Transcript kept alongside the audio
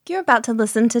You're about to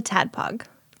listen to Tadpog.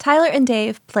 Tyler and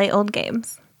Dave play old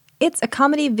games. It's a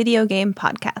comedy video game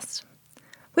podcast.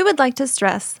 We would like to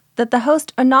stress that the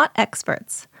hosts are not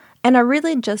experts and are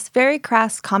really just very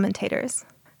crass commentators.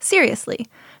 Seriously,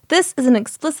 this is an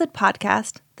explicit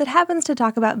podcast that happens to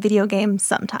talk about video games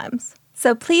sometimes.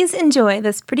 So please enjoy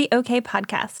this pretty okay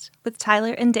podcast with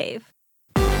Tyler and Dave.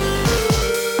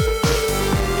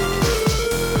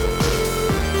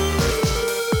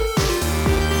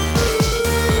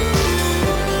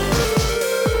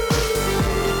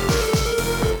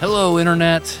 Hello,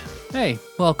 Internet. Hey,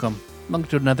 welcome. Welcome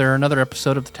to another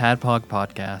episode of the Tadpog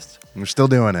podcast. We're still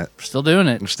doing it. We're still doing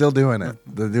it. We're still doing it.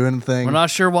 They're doing the thing. We're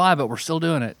not sure why, but we're still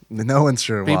doing it. No one's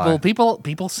sure why.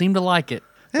 People seem to like it.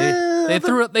 They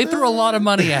threw a lot of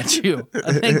money at you.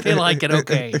 I think they like it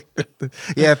okay.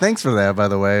 Yeah, thanks for that, by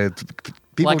the way.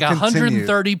 People like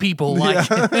 130 people like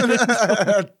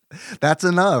it. That's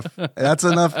enough. That's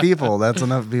enough people. That's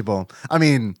enough people. I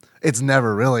mean, it's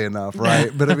never really enough, right?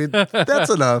 But I mean, that's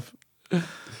enough.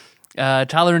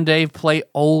 Tyler and Dave play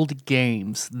old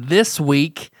games. This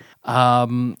week,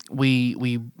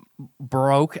 we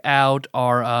broke out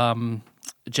our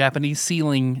Japanese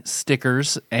sealing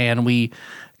stickers, and we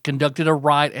conducted a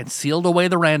rite and sealed away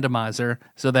the randomizer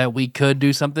so that we could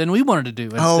do something we wanted to do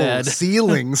instead. Oh,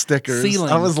 sealing stickers.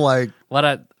 Sealing. I was like,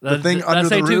 the thing did under I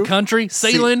say the too roof? country?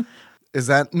 Sealing? is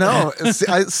that no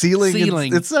sealing?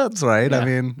 Sealing. It sounds right. Yeah. I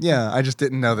mean, yeah. I just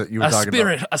didn't know that you were A talking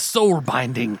spirit, about a soul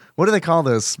binding. what do they call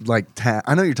those? Like I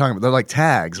know what you're talking about. They're like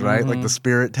tags, right? Like the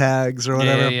spirit tags or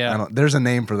whatever. Yeah. There's a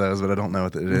name for those, but I don't know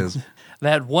what it is.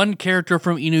 That one character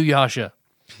from Inuyasha.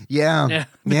 Yeah.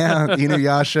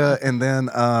 Inuyasha, and then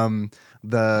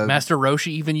the Master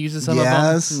Roshi even uses some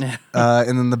yes, of them.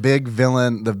 and then the big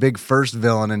first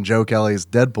villain in Joe Kelly's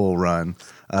Deadpool run,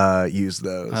 used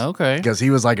those. Okay. Because he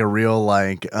was like a real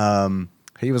into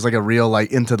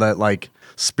that like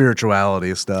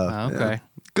spirituality stuff. Okay. Yeah.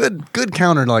 Good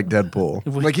counter to like Deadpool.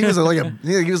 Like he was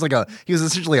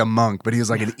essentially a monk, but he was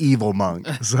like an evil monk.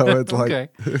 So it's like Okay.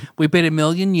 We paid $1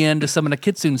 million yen to summon a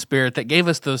kitsune spirit that gave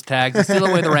us those tags and steal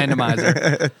away the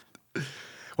randomizer.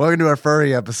 Welcome to our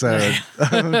furry episode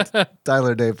of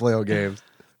Tyler and Dave Play Old Games.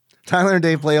 Tyler and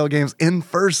Dave Play Old Games in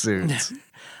fursuits.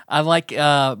 I like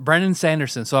Brandon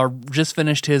Sanderson. So I just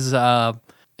finished his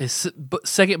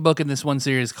second book in this one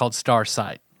series called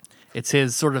Starsight. It's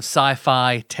his sort of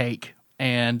sci-fi take.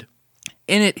 And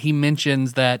in it, he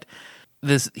mentions that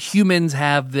humans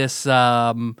have this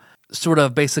sort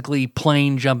of basically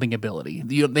plane jumping ability.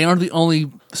 They aren't the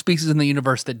only species in the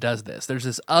universe that does this. There's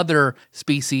this other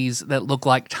species that look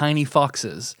like tiny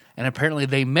foxes, and apparently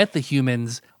they met the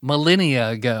humans millennia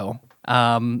ago.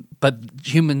 But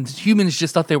humans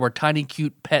just thought they were tiny,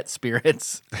 cute pet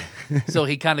spirits. So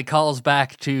he kind of calls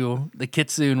back to the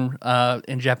kitsune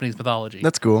in Japanese mythology.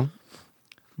 That's cool.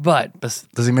 But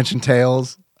Does he mention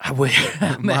tails?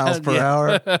 miles per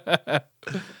hour?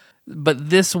 But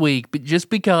this week,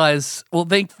 just because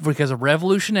of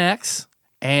Revolution X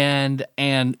and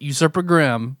Usurper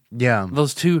Grimm, Yeah.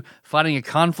 those two fighting a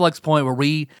conflux point where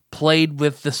we played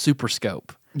with the Super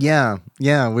Scope. Yeah,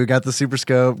 we got the Super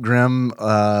Scope. Grimm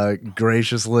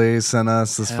graciously sent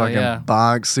us this fucking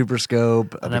box Super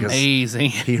Scope.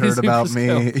 Amazing. He heard about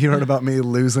me. He heard about me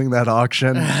losing that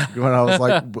auction when I was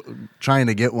like trying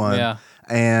to get one. Yeah.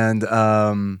 And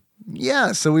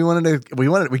so we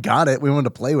got it. We wanted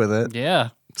to play with it. Yeah.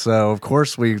 So of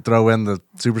course we throw in the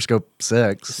Super Scope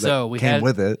 6 that came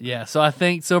with it. Yeah. So I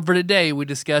think for today we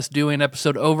discussed doing an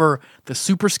episode over the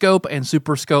Super Scope and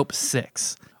Super Scope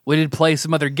 6. We did play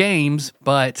some other games,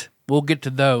 but we'll get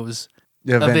to those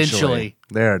eventually.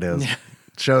 There it is.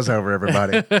 Show's over,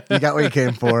 everybody. You got what you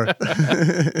came for.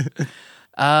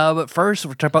 But first,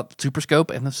 we're talking about the Super Scope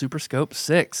and the Super Scope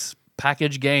 6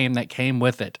 package game that came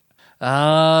with it.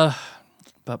 But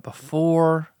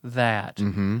before that,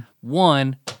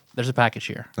 one, there's a package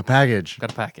here. A package.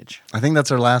 Got a package. I think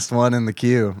that's our last one in the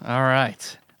queue. All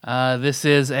right. This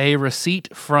is a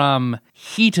receipt from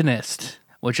Heatonist,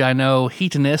 which I know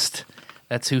Heatonist,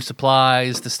 that's who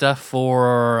supplies the stuff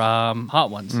for Hot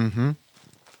Ones. Mm-hmm.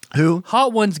 Who?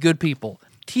 Hot Ones, good people.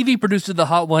 TV producer of the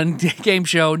Hot One game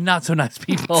show, not so nice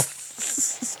people.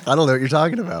 I don't know what you're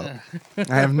talking about.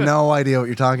 I have no idea what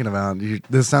you're talking about.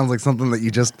 This sounds like something that you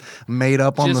just made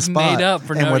up on the spot. Made up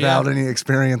without any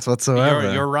experience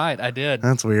whatsoever. You're right, I did.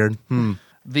 That's weird.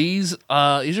 These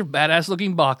are badass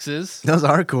looking boxes. Those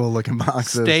are cool looking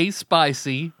boxes. Stay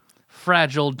spicy.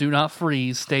 Fragile, do not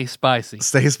freeze, stay spicy.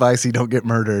 Stay spicy, don't get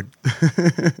murdered.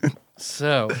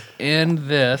 So, in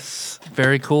this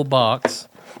very cool box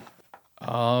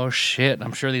Oh, shit.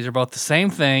 I'm sure these are both the same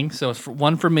thing. So it's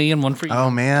one for me and one for you. Oh,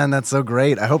 man, that's so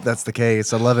great. I hope that's the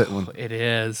case. I love it when It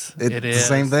is. it's It the is.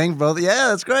 same thing, both. Yeah,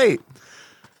 that's great.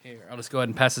 Here, I'll just go ahead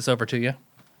and pass this over to you.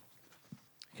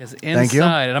 Because Thank you.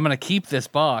 inside, and I'm going to keep this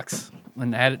box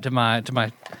and add it to my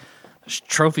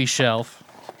trophy shelf.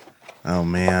 Oh,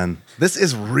 man. This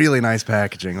is really nice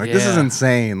packaging. Like, this is Yeah.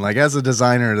 insane. Like, as a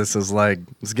designer, this is like,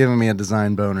 it's giving me a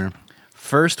design boner.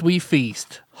 First we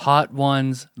feast. Hot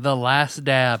Ones, The Last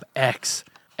Dab,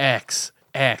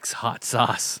 XXX hot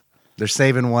sauce. They're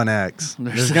saving 1X.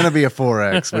 There's going to be a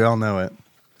 4X. We all know it.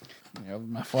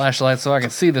 My flashlight so I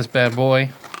can see this bad boy.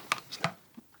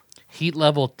 Heat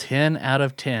level 10 out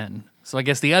of 10. So I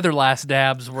guess the other Last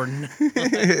Dabs were...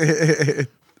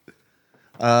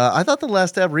 I thought the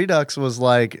Last Dab Redux was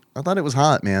like, I thought it was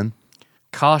hot, man.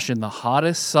 Caution, the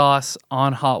hottest sauce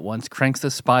on Hot Ones cranks the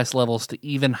spice levels to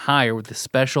even higher with the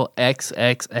special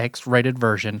XXX rated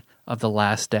version of the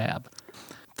Last Dab.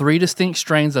 3 distinct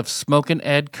strains of Smokin'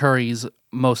 Ed Curry's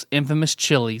most infamous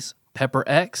chilies, Pepper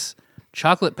X,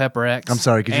 Chocolate Pepper X, I'm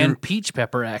sorry, could you- and Peach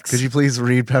Pepper X. Could you please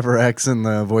read Pepper X in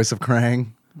the voice of Krang?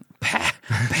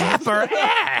 Pepper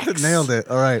X! Nailed it.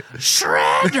 All right.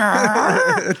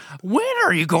 Shredder! When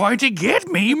are you going to get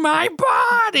me my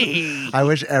body? I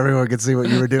wish everyone could see what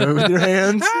you were doing with your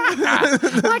hands.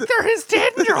 Like they're his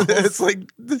tendrils. It's like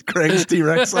Krang's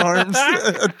T-Rex arms.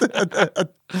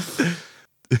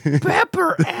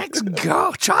 Pepper X,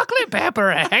 go! Chocolate Pepper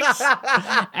X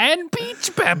and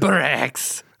Peach Pepper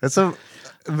X. The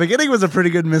beginning was a pretty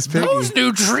good Miss Piggy. Those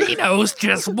neutrinos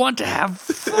just want to have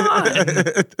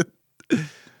fun.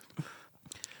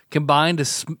 Combined to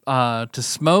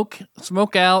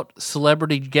smoke out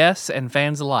celebrity guests and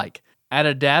fans alike. Add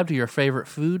a dab to your favorite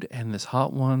food, and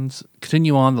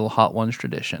continue on the Hot Ones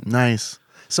tradition. Nice.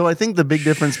 So I think the big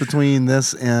difference between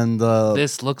this and the...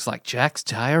 This looks like Jack's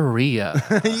diarrhea.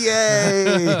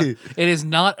 Yay! It is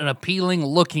not an appealing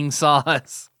looking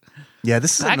sauce. Yeah,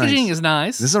 this is Packaging nice. is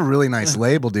nice. This is a really nice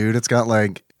label, dude. It's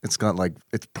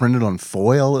printed on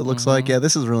foil, it looks like. Yeah,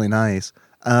 this is really nice.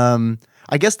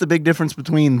 I guess the big difference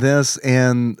between this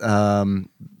and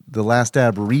the Last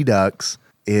Dab Redux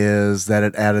is that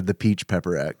it added the Peach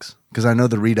Pepper X. Because I know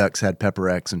the Redux had Pepper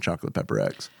X and Chocolate Pepper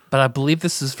X. But I believe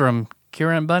this is from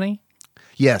Kira and Bunny.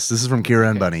 Yes, this is from Kira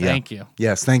and Bunny. Yeah. Thank you.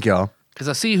 Yes, thank y'all. Because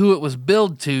I see who it was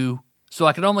billed to, so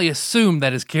I can only assume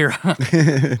that is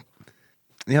Kira.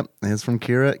 Yep, it's from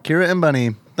Kira and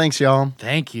Bunny. Thanks, y'all.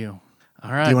 Thank you.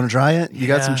 All right. Do you want to try it? You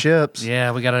got some chips.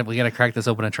 Yeah, we gotta crack this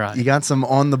open and try. You got some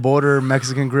on the border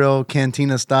Mexican grill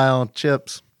cantina style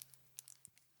chips.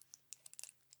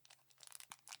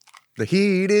 The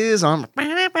heat is on.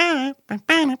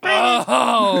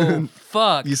 Oh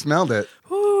fuck! You smelled it.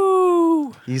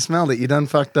 Woo! You smelled it. You done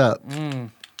fucked up.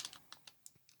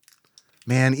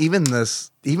 Man, even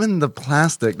the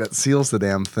plastic that seals the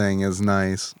damn thing is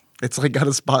nice. It's like got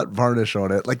a spot varnish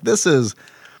on it. Like this was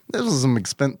some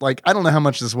expense. Like I don't know how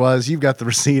much this was. You've got the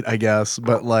receipt, I guess,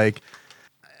 but like,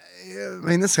 I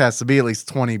mean, this has to be at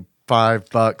least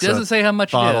 $25. Doesn't say how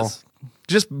much bottle. it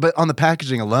is. But on the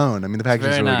packaging alone, I mean, the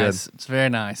packaging's Very really nice. It's very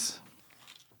nice.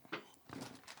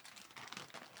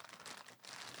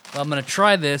 Well, I'm gonna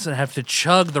try this and have to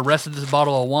chug the rest of this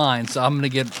bottle of wine, so I'm gonna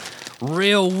get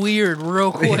real weird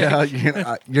real quick. Yeah,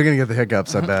 you're gonna get the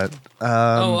hiccups, I bet.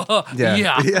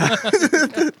 Yeah.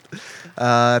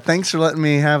 Thanks for letting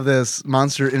me have this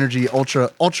Monster Energy Ultra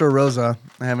Rosa.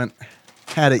 I haven't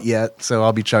had it yet, so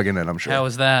I'll be chugging it, I'm sure. How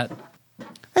was that?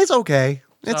 It's okay.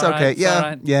 It's all okay. right. It's Yeah, all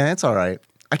right. yeah, it's all right.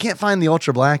 I can't find the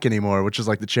Ultra Black anymore, which is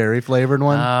like the cherry flavored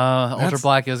one. Ultra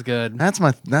Black is good. That's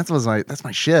my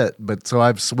shit. But so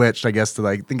I've switched, I guess, to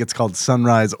I think it's called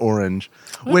Sunrise Orange,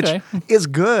 which Okay. is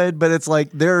good, but it's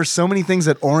like there are so many things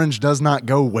that orange does not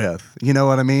go with. You know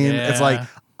what I mean? It's Yeah. like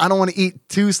I don't want to eat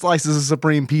 2 slices of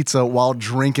Supreme Pizza while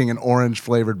drinking an orange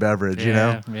flavored beverage. You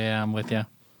know? Yeah, I'm with you.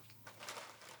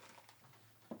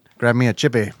 Grab me a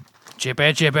chippy.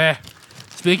 Chippy.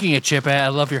 Speaking of Chippy, I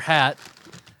love your hat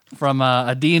from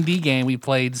a D&D game we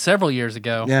played several years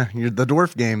ago. Yeah, you're the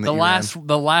dwarf game. The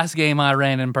last game I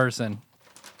ran in person.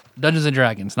 Dungeons and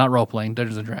Dragons, not role playing.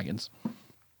 Dungeons and Dragons.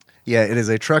 Yeah, it is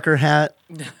a trucker hat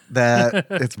that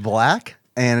it's black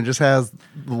and it just has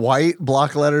white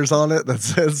block letters on it that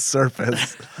says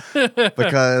Surface.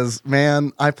 Because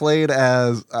man, I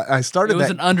started It was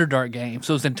that an Underdark game,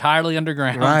 so it was entirely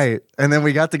underground. right, and then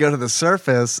we got to go to the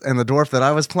Surface, and the dwarf that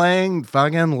I was playing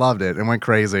fucking loved it and went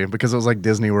crazy because it was like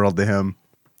Disney World to him,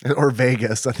 or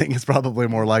Vegas. I think it's probably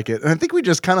more like it. And I think we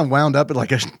just kind of wound up at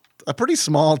like a pretty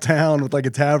small town with like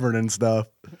a tavern and stuff.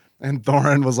 And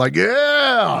Thorin was like,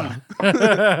 "Yeah."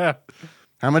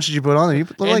 How much did you put on there? You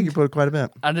look like you put quite a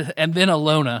bit. And then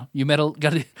Alona.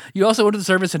 You also went to the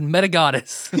service and met a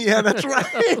goddess. Yeah, that's right.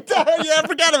 Yeah, I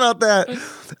forgot about that.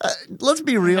 Let's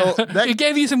be real. It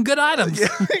gave you some good items.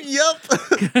 Yep.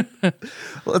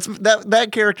 That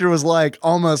character was like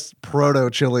almost proto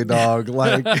chili dog.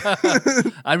 Like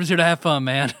I'm just here to have fun,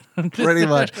 man. Pretty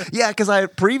much. Yeah, because I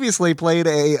previously played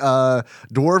a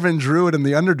dwarven druid in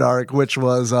the Underdark, which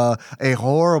was a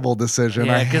horrible decision.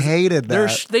 I hated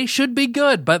that. They should be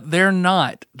good, but they're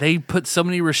not. They put so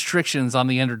many restrictions on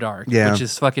the Underdark, which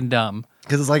is fucking dumb.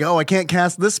 Because it's like, I can't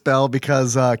cast this spell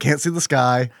because I can't see the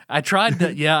sky. I tried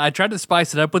to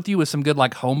spice it up with you with some good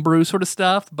like homebrew sort of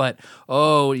stuff, but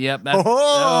no, too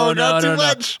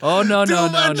much. Oh no, Too no,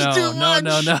 much, no, too no,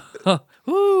 much. no, no.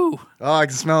 Woo. Oh, I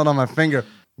can smell it on my finger.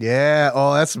 Yeah.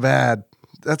 Oh, that's bad.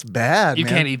 That's bad. You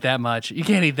man. can't eat that much. You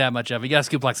can't eat that much of it. You gotta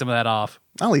scoop like some of that off.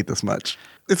 I'll eat this much.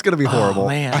 It's gonna be horrible. Oh,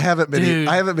 man. I haven't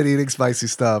been eating spicy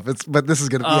stuff. But this is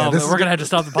gonna. We're gonna have to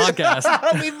stop the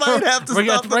podcast. We might have to. We're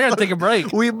gonna take a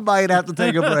break. We might have to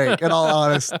take a break. In all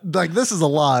honest, like this is a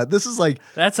lot. This is like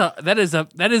that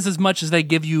is as much as they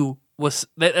give you.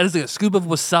 That is a scoop of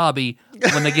wasabi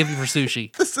when they give you for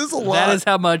sushi. This is a lot. That is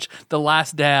how much the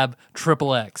last dab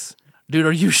XXX. Dude,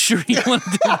 are you sure you want to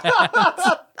do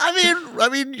that? I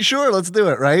mean, sure, let's do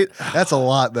it, right? That's a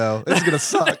lot, though. It's gonna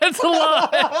suck. That's a lot.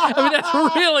 I mean, that's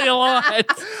really a lot.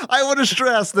 I want to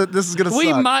stress that this is gonna suck.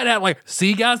 We might have see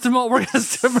you guys tomorrow. We're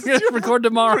gonna record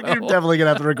tomorrow. You're definitely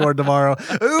gonna have to record tomorrow.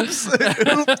 Oops!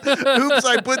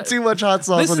 I put too much hot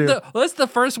sauce on here. That's the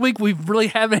first week we really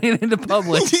haven't anything to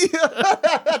publish.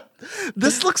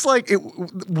 This looks like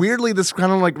weirdly. This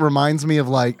kind of like reminds me of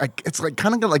it's like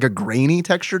kind of got like a grainy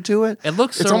texture to it. It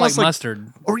looks sort of like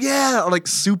mustard, or like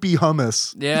soupy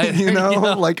hummus.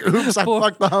 Yeah, like oops, I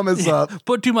fucked the hummus up.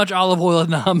 Put too much olive oil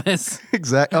in the hummus.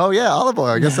 Exactly. Oh yeah, olive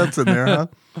oil. I guess that's in there, huh?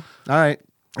 All right.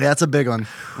 Yeah, it's a big one.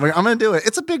 I'm gonna do it.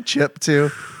 It's a big chip too.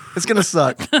 It's gonna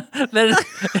suck.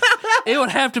 It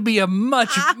would have to be a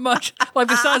much like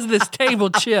the size of this table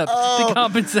chip to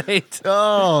compensate.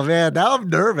 Oh man, now I'm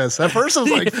nervous. At first I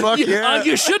was like, "Fuck yeah!"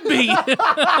 You should be.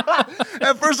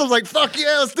 At first I was like, "Fuck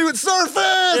yeah, let's do it,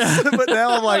 surface!" But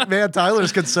now I'm like, "Man,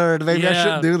 Tyler's concerned. Maybe I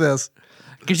shouldn't do this."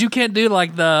 Because you can't do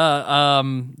like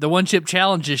the one chip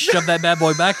challenge. Just shove that bad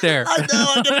boy back there. I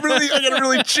know. I gotta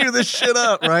really chew this shit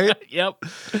up, right? Yep.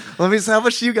 Let me see how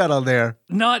much you got on there.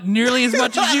 Not nearly as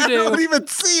much as you do. I don't even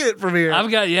see it from here.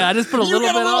 I just put a little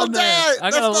bit on there. I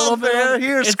got a little bit there.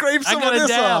 Here, scrape some of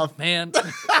this off, man.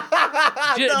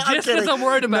 Just because I'm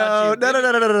worried about you. No.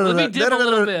 Let me dip a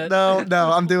little bit.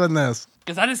 No, I'm doing this.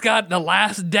 Because I just got the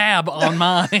last dab on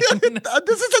mine.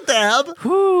 This is a dab.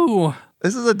 Whew.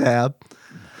 This is a dab.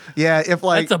 Yeah, if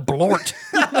like that's a blort.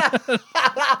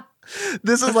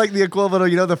 This is like the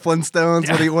equivalent of the Flintstones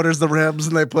when he orders the ribs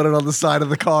and they put it on the side of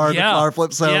the car and the car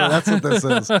flips over. That's what this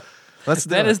is.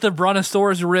 That is the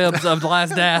brontosaurus ribs of the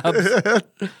last dabs.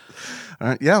 All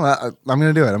right, yeah, I'm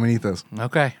gonna do it. I'm gonna eat this.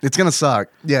 Okay, it's gonna suck.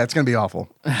 Yeah, it's gonna be awful.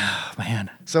 Man.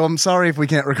 So I'm sorry if we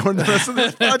can't record the rest of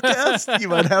this podcast. You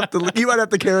might have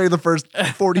to carry the first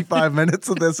 45 minutes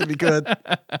of this if you could.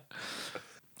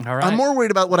 All right. I'm more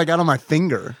worried about what I got on my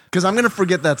finger because I'm going to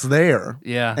forget that's there.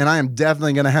 Yeah. And I am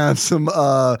definitely going to have some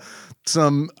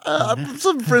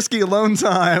frisky alone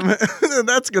time. And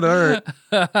that's going to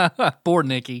hurt. Poor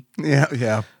Nikki.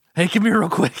 Yeah. Hey, come here real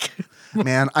quick.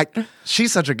 Man,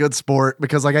 she's such a good sport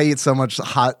because I eat so much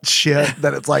hot shit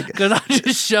that it's like because I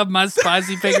just shove my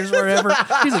spicy fingers wherever.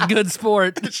 She's a good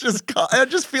sport. It's just I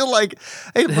just feel like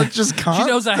just constant.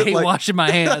 She knows I hate washing my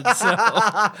hands,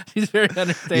 so she's very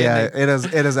understanding. Yeah,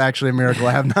 it is actually a miracle.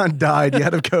 I have not died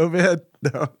yet of COVID.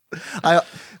 No, I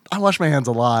wash my hands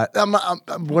a lot.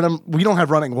 We don't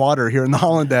have running water here in the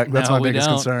Holland deck. That's my biggest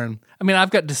concern. I mean, I've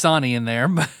got Dasani in there,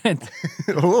 but.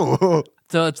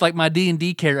 So it's like my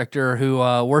D&D character who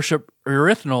worshiped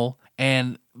Erythnol,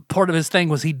 and part of his thing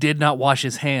was he did not wash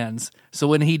his hands. So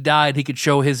when he died, he could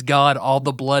show his god all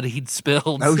the blood he'd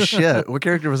spilled. Oh, shit. What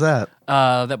character was that?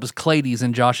 That was Clades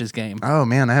in Josh's game. Oh,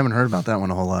 man. I haven't heard about that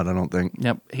one a whole lot, I don't think.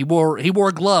 Yep. He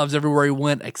wore gloves everywhere he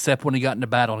went except when he got into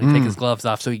battle. He'd take his gloves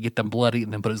off so he'd get them bloody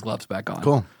and then put his gloves back on.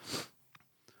 Cool.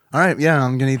 All right. Yeah,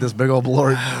 I'm going to eat this big old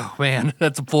blort. Oh, man.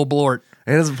 That's a full blort.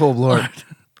 It is a full blort.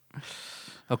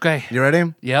 Okay. You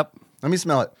ready? Yep. Let me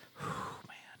smell it. Oh,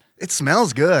 man. It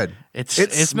smells good. It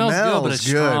smells good, but it's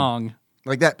strong.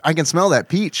 Like that. I can smell that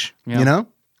peach. Yep. You know?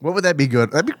 What would that be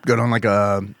good? That'd be good on like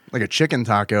a chicken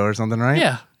taco or something,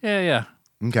 right? Yeah.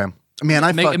 Okay.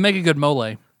 Man, make a good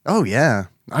mole. Oh, yeah.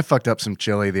 I fucked up some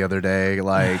chili the other day,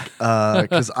 like,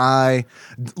 because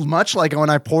much like when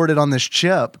I poured it on this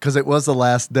chip, because it was the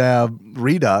last dab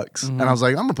redux, and I was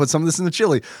like, I'm gonna put some of this in the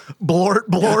chili. Blort,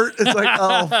 blort. It's like,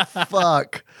 oh,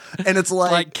 fuck. And it's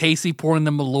like Casey pouring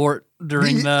the malort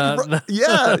during the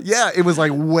yeah. It was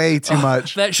like way too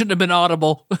much. That shouldn't have been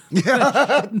audible.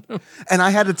 Yeah. And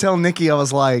I had to tell Nikki, I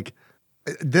was like,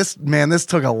 this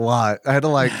took a lot. I had to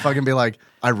like fucking be like,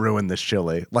 I ruined this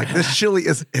chili. Like, this chili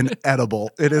is inedible.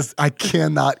 It is, I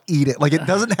cannot eat it. Like, it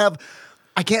doesn't have,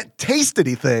 I can't taste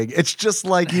anything. It's just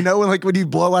like, you know, when you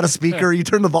blow out a speaker, you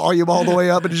turn the volume all the way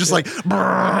up and it's just like,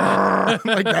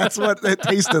 like that's what it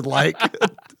tasted like.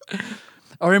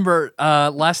 I remember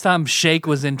last time Shake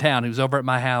was in town, he was over at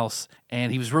my house,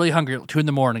 and he was really hungry at 2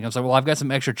 a.m. I was like, well, I've got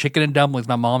some extra chicken and dumplings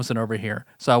my mom sent over here.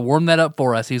 So I warmed that up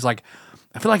for us. He's like,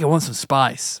 I feel like I want some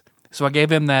spice. So I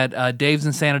gave him that Dave's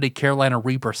Insanity Carolina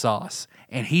Reaper sauce,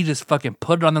 and he just fucking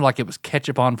put it on there like it was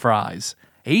ketchup on fries.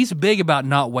 He's big about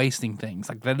not wasting things.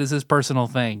 Like, that is his personal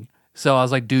thing. So I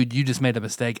was like, dude, you just made a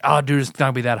mistake. Oh, dude, it's not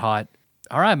going to be that hot.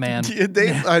 All right, man.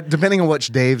 Dave, depending on which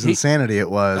Dave's Insanity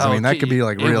it was, I mean, that could be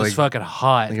like really... It was fucking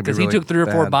hot. Because he took 3 or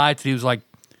 4 bites, and he was like,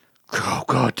 oh,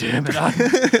 God damn it.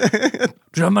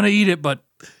 I'm going to eat it, but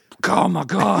oh, my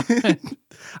God.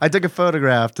 I took a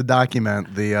photograph to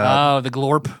document the... the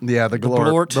glorp. Yeah, the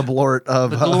glort. The blort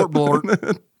of... The blort.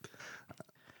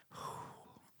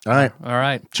 All right. All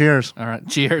right. Cheers. All right.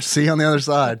 Cheers. See you on the other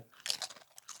side.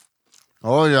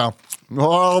 Oh, yeah.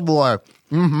 Oh, boy.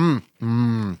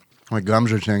 Mm-hmm. My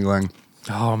gums are tingling.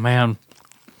 Oh, man.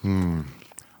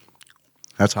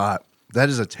 That's hot. That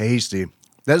is a tasty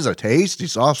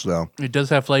sauce, though. It does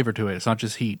have flavor to it. It's not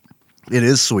just heat. It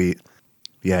is sweet.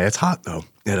 Yeah, it's hot, though.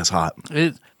 It is hot.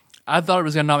 I thought it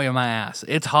was going to knock me on my ass.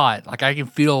 It's hot. Like, I can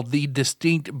feel the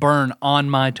distinct burn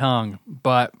on my tongue,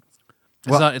 but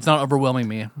it's not overwhelming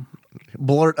me.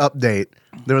 Blurt update.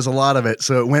 There was a lot of it,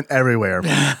 so it went everywhere.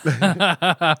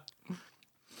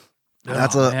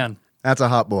 That's a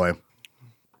hot boy.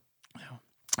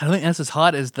 I don't think that's as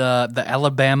hot as the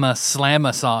Alabama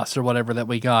Slamma sauce or whatever that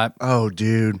we got. Oh,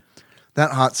 dude.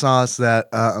 That hot sauce that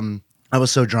I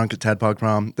was so drunk at Tadpog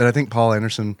Prom that I think Paul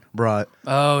Anderson brought.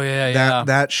 Oh, yeah.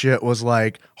 That shit was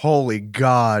like, holy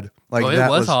God. Like, it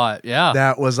was hot, yeah.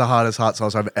 That was the hottest hot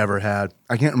sauce I've ever had.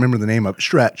 I can't remember the name of it.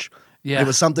 Stretch. Yeah. It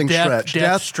was something Stretch.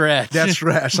 Death Stretch. Death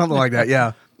Stretch, something like that,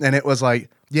 yeah. And it was like,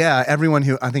 yeah, everyone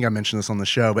who, I think I mentioned this on the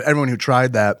show, but everyone who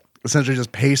tried that essentially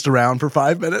just paced around for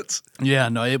 5 minutes. Yeah,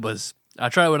 no, it was, I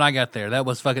tried it when I got there. That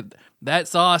was fucking, that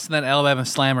sauce and that Alabama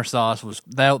Slammer sauce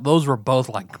those were both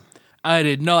like, I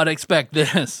did not expect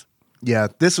this. Yeah,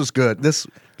 this was good. Because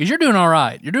you're doing all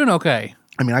right. You're doing okay.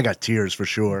 I mean, I got tears for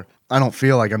sure. I don't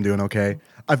feel like I'm doing okay.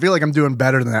 I feel like I'm doing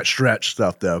better than that Stretch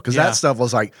stuff, though. Because that stuff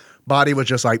was like, body was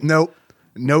just like, nope,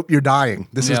 you're dying.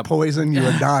 This is poison. You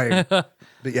are dying.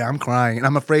 But yeah, I'm crying. And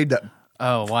I'm afraid to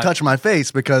touch my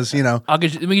face because, you know. We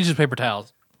can just paper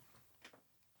towels.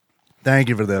 Thank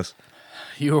you for this.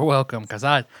 You were welcome. Because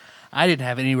I didn't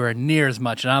have anywhere near as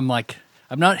much. And I'm like,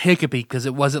 I'm not hiccupy because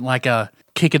it wasn't like a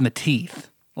kick in the teeth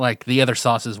like the other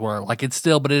sauces were. Like, it's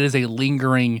still, but it is a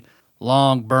lingering,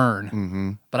 long burn.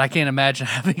 Mm-hmm. But I can't imagine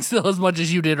having still as much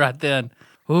as you did right then.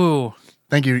 Ooh.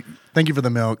 Thank you for the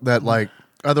milk. That, like,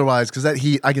 otherwise, because that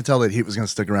heat, I could tell that heat was going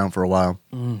to stick around for a while.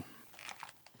 Mm.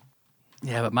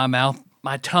 Yeah, but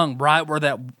my tongue, right where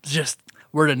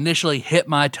where it initially hit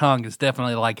my tongue is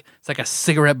definitely like, it's like a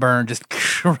cigarette burn just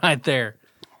right there.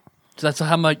 So that's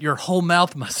how much your whole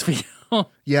mouth must feel.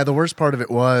 Yeah, the worst part of it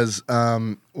was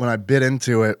when I bit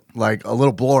into it, like a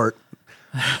little blort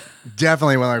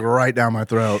definitely went like right down my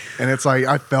throat. And it's like,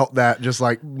 I felt that just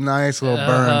like nice little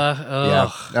burn.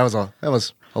 Yeah, that was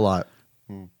a lot.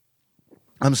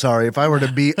 I'm sorry. If I were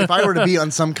to be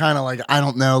on some kind of like, I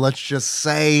don't know, let's just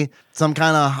say some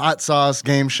kind of hot sauce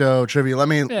game show trivia. Let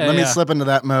me slip into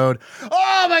that mode.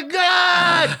 Oh my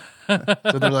God! That's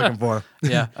what they're looking for.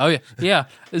 Yeah. Oh yeah. Yeah.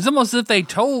 It's almost as if they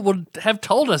would have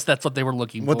told us that's what they were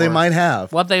looking for. What they might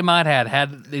have. What they might have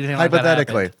had.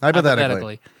 Hypothetically.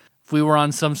 If we were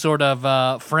on some sort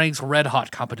of Frank's Red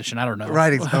Hot competition, I don't know.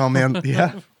 Right. Oh man.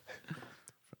 Yeah.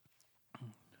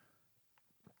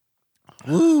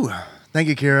 Woo. Thank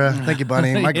you, Kira. Thank you,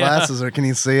 Bunny. My glasses are, can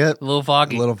you see it? A little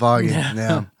foggy.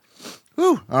 Yeah.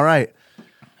 Woo. All right.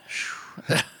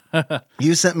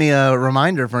 You sent me a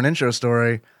reminder for an intro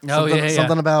story.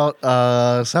 Something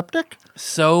about septic?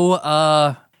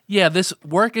 So, this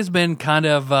work has been kind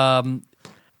of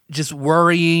just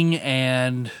worrying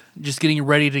and just getting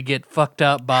ready to get fucked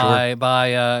up by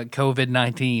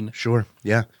COVID-19. Sure,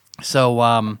 yeah. So,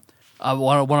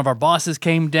 one of our bosses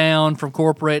came down from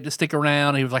corporate to stick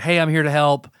around. He was like, hey, I'm here to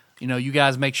help. you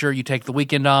guys make sure you take the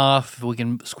weekend off. If we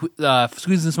can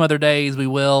squeeze in some other days, we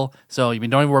will. So, don't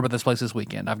even worry about this place this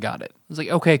weekend. I've got it. I was like,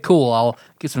 okay, cool. I'll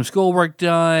get some schoolwork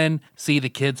done, see the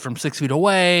kids from 6 feet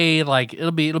away. Like,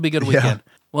 it'll be a good weekend.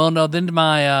 Yeah. Well, no, then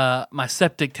my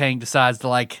septic tank decides to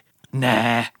like,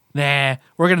 nah, we're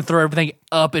going to throw everything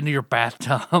up into your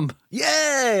bathtub.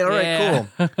 Yay! All right,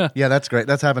 cool. Yeah, that's great.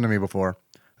 That's happened to me before.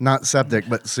 Not septic,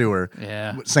 but sewer.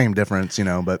 Yeah. Same difference,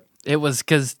 but. It was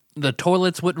because the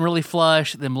toilets wouldn't really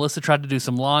flush. Then Melissa tried to do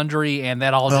some laundry, and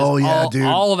that all just, dude.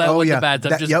 all of that went to the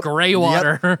bathtub, just gray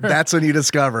water. Yep. That's when you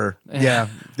discover. Yeah,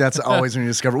 that's always when you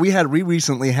discover. We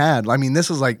recently had, this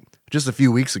was like just a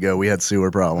few weeks ago, we had sewer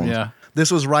problems. Yeah.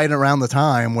 This was right around the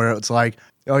time where it's like,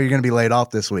 oh, you're going to be laid off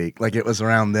this week. Like it was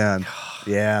around then.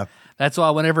 Yeah. That's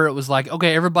why whenever it was like,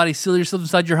 okay, everybody seal yourself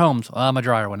inside your homes. My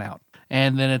dryer went out.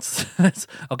 And then it's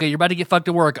okay, you're about to get fucked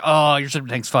at work. Oh, your septic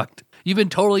tank's fucked. You've been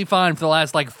totally fine for the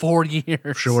last 4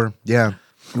 years. Sure. Yeah.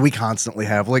 We constantly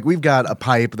have. We've got a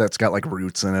pipe that's got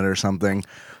roots in it or something.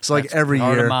 So that's every year.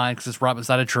 Part of mine because it's right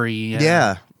beside a tree.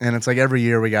 Yeah. And it's every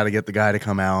year we got to get the guy to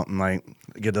come out and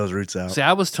get those roots out. See,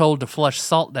 I was told to flush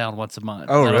salt down once a month.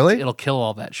 Oh, really? It'll kill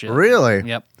all that shit. Really?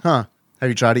 Yep. Huh. Have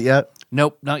you tried it yet?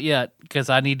 Nope, not yet. Because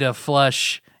I need to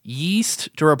flush yeast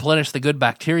to replenish the good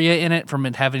bacteria in it from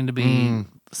it having to be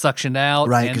suctioned out.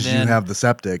 Right, because you have the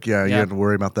septic. Yeah, you have to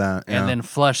worry about that. Yeah. And then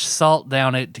flush salt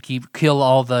down it to kill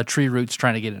all the tree roots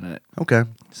trying to get in it. Okay.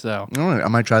 So all right, I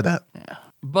might try that. Yeah.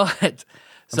 But I'm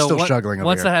still struggling over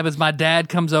once here. that happens, my dad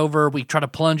comes over. We try to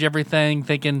plunge everything,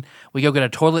 thinking we go get a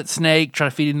toilet snake, try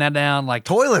to feed him that down.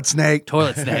 Toilet snake?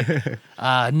 Toilet snake.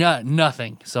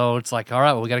 Nothing. So it's all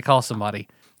right, well, we got to call somebody.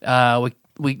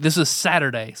 This is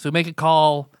Saturday, so we make a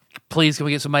call. Please, can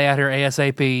we get somebody out here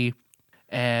ASAP?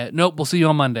 Nope, we'll see you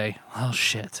on Monday. Oh,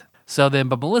 shit. So then,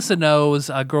 but Melissa knows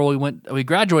a girl we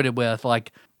graduated with,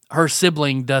 her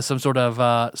sibling does some sort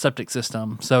of septic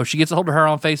system. So she gets a hold of her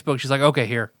on Facebook. She's like, okay,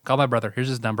 here, call my brother. Here's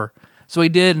his number. So he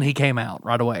did, and he came out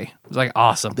right away. It was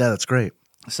awesome. Yeah, that's great.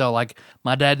 So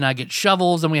my dad and I get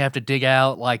shovels, and we have to dig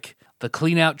out the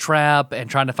clean out trap and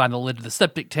trying to find the lid to the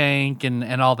septic tank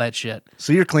and all that shit.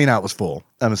 So your clean out was full,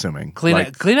 I'm assuming.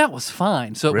 Clean out was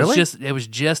fine. So really? it was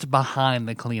just behind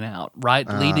the clean out, right?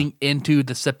 Leading into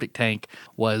the septic tank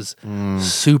was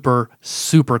super,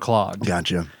 super clogged.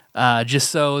 Gotcha.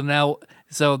 Just so now,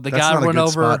 the that's guy not run a good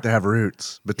over. Spot to have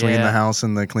roots between the house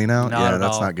and the clean out. Not Yeah,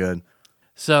 that's all. not good.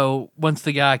 So once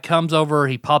the guy comes over,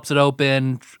 he pops it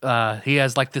open. He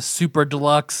has this super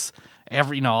deluxe,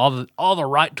 all the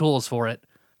right tools for it.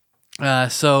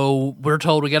 So we're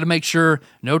told we got to make sure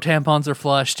no tampons are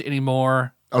flushed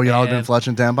anymore. Oh, y'all have been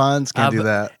flushing tampons? Can't do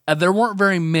that. There weren't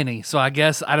very many, so I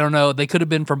guess I don't know. They could have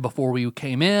been from before we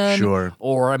came in. Sure.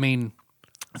 Or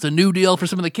it's a new deal for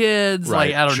some of the kids.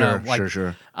 Right. I don't know.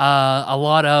 Sure. A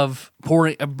lot of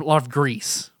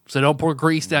grease. So don't pour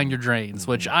grease down your drains,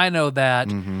 which I know that.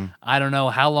 Mm-hmm. I don't know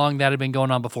how long that had been going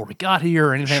on before we got here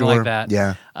or anything like that.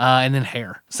 Yeah. And then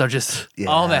hair. So just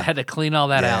all that, had to clean all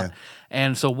that out.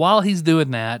 And so while he's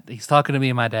doing that, he's talking to me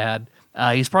and my dad.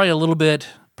 He's probably a little bit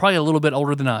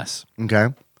older than us. Okay.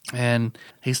 And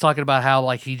he's talking about how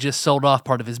he just sold off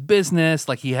part of his business.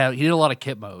 He did a lot of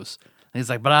Kitmos. And he's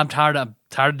like, but I'm tired of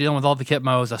dealing with all the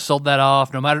Kitmos. I sold that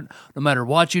off. No matter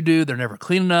what you do, they're never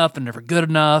clean enough. They're never good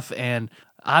enough. And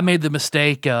I made the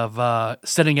mistake of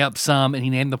setting up some, and he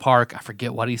named the park. I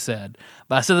forget what he said,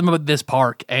 but I set them up at this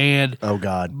park. And oh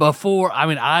god, before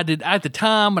I did at the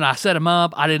time when I set them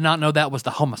up, I did not know that was the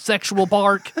homosexual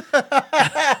park.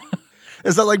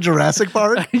 Is that like Jurassic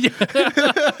Park?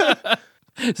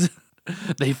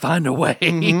 They find a way.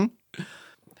 Mm-hmm.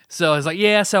 So I was like,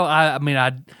 yeah. So I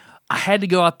had to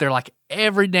go out there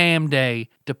every damn day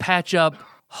to patch up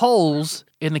holes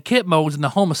in the Kitmos in the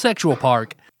homosexual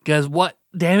park. Because what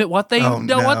they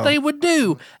would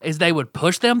do is they would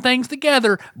push them things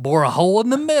together, bore a hole in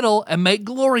the middle, and make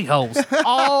glory holes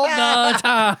all the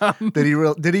time.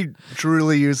 Did he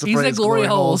truly use the phrase said glory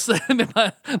holes?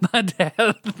 my dad,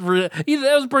 that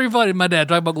was pretty funny. My dad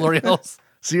talking about glory holes.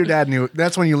 So your dad knew.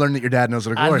 That's when you learned that your dad knows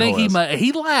what a glory hole is. I think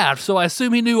he laughed, so I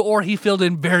assume he knew, or he filled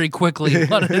in very quickly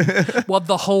what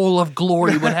the hole of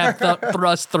glory would have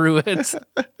thrust through it.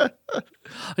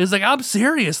 He's like, I'm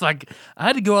serious. I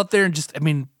had to go out there and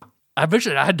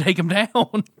eventually I had to take him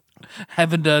down,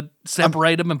 having to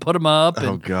separate him and put him up.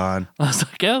 Oh, God. I was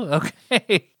like, oh,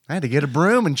 okay. I had to get a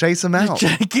broom and chase him out.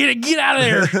 Get out of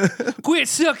there. Quit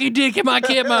sucking dick in my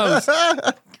Kitmos.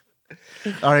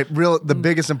 All right, the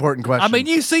biggest important question.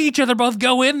 You see each other both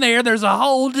go in there. There's a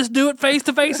hole. Just do it face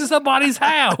to face in somebody's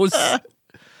house.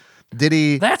 Did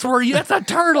he? That's a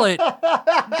turlet.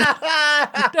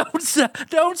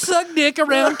 don't suck dick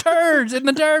around turds in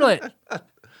the turlet.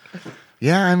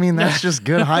 Yeah, I mean, that's just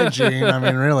good hygiene. I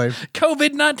mean, really.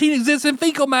 COVID-19 exists in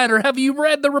fecal matter. Have you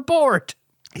read the report?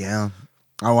 Yeah.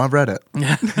 Oh, I've read it.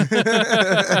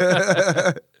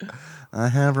 I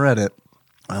have read it.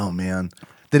 Oh, man.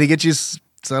 Did he get you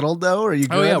settled, though? Are you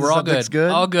good? Oh, yeah, we're all good.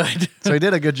 All good. So he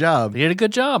did a good job. He did a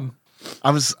good job.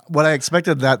 What I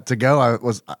expected that to go,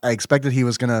 I expected he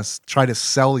was going to try to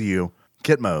sell you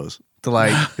Kitmos.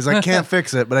 He's like, can't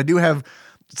fix it, but I do have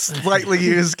slightly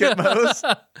used Kitmos.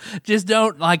 Just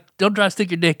don't try to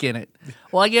stick your dick in it.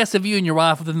 Well, I guess if you and your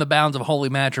wife within the bounds of holy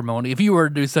matrimony, if you were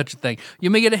to do such a thing, you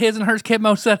may get a his and hers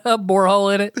Kitmo set up, bore a hole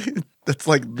in it. That's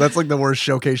like the worst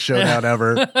showcase showdown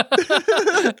ever.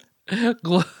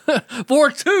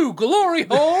 For 2 glory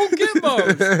hole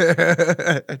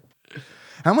Kitmos.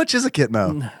 How much is a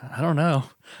Kitmo? I don't know.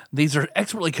 These are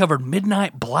expertly covered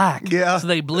midnight black. Yeah. So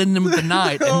they blend in with the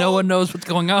night and no one knows what's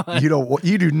going on.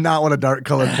 You do not want a dark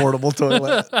colored portable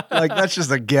toilet. Like, that's just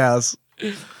a guess.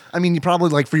 I mean, you probably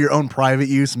like for your own private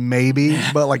use, maybe,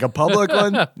 but like a public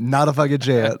one, not a fucking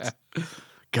chance.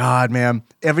 God, man.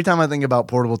 Every time I think about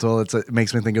portable toilets, it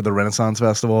makes me think of the Renaissance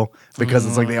Festival because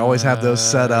it's like they always have those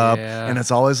set up and it's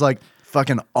always like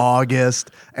fucking August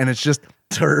and it's just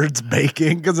turds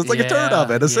baking because it's like a turd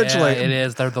oven, essentially. Yeah, it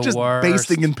is. They're the just worst.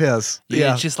 Basting in piss.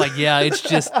 Yeah. It's just like, it's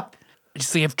just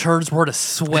if turds were to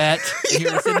sweat,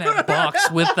 you're just in that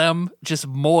box with them, just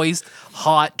moist,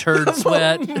 hot turd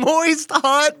sweat. Moist,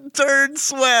 hot turd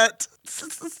sweat.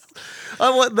 I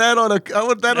want that on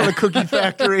a cookie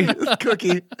factory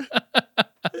cookie.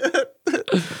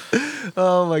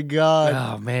 Oh my God.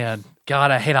 Oh man.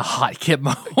 God, I hate a hot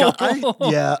Kitmo.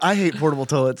 I hate portable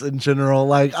toilets in general.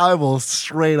 Like, I will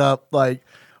straight up like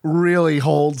really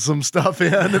hold some stuff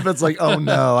in if it's like, oh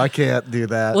no, I can't do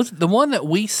that. Well, the one that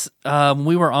we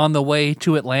were on the way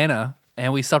to Atlanta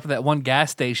and we stopped at that one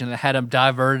gas station that had them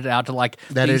diverted out to like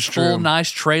these full nice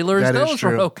trailers. Those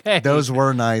were okay. Those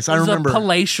were nice. I remember a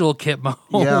palatial Kitmo.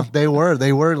 Yeah, they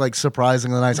were like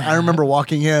surprisingly nice. I remember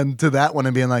walking into that one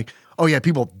and being like, oh yeah,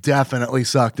 people definitely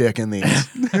suck dick in these.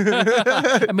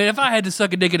 I mean, if I had to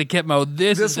suck a dick in a Kitmo,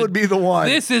 this would be the one.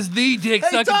 This is the dick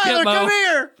sucking Tyler, Kitmo. Come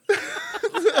here.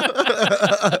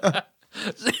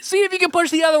 See if you can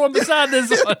push the other one beside this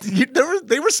one.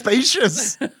 They were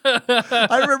spacious.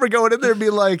 I remember going in there and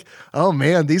being like, oh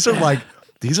man, these are like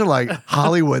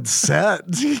Hollywood set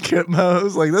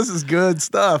Kitmos. Like, this is good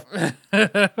stuff.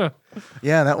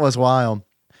 Yeah, that was wild.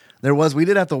 We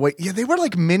did have to wait. Yeah, they were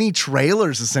like mini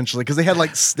trailers essentially because they had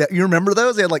like you remember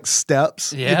those? They had like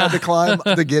steps you had to climb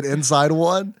to get inside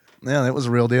one. Yeah, that was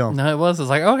a real deal. No, it was. It's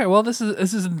like, okay, well, this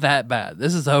isn't that bad.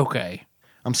 This is okay.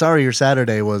 I'm sorry your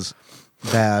Saturday was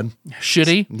bad.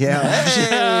 Shitty?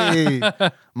 Yeah. Hey.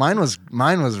 Mine was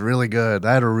really good.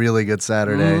 I had a really good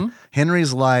Saturday. Mm-hmm.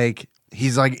 Henry's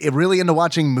he's really into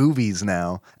watching movies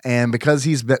now, and because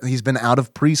he's been out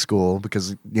of preschool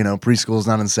because preschool is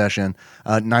not in session,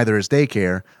 neither is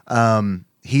daycare.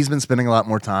 He's been spending a lot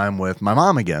more time with my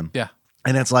mom again. Yeah,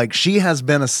 and it's like she has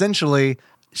been essentially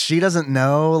she doesn't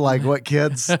know like what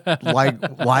kids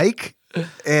like,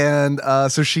 and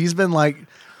so she's been like.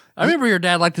 I remember your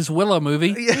dad liked this Willow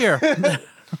movie. Yeah. Here.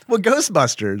 Well,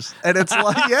 Ghostbusters, and it's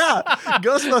like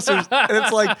Ghostbusters, and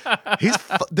it's like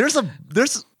there's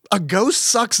a ghost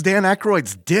sucks Dan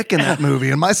Aykroyd's dick in that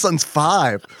movie, and my son's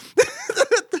 5.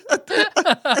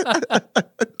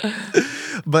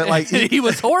 But like he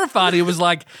was horrified. He was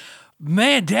like,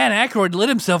 "Man, Dan Aykroyd let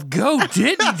himself go,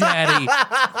 didn't he, Daddy?"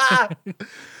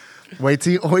 Wait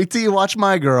till you watch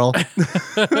My Girl.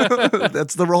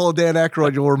 That's the role of Dan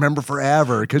Aykroyd you'll remember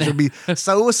forever because you'll be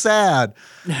so sad.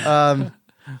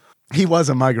 He was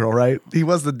in My Girl, right? He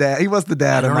was the dad. He was the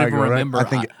dad in My Girl. Remember,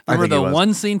 right? I remember the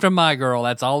one scene from My Girl.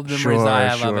 That's all the memories I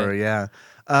have of it. Yeah.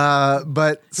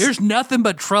 But there's nothing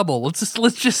but trouble. Let's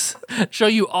just show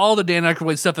you all the Dan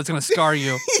Aykroyd stuff that's going to scar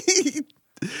you.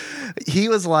 He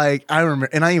was like, I remember,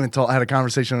 and I had a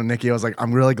conversation with Nikki. I was like,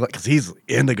 I'm really glad because he's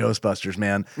into Ghostbusters,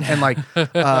 man. And like,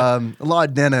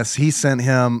 Laud Dennis, he sent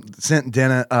Henry,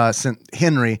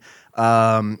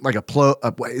 like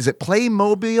is it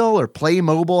Playmobil or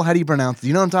Playmobile? How do you pronounce it? Do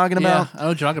you know what I'm talking about? Yeah, I know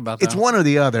what you're talking about. It's one or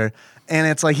the other. And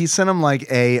it's like he sent him like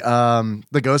the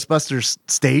Ghostbusters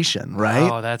station, right?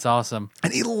 Oh, that's awesome.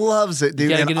 And he loves it,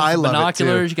 dude. You gotta get him some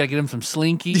binoculars. You got to get him some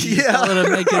slinkies. Yeah.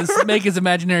 To make his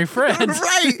imaginary friends.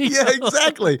 Right. Yeah,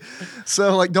 exactly.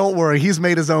 So like, don't worry. He's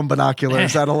made his own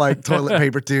binoculars out of like toilet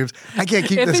paper tubes. I can't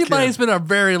keep this kid. If anybody's been a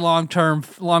very long time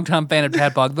fan of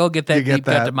Tadpog, they'll get that deep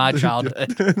cut to my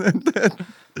childhood.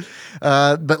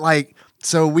 But like,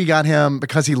 So we got him,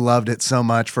 because he loved it so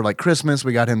much, for like Christmas,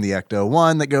 we got him the Ecto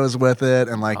 1 that goes with it,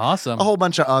 and like Awesome. a whole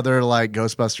bunch of other like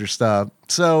Ghostbusters stuff.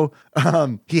 So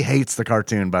he hates the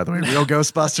cartoon, by the way. Real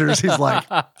Ghostbusters, he's like,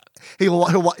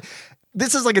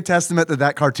 this is like a testament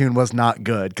that cartoon was not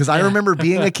good. Because I remember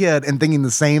being a kid and thinking the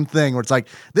same thing, where it's like,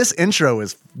 this intro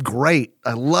is great.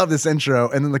 I love this intro.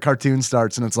 And then the cartoon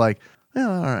starts and it's like, yeah,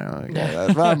 all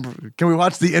right. Can we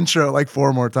watch the intro like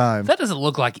 4 more times? That doesn't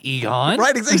look like Egon.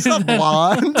 Right, exactly. He's not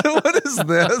blonde. What is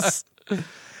this?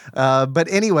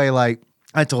 But anyway, like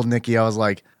I told Nikki, I was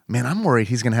like, man, I'm worried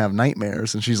he's going to have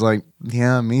nightmares. And she's like,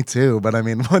 yeah, me too. But I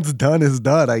mean, what's done is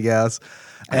done, I guess.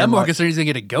 And I'm more concerned he's going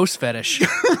to get a ghost fetish.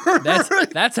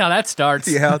 That's how that starts.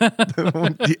 Yeah.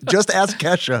 Just ask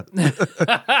Kesha.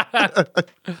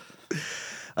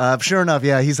 Sure enough,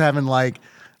 yeah, he's having like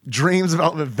dreams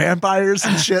about vampires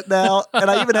and shit now.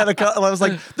 And I even had I was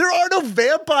like, there are no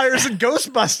vampires in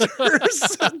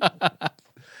Ghostbusters.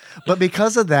 But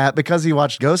because of that, because he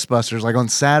watched Ghostbusters, like on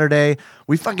Saturday,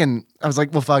 I was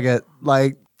like, well, fuck it.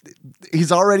 Like,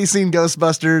 he's already seen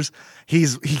Ghostbusters.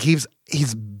 He's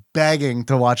begging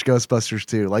to watch Ghostbusters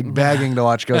 2, like begging to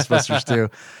watch Ghostbusters 2.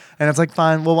 And it's like,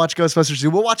 fine, we'll watch Ghostbusters 2.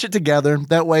 We'll watch it together.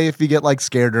 That way, if you get like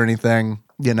scared or anything,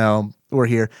 we're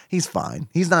here. He's fine.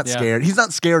 He's not scared. He's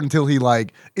not scared until he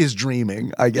like is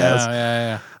dreaming, I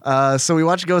guess. Yeah. So we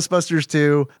watched Ghostbusters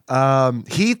 2.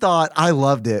 He thought I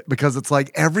loved it because it's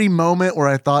like every moment where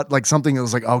I thought like something that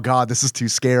was like, oh God, this is too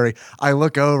scary. I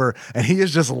look over and he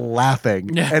is just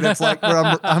laughing. And it's like,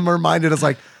 where I'm reminded, it's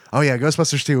like, oh yeah,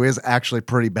 Ghostbusters 2 is actually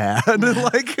pretty bad.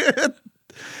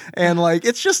 And like,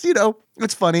 it's just,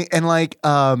 it's funny. And like,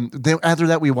 then after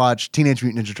that, we watched Teenage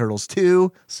Mutant Ninja Turtles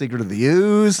 2, Secret of the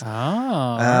Ooze. Oh,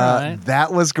 all right.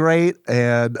 That was great.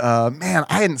 And man,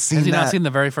 I hadn't seen that. Has he not seen the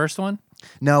very first one?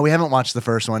 No, we haven't watched the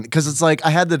first one because it's like I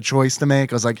had the choice to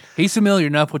make. I was like, he's familiar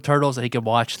enough with Turtles that he could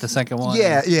watch the second one.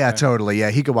 Yeah, totally.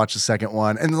 Yeah, he could watch the second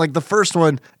one. And like the first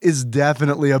one is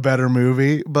definitely a better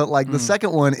movie, but like the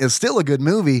second one is still a good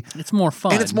movie. It's more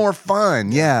fun. And it's more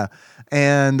fun, yeah.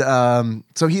 And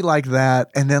so he liked that.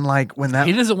 And then like when that...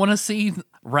 He doesn't want to see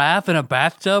Raph in a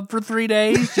bathtub for 3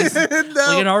 days, just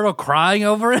Leonardo crying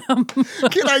over him.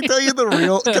 Can I tell you the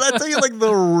real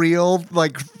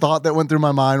thought that went through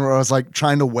my mind where I was like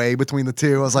trying to weigh between the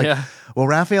two? I was like, well,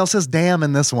 Raphael says damn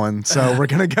in this one, so we're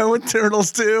going to go with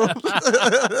Turtles 2.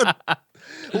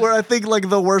 Where I think like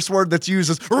the worst word that's used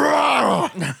is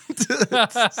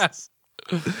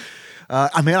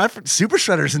Super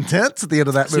Shredder's intense at the end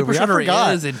of that movie. Super I forgot.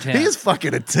 Shredder is intense. He's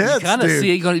fucking intense. Kind of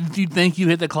see it. You'd think you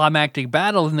hit the climactic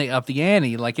battle and they up the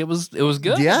ante. Like it was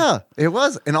good. Yeah, it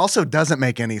was, and also doesn't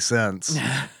make any sense.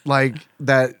 Like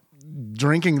that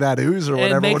drinking that ooze or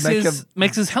whatever would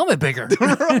makes his helmet bigger.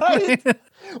 Right.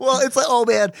 Well, it's like, oh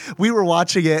man, we were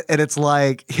watching it and it's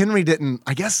like Henry didn't,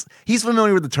 I guess he's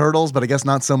familiar with the Turtles, but I guess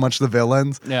not so much the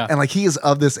villains. Yeah. And like he is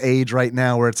of this age right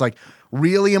now where it's like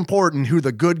really important who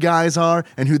the good guys are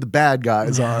and who the bad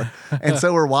guys are. And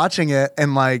so we're watching it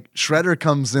and like Shredder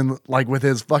comes in like with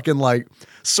his fucking like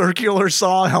circular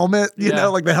saw helmet, you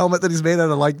know, like the helmet that he's made out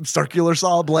of like circular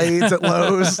saw blades at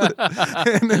Lowe's.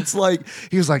 And it's like,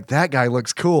 he was like, that guy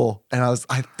looks cool. And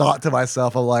I thought to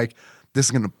myself, I'm like, this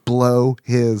is going to blow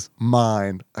his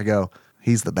mind. I go,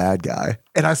 he's the bad guy.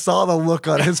 And I saw the look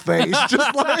on his face,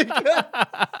 just like,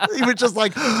 he was just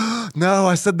like, no,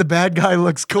 I said the bad guy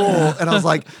looks cool. And I was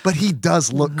like, but he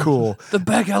does look cool. The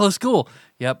bad guy looks cool.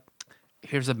 Yep.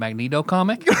 Here's a Magneto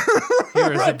comic.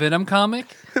 Here's a Venom comic.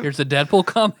 Here's a Deadpool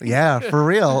comic. Yeah, for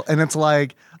real. And it's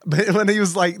like, but when he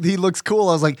was like, he looks cool,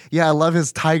 I was like, yeah, I love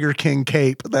his Tiger King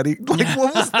cape. That he, like,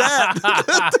 what was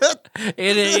that?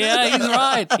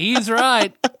 He's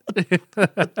right.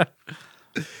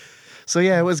 So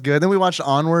yeah, it was good. Then we watched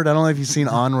Onward. I don't know if you've seen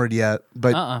Onward yet,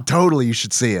 but totally you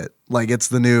should see it. Like it's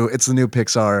the new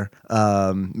Pixar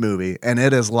movie, and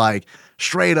it is like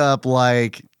straight up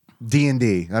like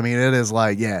D&D. I mean, it is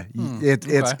like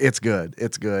it's good.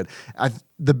 It's good.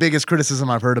 The biggest criticism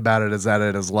I've heard about it is that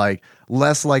it is like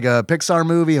less like a Pixar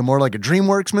movie and more like a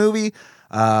DreamWorks movie.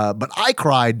 But I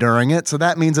cried during it, so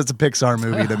that means it's a Pixar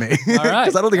movie to me.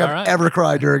 Because I don't think I've ever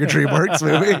cried during a DreamWorks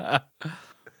movie.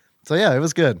 So yeah, it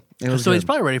was good. He's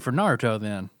probably ready for Naruto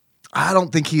then. I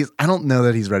don't know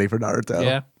that he's ready for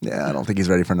Naruto. Yeah, I don't think he's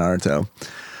ready for Naruto.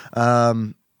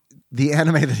 The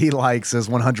anime that he likes is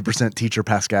 100% Teacher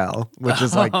Pascal, which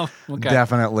is like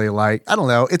definitely like, I don't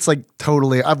know. It's like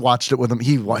totally, I've watched it with him.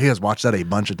 He has watched that a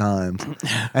bunch of times.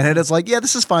 And it is like, yeah,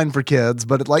 this is fine for kids,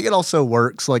 but it also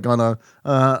works like on a,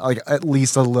 like at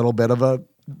least a little bit of a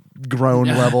grown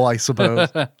level, I suppose.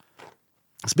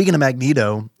 Speaking of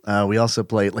Magneto, we also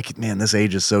played, like, man, this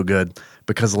age is so good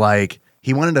because like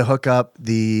he wanted to hook up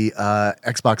the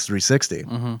Xbox 360.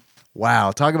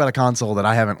 Wow, talk about a console that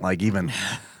I haven't like even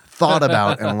thought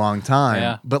about in a long time.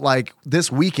 Yeah. But like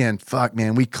this weekend, fuck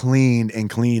man, we cleaned and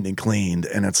cleaned and cleaned,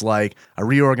 and it's like I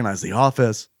reorganized the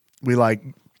office. We like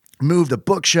moved a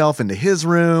bookshelf into his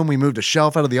room. We moved a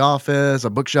shelf out of the office, a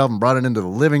bookshelf, and brought it into the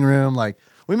living room. Like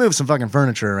we moved some fucking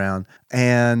furniture around,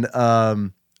 and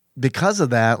because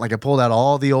of that, like I pulled out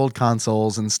all the old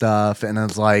consoles and stuff, and I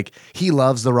was like, he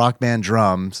loves the Rock Band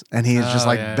drums, and he's just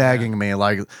like begging me,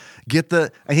 like,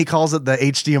 and he calls it the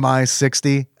HDMI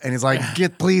 60, and he's like,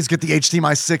 please get the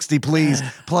HDMI 60, please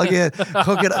plug it,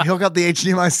 hook up the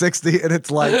HDMI 60, and it's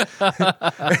like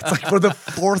for the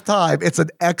fourth time, it's an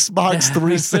Xbox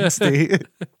 360.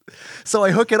 So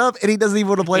I hook it up, and he doesn't even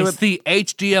want to play with the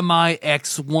HDMI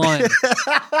X1.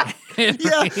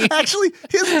 Yeah, actually,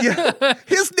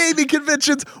 his naming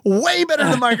convention's way better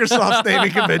than Microsoft's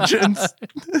naming conventions.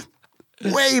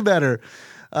 Way better.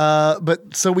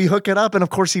 But so we hook it up, and of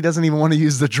course he doesn't even want to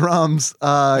use the drums.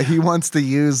 He wants to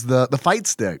use the fight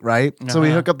stick, right? So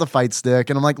we hook up the fight stick,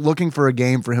 and I'm like looking for a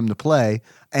game for him to play,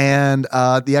 and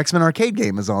the X-Men arcade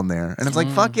game is on there, and it's like,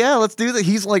 fuck yeah, let's do that.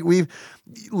 He's like,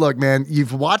 look, man,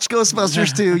 you've watched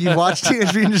Ghostbusters 2, you've watched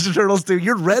Teenage Mutant Ninja Turtles 2,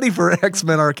 you're ready for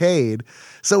X-Men arcade.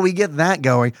 So we get that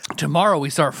going. Tomorrow we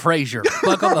start Frasier.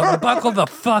 Buckle the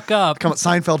fuck up. Come on,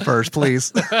 Seinfeld first,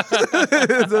 please.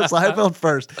 Seinfeld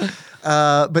first.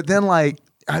 But then like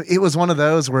it was one of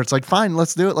those where it's like, fine,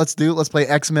 let's do it. Let's play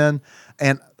X-Men.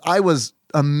 And I was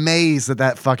amazed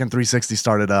that fucking 360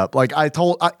 started up. Like as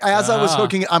I was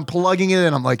hooking it, I'm plugging it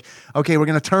in. I'm like, okay, we're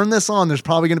going to turn this on. We're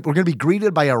going to be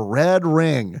greeted by a red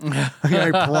ring.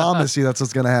 I promise you that's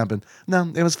what's going to happen.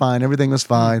 No, it was fine. Everything was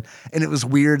fine. And it was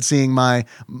weird seeing my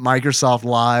Microsoft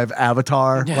Live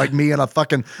avatar, like me in a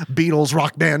fucking Beatles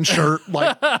Rock Band shirt.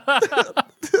 Like,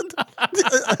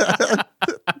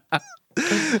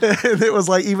 and it was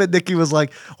like, even Nikki was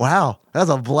like, wow, that's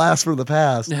a blast from the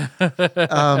past.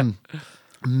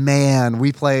 Man,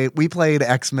 we played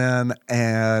X-Men,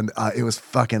 and it was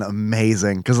fucking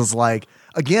amazing because it's like,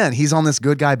 again, he's on this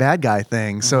good guy, bad guy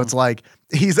thing. So it's like,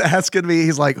 he's asking me,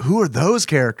 he's like, who are those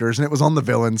characters? And it was on the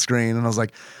villain screen. And I was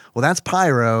like, well, that's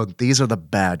Pyro. These are the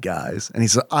bad guys. And he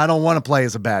said, I don't want to play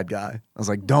as a bad guy. I was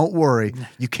like, don't worry.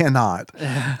 You cannot.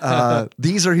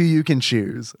 These are who you can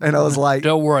choose. And I was like,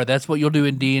 don't worry. That's what you'll do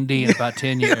in D&D in about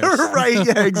 10 years. Right.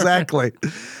 Yeah, exactly.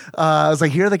 I was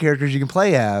like, here are the characters you can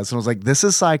play as. And I was like, this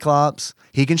is Cyclops.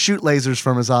 He can shoot lasers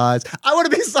from his eyes. I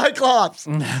want to be Cyclops.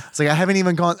 It's like, I haven't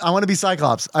even gone. I want to be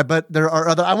Cyclops. But there are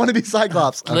other. I want to be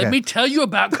Cyclops. Okay. Let me tell you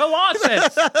about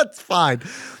Colossus. That's fine.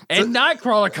 And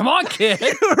Nightcrawler. Come on, kid.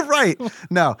 Right.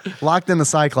 No, locked into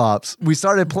Cyclops. We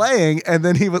started playing, and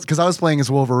then because I was playing as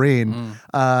Wolverine,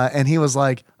 and he was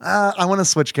like, I want to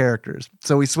switch characters.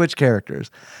 So we switched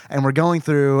characters, and we're going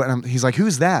through, and he's like,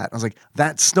 who's that? I was like,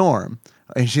 that's Storm.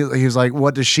 And he was like,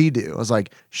 what does she do? I was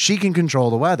like, she can control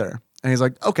the weather. And he's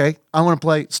like, okay, I want to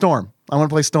play Storm. I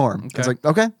was like,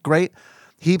 okay, great.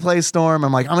 He plays Storm.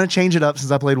 I'm like, I'm going to change it up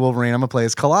since I played Wolverine. I'm going to play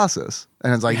as Colossus.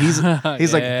 And it's like, he's like,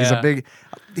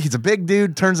 he's a big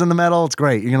dude, turns into metal. It's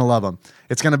great. You're going to love him.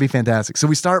 It's going to be fantastic. So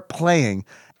we start playing,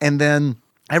 and then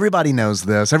everybody knows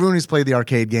this. Everyone who's played the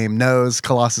arcade game knows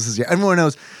Colossus is. Everyone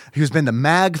knows who's been to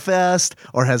MagFest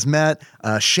or has met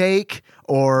Shake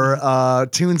or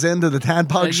tunes into the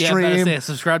Tadpog stream. Yeah,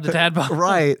 subscribe to Tadpog.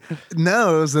 Right.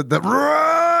 Knows that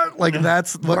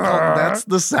that's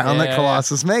the sound that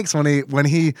Colossus makes when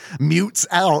he mutes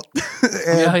out.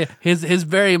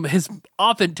 His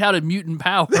often touted mutant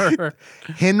power.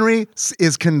 Henry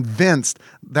is convinced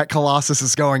that Colossus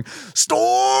is going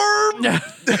Storm.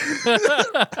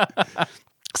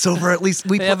 So for at least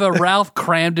they have a Ralph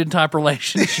Cramden type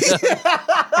relationship.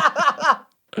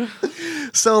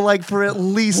 So like for at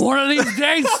least one of these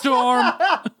days, Storm.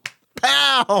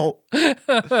 Pow.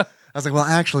 I was like, well,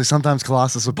 actually, sometimes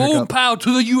Colossus will pick Boom, up. pow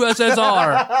to the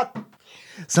USSR.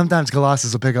 Sometimes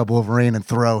Colossus will pick up Wolverine and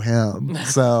throw him.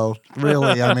 So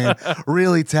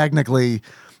really, technically,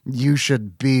 you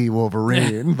should be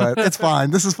Wolverine, but it's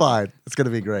fine. This is fine. It's going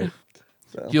to be great.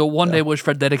 So, you'll one day wish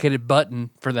for a dedicated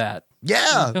button for that.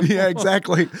 Yeah,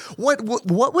 exactly. What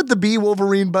would the Be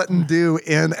Wolverine button do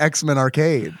in X-Men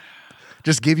Arcade?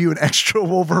 Just give you an extra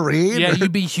Wolverine? Yeah,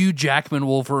 you'd be Hugh Jackman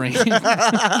Wolverine.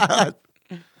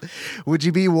 Would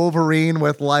you be Wolverine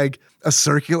with like a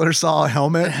circular saw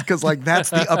helmet? Because like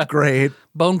that's the upgrade.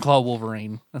 Bone Claw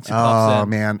Wolverine. That's what Bob said. Oh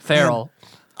man, Feral.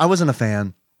 I wasn't a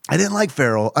fan. I didn't like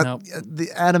Feral. Nope. The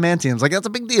adamantium's like that's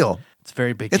a big deal. It's a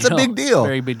very big. It's a big deal.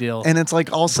 Very big deal. And it's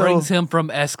like also brings him from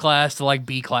S class to like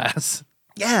B class.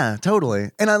 Yeah, totally.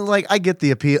 And I get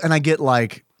the appeal, and I get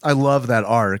like I love that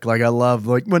arc. Like I love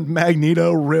when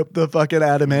Magneto ripped the fucking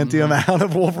adamantium out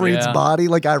of Wolverine's body.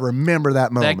 Like I remember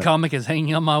that moment. That comic is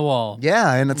hanging on my wall.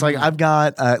 Yeah, and it's like I've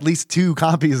got at least 2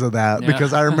 copies of that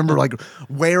because I remember like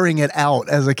wearing it out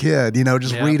as a kid,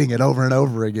 just reading it over and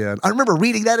over again. I remember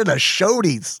reading that in a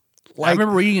Shodies. I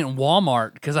remember reading it in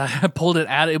Walmart because I pulled it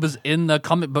out. It was in the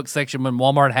comic book section when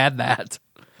Walmart had that.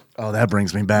 Oh, that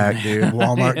brings me back, dude.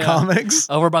 Walmart comics.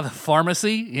 Over by the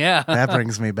pharmacy? Yeah. That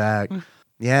brings me back.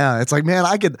 Yeah, it's like, man,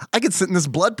 I could sit in this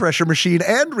blood pressure machine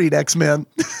and read X-Men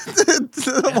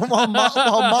while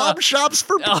mom shops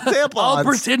for tampons. I'll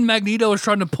pretend Magneto is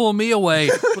trying to pull me away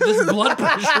with this blood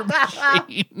pressure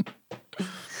machine.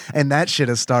 And that shit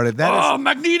has started.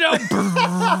 Magneto!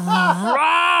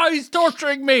 He's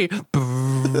torturing me.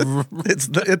 That's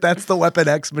the Weapon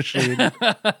X machine.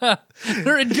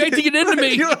 They're injecting it into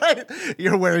me. You're right.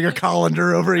 You're wearing a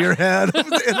colander over your head.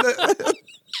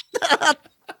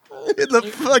 In the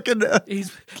fucking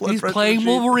he's playing machine.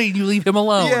 Wolverine. You leave him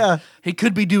alone. Yeah, he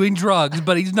could be doing drugs,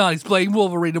 but he's not. He's playing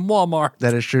Wolverine in Walmart.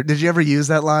 That is true. Did you ever use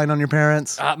that line on your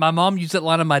parents? My mom used that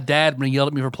line on my dad when he yelled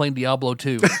at me for playing Diablo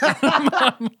 2.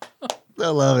 I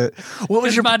love it. What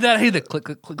was my dad? Hey, the click,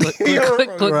 click, click, click, click,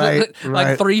 click, click, right.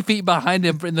 Like 3 feet behind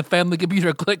him in the family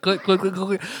computer. Click, click, click, click,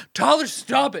 click. Tyler,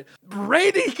 stop it!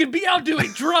 Brady could be out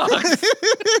doing drugs.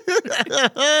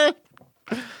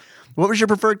 What was your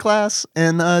preferred class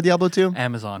in Diablo 2?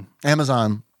 Amazon.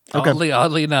 Okay.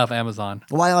 Oddly enough, Amazon.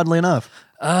 Why oddly enough?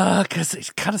 Because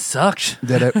it kind of sucked.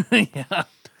 Did it? Yeah.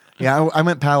 Yeah, I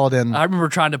went Paladin. I remember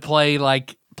trying to play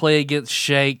against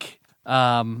Shake.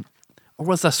 Or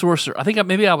was I Sorcerer? I think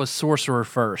maybe I was Sorcerer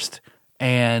first.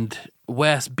 And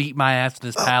Wes beat my ass with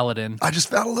his Paladin. I just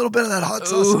found a little bit of that hot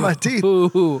sauce in my teeth.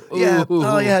 Yeah.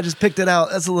 Oh, yeah, I just picked it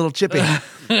out. That's a little chippy.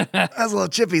 That's a little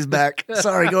chippy's back.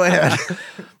 Sorry, go ahead.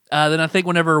 Then I think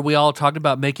whenever we all talked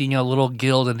about making a little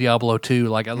guild in Diablo 2,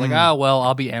 like I was like,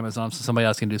 I'll be Amazon so somebody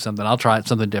else can do something. I'll try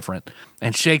something different.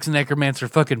 And Shake's Necromancer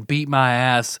fucking beat my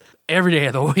ass every day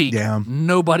of the week. Yeah.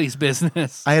 Nobody's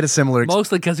business. I had a similar...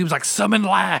 Mostly because he was like, summon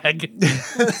lag.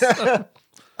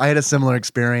 I had a similar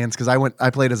experience because I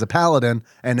played as a paladin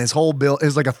and his whole build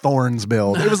is like a Thorns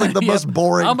build. It was like the most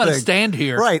boring I'm going to thing. stand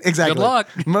here. Right, exactly. Good luck.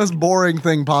 Most boring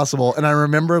thing possible. And I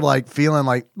remember like feeling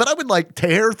like, but I would like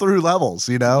tear through levels,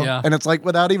 Yeah. And it's like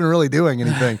without even really doing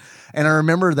anything. And I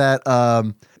remember that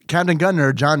Captain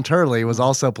Gunner, John Turley, was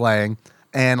also playing.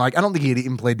 And like, I don't think he had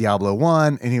even played Diablo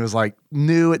 1 and he was like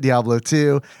new at Diablo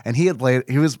 2 and he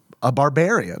was a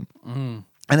barbarian.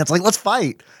 And it's like, let's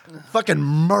fight. Fucking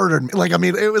murdered me. Like, I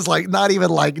mean, it was like not even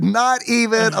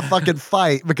a fucking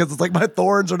fight because it's like my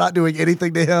thorns are not doing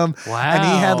anything to him. Wow. And he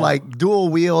had like dual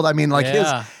wield. I mean, like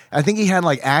I think he had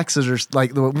like axes or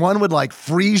like the one would like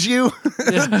freeze you.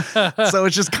 So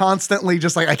it's just constantly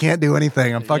just like, I can't do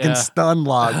anything. I'm fucking stun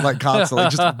locked like constantly.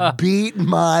 Just beat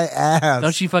my ass.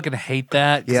 Don't you fucking hate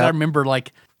that? Because I remember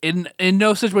like, in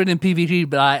no situation in PvP,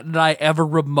 but did I ever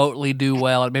remotely do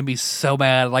well. It made me so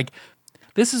mad. Like,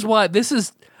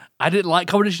 I didn't like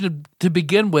competition to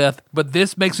begin with, but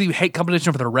this makes me hate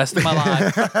competition for the rest of my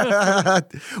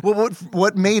life. Well,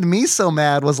 what made me so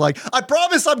mad was like, I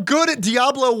promise I'm good at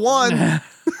Diablo 1.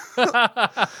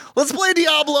 Let's play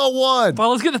Diablo 1.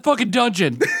 Well, let's get the fucking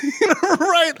dungeon.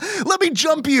 Right. Let me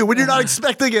jump you when you're not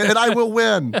expecting it, and I will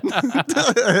win.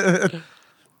 Because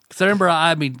I remember,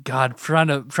 God,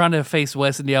 trying to face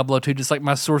Wes in Diablo 2, just like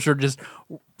my sorcerer just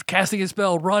casting a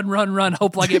spell, run,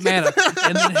 hope I get mana.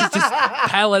 And then it's just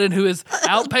Paladin who is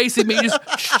outpacing me,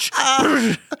 just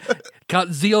got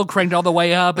Zeal cranked all the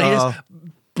way up, and he just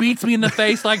beats me in the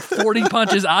face like 40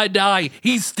 punches. I die.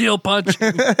 He's still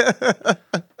punching.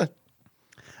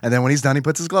 And then when he's done, he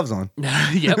puts his gloves on.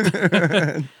 Yep.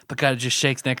 But God, it just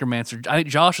Shake's Necromancer. I think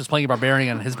Josh was playing a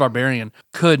Barbarian, and his Barbarian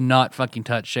could not fucking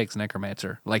touch Shake's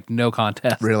Necromancer. Like, no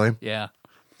contest. Really? Yeah.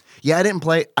 Yeah,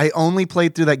 I only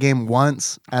played through that game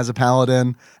once as a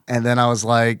Paladin, and then I was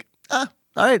like, all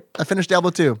right, I finished Diablo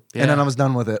 2, and then I was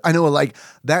done with it. I know, like,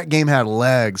 that game had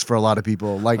legs for a lot of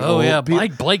people. Like,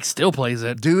 Blake still plays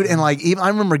it. Dude, and like, even I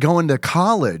remember going to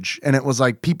college, and it was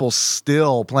like people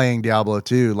still playing Diablo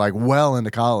 2, like well into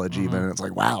college even, and it's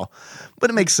like, wow. But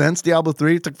it makes sense. Diablo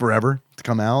 3 took forever to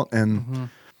come out, and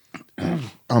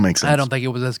all makes sense. I don't think it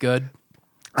was as good.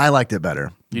 I liked it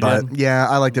better. You did? Yeah,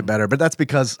 I liked it better, but that's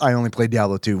because I only played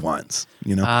Diablo 2 once,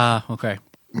 Okay.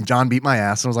 John beat my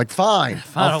ass, and I was like, fine.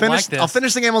 I'll finish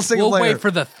the game on single player. We'll wait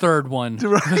for the third one.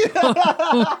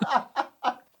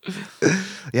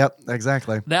 Yep,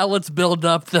 exactly. Now let's build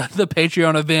up the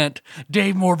Patreon event.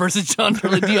 Dave Moore versus John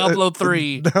Turley, Diablo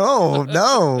 3.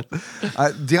 No.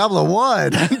 Diablo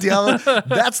 1.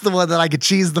 That's the one that I could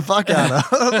cheese the fuck out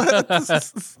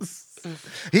of.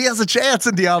 He has a chance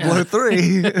in Diablo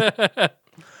 3.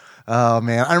 Oh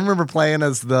man, I remember playing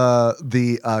as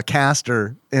the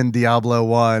caster in Diablo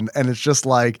 1, and it's just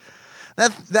like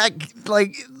that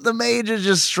like the mage is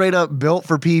just straight up built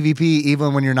for PvP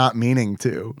even when you're not meaning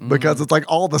to, because it's like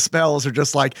all the spells are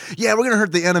just like, yeah, we're gonna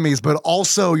hurt the enemies, but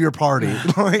also your party.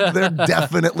 Like they're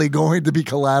definitely going to be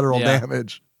collateral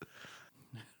damage.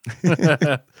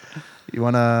 You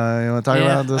wanna talk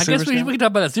about the I Super guess we can talk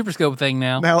about that Super Scope thing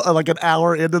now. Now, like an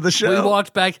hour into the show, We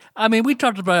walked back. I mean, we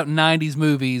talked about 90s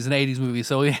movies and 80s movies,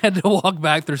 so we had to walk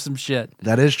back through some shit.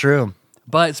 That is true.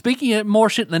 But speaking of more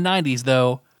shit in the 90s,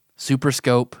 though, Super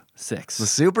Scope 6. The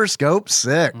Super Scope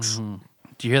 6. Mm-hmm.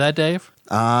 Do you hear that, Dave?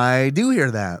 I do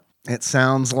hear that. It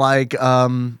sounds like,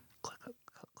 oh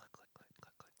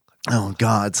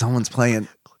God, someone's playing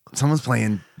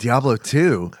Diablo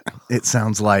 2. It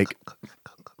sounds like.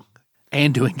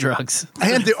 And doing drugs.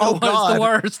 And oh God, the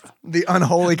worst. The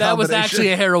unholy That was combination.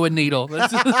 actually a heroin needle.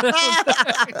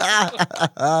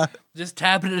 Just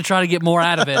tapping it to try to get more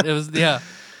out of it. It was, yeah.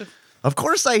 Of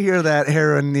course I hear that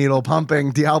heroin needle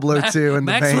pumping Diablo 2 in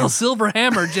the Maxwell veins. Silver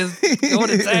Hammer just going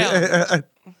to town.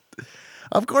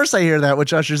 Of course I hear that,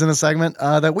 which ushers in a segment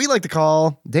that we like to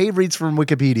call Dave Reads from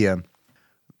Wikipedia.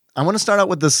 I want to start out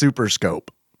with the Super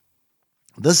Scope.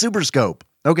 The Super Scope.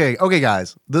 Okay,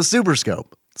 guys. The Super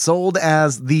Scope. Sold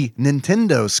as the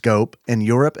Nintendo Scope in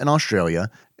Europe and Australia,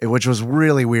 which was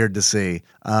really weird to see.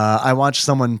 I watched,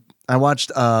 I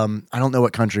don't know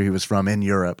what country he was from in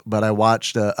Europe, but I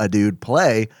watched a dude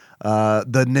play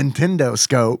the Nintendo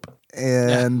Scope.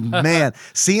 And man,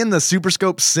 seeing the Super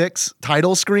Scope 6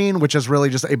 title screen, which is really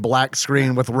just a black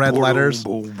screen with red letters.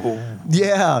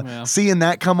 Yeah. Seeing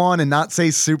that come on and not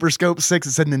say Super Scope 6,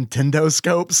 it said Nintendo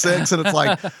Scope 6. And it's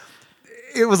like,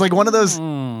 it was like one of those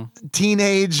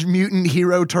Teenage Mutant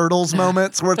Hero Turtles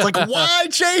moments where it's like, why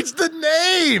change the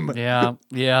name?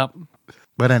 Yeah.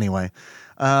 But anyway,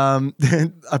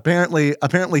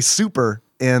 apparently super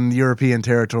in European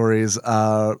territories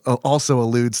also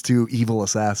alludes to evil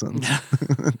assassins.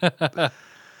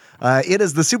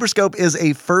 The Super Scope is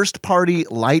a first-party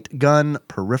light gun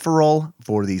peripheral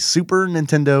for the Super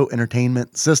Nintendo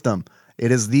Entertainment System.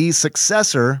 It is the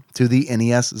successor to the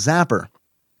NES Zapper.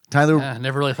 Tyler, I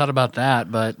never really thought about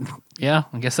that, but yeah,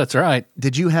 I guess that's right.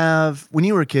 did you have, when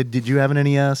you were a kid, did you have an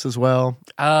NES as well?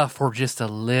 For just a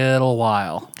little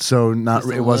while. So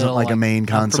it wasn't like a main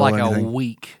console for like or anything? a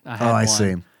week. I had Oh, I one.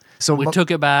 see. So We took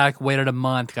it back, waited a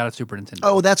month, got a Super Nintendo.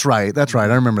 Oh, that's right. I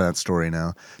remember that story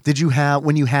now. Did you have,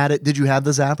 when you had it, did you have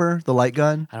the Zapper, the light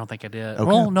gun? I don't think I did. Okay.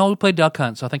 Well, no, we played Duck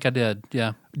Hunt, so I think I did.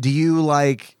 Yeah. Do you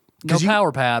like... No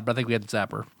power pad, but I think we had the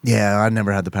Zapper. Yeah, I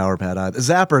never had the power pad either. The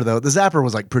Zapper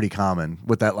was like pretty common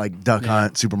with that like Duck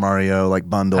Hunt, Super Mario like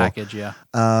bundle. Package, yeah.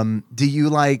 Do you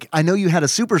like, I know you had a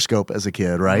Super Scope as a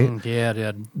kid, right? Yeah, I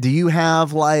did. Do you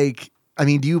have like, I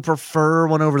mean, do you prefer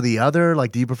one over the other?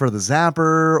 Like, do you prefer the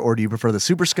Zapper or do you prefer the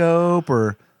Super Scope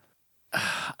or?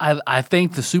 I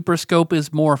think the Super Scope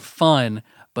is more fun,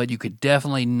 but you could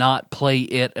definitely not play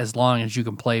it as long as you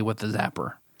can play with the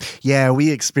Zapper. Yeah,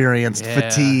 we experienced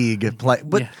fatigue.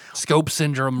 But Scope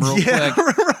syndrome real quick.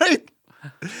 Right.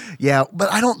 Yeah,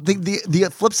 but I don't think the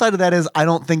flip side of that is I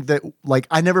don't think that, like,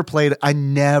 I never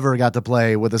got to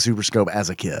play with a Super Scope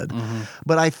as a kid. Mm-hmm.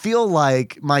 But I feel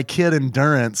like my kid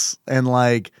endurance and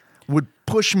like would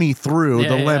push me through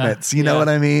the limits. You know what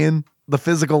I mean? The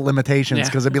physical limitations,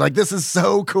 because it'd be like, this is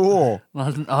so cool.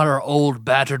 On our old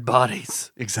battered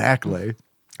bodies. Exactly.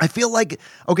 I feel like,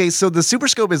 okay, so the Super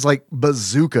Scope is like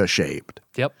bazooka shaped.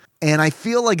 Yep. And I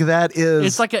feel like that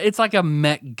is... It's like a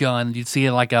mech gun. You'd see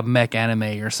it like a mech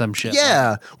anime or some shit.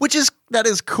 Yeah, that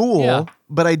is cool. Yeah.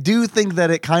 But I do think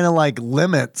that it kind of like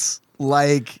limits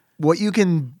like what you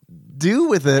can do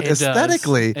with it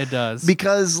aesthetically. It does.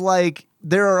 Because like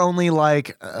there are only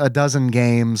like a dozen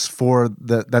games for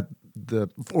the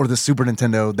Super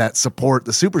Nintendo that support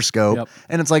the Super Scope,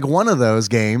 and it's like one of those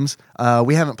games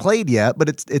we haven't played yet, but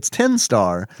it's 10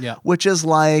 Star, which is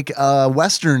like a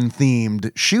Western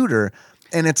themed shooter,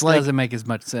 and it's like doesn't make as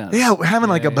much sense. Yeah, having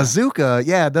like a bazooka,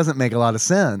 it doesn't make a lot of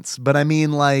sense. But I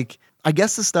mean, like, I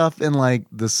guess the stuff in like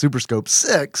the Super Scope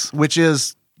 6, which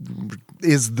is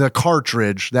the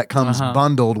cartridge that comes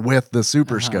bundled with the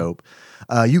Super Scope.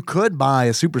 You could buy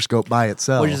a Super Scope by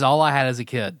itself. Which is all I had as a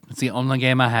kid. It's the only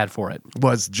game I had for it.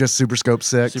 Was just Super Scope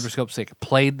 6? Super Scope 6.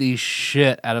 Played the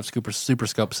shit out of Super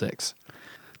Scope 6.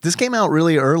 This came out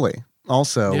really early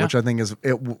also, which I think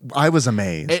I was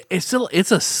amazed.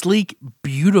 It's a sleek,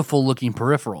 beautiful looking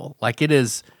peripheral. Like it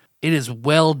is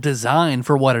well designed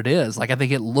for what it is. Like I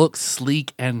think it looks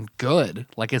sleek and good.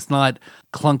 Like it's not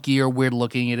clunky or weird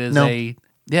looking. It is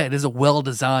Yeah, it is a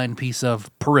well-designed piece of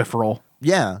peripheral.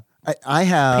 Yeah. I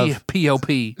have POP.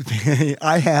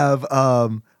 I have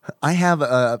I have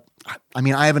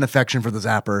an affection for the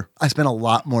Zapper. I spent a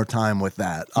lot more time with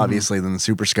that, obviously, than the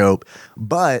Super Scope.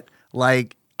 But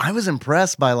like, I was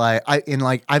impressed by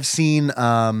I've seen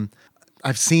the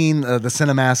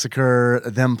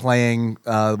Cinemassacre, them playing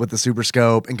with the Super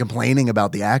Scope and complaining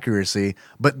about the accuracy.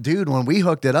 But dude, when we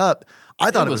hooked it up, I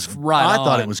thought it was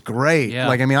thought it was great. Yeah.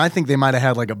 Like, I mean, I think they might have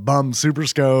had like a bum Super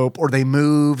Scope, or they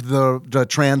moved the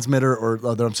transmitter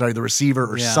the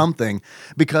receiver or something,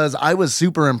 because I was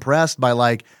super impressed by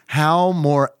like how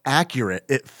more accurate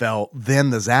it felt than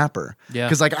the Zapper. Yeah.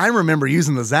 Because like I remember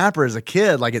using the Zapper as a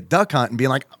kid, like at duck hunt, and being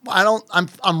like,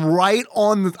 I'm right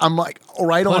on it.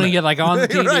 Putting it like on the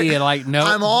TV Right. and like, no.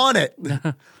 I'm on it.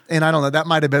 And I don't know, that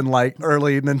might have been like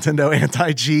early Nintendo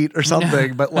anti-cheat or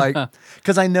something, but like,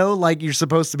 because I know like you're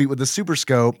supposed to be with the Super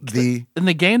Scope, in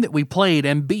the game that we played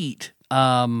and beat,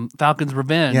 Falcon's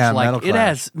Revenge, like it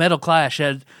has Metal Clash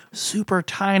had super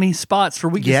tiny spots for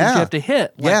weaknesses you have to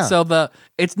hit. Like, so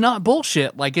it's not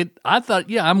bullshit. Like I thought,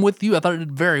 I'm with you. I thought it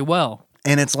did very well.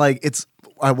 And it's like,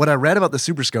 what I read about the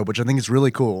Super Scope, which I think is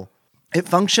really cool. It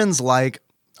functions like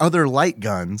other light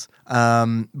guns,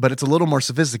 but it's a little more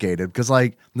sophisticated, because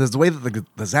like the way that the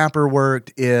Zapper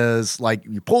worked is like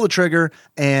you pull the trigger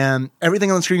and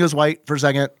everything on the screen goes white for a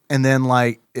second, and then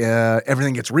like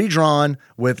everything gets redrawn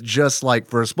with just like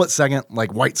for a split second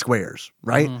like white squares,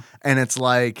 right? And it's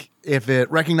like if the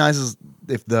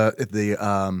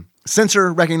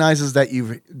sensor recognizes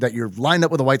that you're lined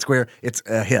up with a white square, it's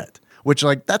a hit. Which,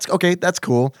 like, that's okay, that's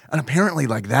cool. And apparently,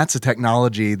 like, that's a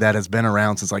technology that has been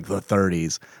around since, like, the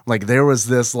 30s. Like, there was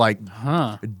this, like,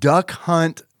 duck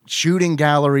hunt shooting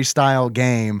gallery style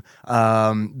game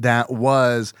that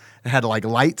had, like,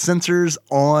 light sensors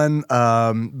on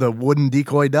the wooden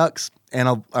decoy ducks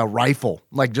and a rifle.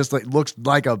 Like, just, like, looks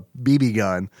like a BB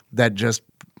gun that just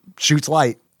shoots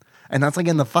light. And that's like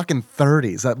in the fucking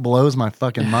 30s. That blows my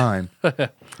fucking mind.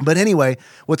 But anyway,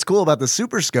 what's cool about the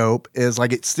Super Scope is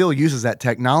like it still uses that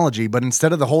technology, but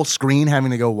instead of the whole screen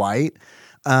having to go white,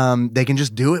 they can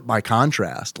just do it by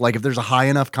contrast. Like if there's a high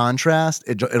enough contrast,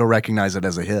 it'll recognize it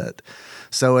as a hit.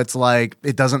 So it's like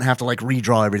it doesn't have to like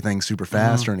redraw everything super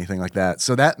fast or anything like that.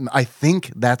 So that I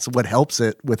think that's what helps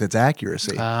it with its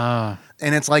accuracy. And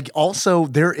it's like also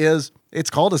it's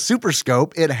called a Super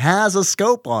Scope. It has a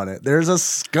scope on it. There's a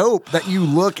scope that you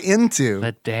look into.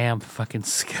 That damn fucking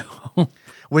scope.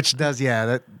 Which does,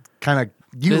 that kind of,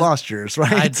 you lost yours,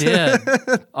 right? I did.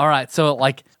 All right. So,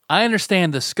 like, I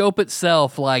understand the scope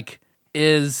itself, like,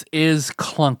 is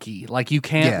clunky. Like, you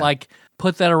can't, like,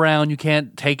 put that around. You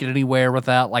can't take it anywhere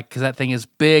without, like, because that thing is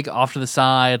big off to the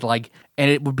side, like, and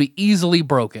it would be easily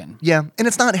broken. Yeah, and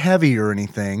it's not heavy or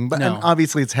anything, but and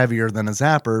obviously it's heavier than a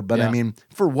Zapper. But I mean,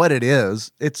 for what it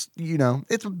is, it's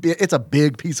it's a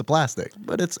big piece of plastic,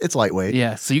 but it's lightweight.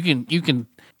 Yeah, so you can,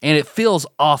 and it feels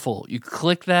awful. You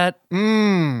click that,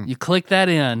 you click that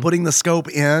in, putting the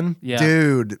scope in,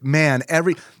 dude, man,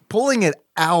 pulling it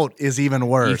out is even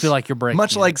worse. You feel like you're breaking.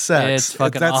 Much like sex. It's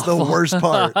fucking That's awful. the worst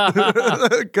part.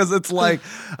 Because it's like,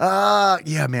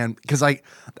 man. Because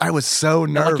I was so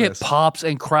nervous. Like it pops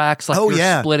and cracks like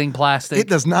you're splitting plastic. It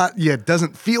does not, it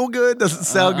doesn't feel good, doesn't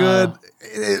sound good.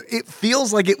 It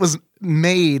feels like it was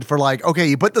made for like, okay,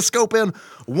 you put the scope in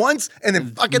once and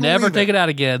then fucking never leave take it out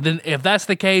again. Then if that's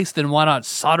the case, then why not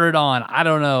solder it on? I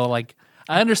don't know. Like,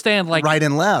 I understand, like right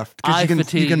and left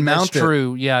because you can mount that's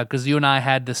true, yeah. Because you and I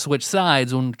had to switch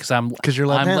sides because you're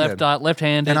left-handed. I'm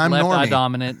left-handed, and I'm left normie. eye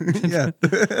dominant. Yeah.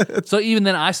 So even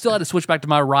then, I still had to switch back to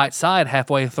my right side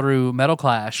halfway through Metal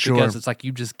Clash because it's like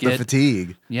you just get the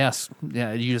fatigue. Yes,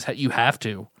 yeah. You have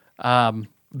to.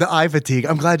 The eye fatigue.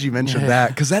 I'm glad you mentioned that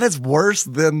because that is worse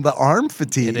than the arm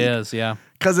fatigue. It is, yeah.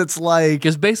 Because it's like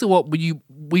because basically what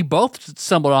we both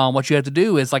stumbled on. What you have to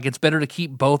do is like it's better to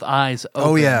keep both eyes open.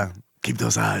 Oh yeah. Keep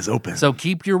those eyes open. So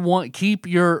line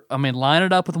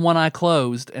it up with one eye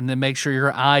closed and then make sure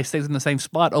your eye stays in the same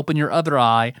spot. Open your other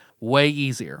eye. Way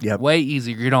easier. Yep. Way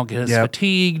easier. You don't get as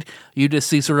fatigued. You just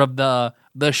see sort of the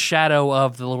shadow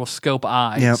of the little scope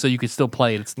eye. So you can still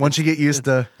play it. Once you get used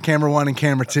to camera 1 and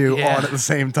camera 2 on at the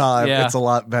same time, Yeah. it's a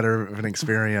lot better of an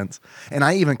experience. And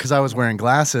I even, because I was wearing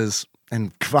glasses,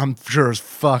 and I'm sure as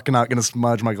fuck not going to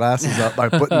smudge my glasses up by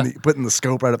putting the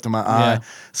scope right up to my eye. Yeah.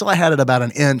 So I had it about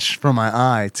an inch from my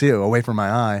eye too, away from my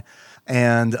eye.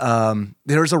 And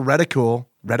there's a reticule.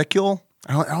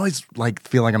 I always like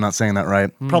feel like I'm not saying that right.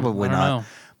 Probably I don't not. know.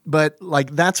 But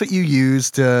like that's what you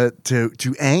use to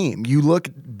aim. You look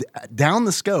down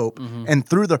the scope and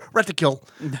through the reticule,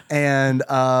 and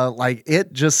like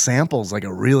it just samples like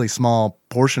a really small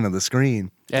portion of the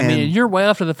screen. I mean, you're way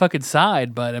off to the fucking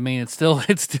side, but I mean, it still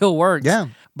works. Yeah.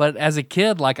 But as a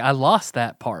kid, like, I lost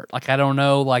that part. Like, I don't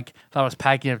know, like, if I was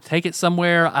packing up to take it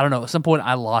somewhere, I don't know. At some point,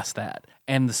 I lost that.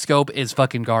 And the scope is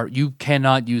fucking garbage. You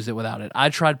cannot use it without it. I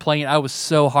tried playing it. I was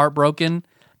so heartbroken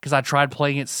because I tried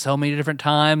playing it so many different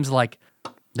times. Like,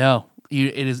 no,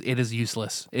 it is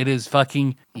useless. It is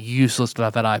fucking useless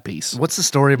without that eyepiece. What's the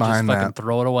story behind Just that? fucking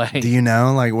throw it away. Do you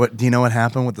know? Like, do you know what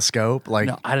happened with the scope? Like,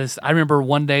 No, I remember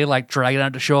one day, like, dragging it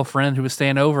out to show a friend who was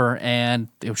staying over, and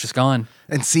it was just gone.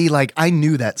 and see, like, I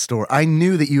knew that story. I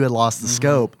knew that you had lost the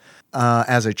scope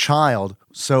as a child.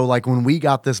 So, like, when we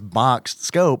got this boxed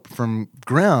scope from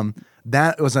Grimm,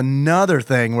 that was another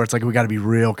thing where it's like, we got to be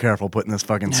real careful putting this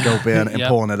fucking scope in and Yep.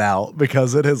 pulling it out,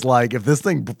 because it is like, if this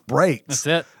thing breaks, That's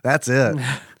it. That's it.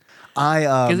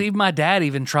 Because even my dad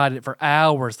even tried it for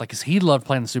hours, like, because he loved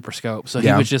playing the Super Scope. So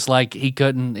Yeah. he was just like, he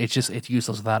couldn't. It's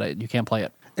useless without it. You can't play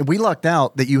it. And we lucked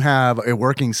out that you have a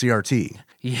working CRT.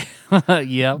 Yeah,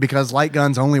 yeah. Because light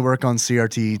guns only work on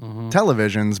CRT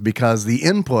televisions, because the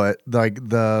input, like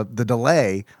the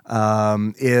delay,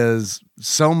 is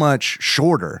so much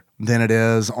shorter than it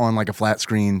is on like a flat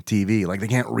screen TV. Like, they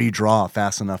can't redraw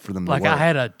fast enough for them to Like, work.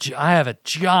 I have a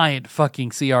giant fucking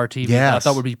CRT that I Yes.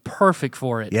 thought would be perfect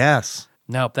for it. Yes.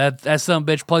 Nope, that some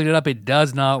bitch plugged it up. It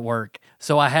does not work.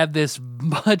 So I have this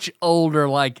much older,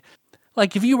 like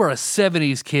if you were a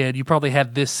 70s kid, you probably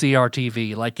have this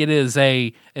CRTV. Like, it is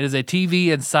a TV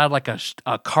inside like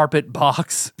a carpet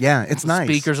box. Yeah, it's with nice.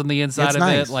 Speakers on the inside It's of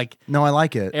nice. it. Like, no, I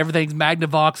like it. everything's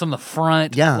Magnavox on the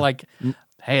front. Yeah. Like,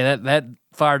 hey, that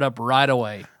fired up right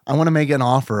away. I want to make an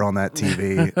offer on that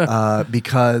TV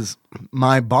because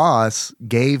my boss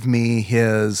gave me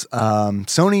his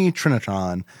Sony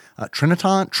Trinitron,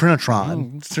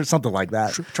 something like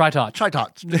that. Tri-touch.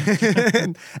 Tri-touch.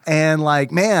 And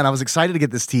like, man, I was excited to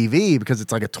get this TV because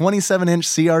it's like a 27-inch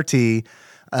CRT.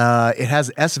 It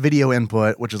has S-video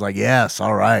input, which is like, yes,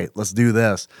 all right, let's do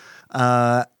this.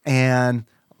 And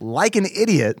like an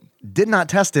idiot, did not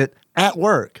test it at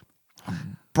work.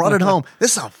 Brought it home.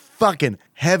 This is a fucking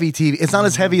heavy TV. It's not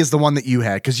as heavy as the one that you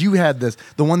had, because you had this.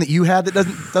 The one that you had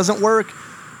that doesn't work.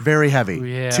 Very heavy.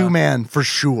 Yeah. 2-man for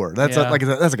sure. That's Yeah. like a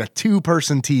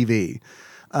 2-person TV.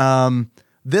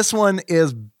 This one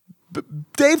is.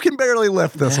 Dave can barely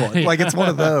lift this one. Like, it's one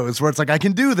of those where it's like, I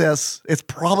can do this. It's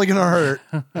probably gonna hurt,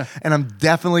 and I'm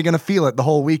definitely gonna feel it the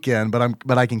whole weekend.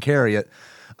 But I can carry it.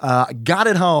 Got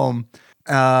it home.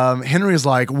 Henry was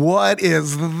like, "What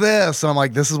is this?" And I'm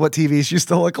like, "This is what TVs used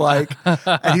to look like."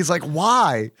 And he's like,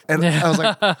 "Why?" And I was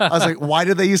like, "Why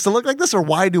did they used to look like this, or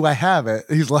why do I have it?"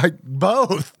 He's like,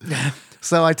 "Both."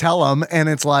 So I tell him, and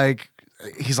it's like,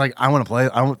 he's like, "I want to play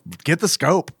it. I want get the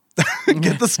scope."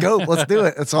 Get the scope. Let's do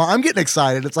it. And so I'm getting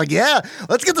excited. It's like, yeah,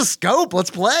 let's get the scope. Let's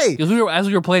play. Because as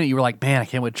we were playing it, you were like, man, I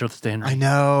can't wait to show this to Henry. I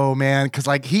know, man. Because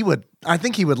like I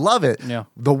think he would love it. Yeah.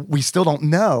 Though we still don't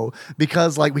know,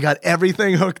 because like we got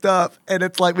everything hooked up, and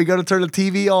it's like we go to turn the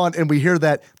TV on and we hear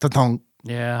that ta-tonk,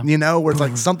 Yeah. you know, where it's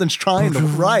like something's trying to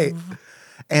right.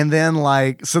 And then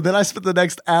like, so then I spent the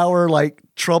next hour like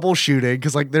troubleshooting,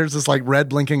 because like there's this like red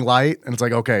blinking light, and it's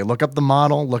like, okay, look up the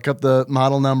model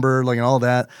number, like, and all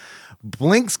that.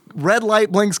 Red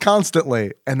light blinks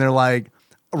constantly. And they're like,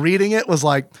 reading it was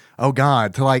like, oh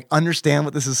God, to like understand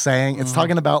what this is saying. It's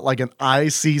talking about like an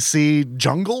ICC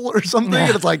jungle or something.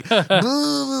 And it's like,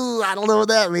 "Ooh, I don't know what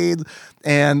that means."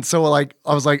 And so like,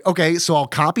 I was like, okay, so I'll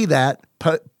copy that,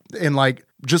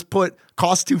 just put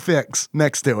cost to fix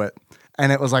next to it.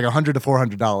 And it was like $100 to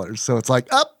 $400. So it's like,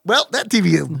 oh, well, that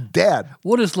TV is dead.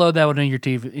 We'll just load that one in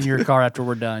your car after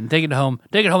we're done. Take it home.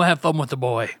 And have fun with the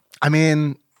boy. I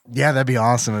mean, yeah, that'd be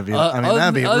awesome if you.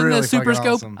 That'd be other really than the Super fucking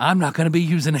Scope, awesome. I'm not going to be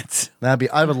using it.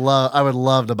 I would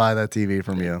love to buy that TV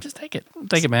from you. Just take it.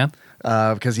 Take it, man.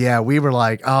 Because we were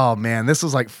like, oh man, this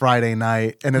was like Friday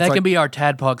night, and it's That like, can be our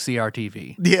Tadpog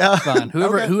CRTV. yeah, Fine.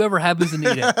 Okay. Whoever happens to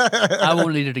need it, I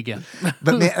won't need it again.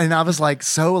 But man, and I was like,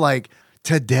 so like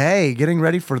today, getting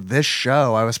ready for this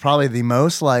show, I was probably the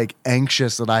most like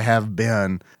anxious that I have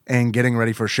been in getting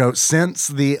ready for a show since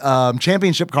the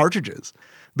championship cartridges.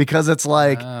 Because it's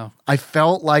like, I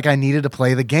felt like I needed to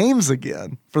play the games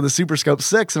again for the Super Scope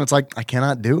 6. And it's like, I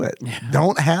cannot do it. Yeah.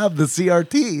 Don't have the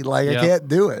CRT. Like, I can't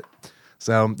do it.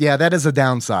 So, yeah, that is a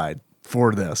downside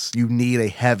for this. You need a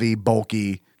heavy,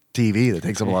 bulky TV that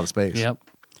takes up a lot of space. Yep.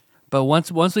 But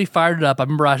once we fired it up, I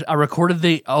remember I recorded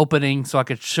the opening so I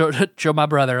could show my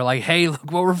brother, like, hey, look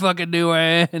what we're fucking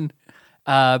doing.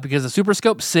 Because the Super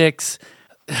Scope 6...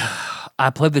 I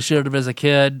played the shit out of it as a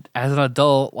kid. As an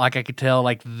adult, like, I could tell,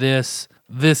 like, this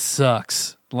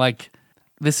sucks. Like,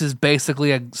 this is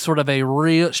basically a sort of a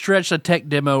real stretch the tech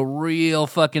demo real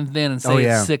fucking thin and say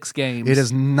it's 6 games. It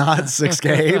is not 6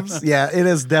 games. Yeah, it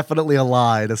is definitely a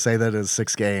lie to say that it's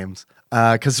 6 games.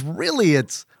 Because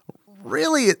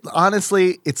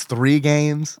honestly, it's 3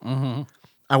 games. Mm-hmm.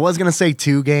 I was going to say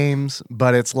 2 games,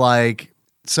 but it's like,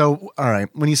 so, all right,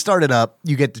 when you start it up,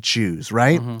 you get to choose,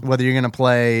 right? Mm-hmm. Whether you're going to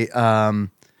play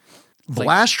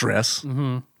Blastress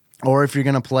or if you're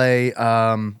going to play...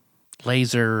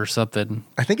 Laser or something.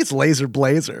 I think it's Laser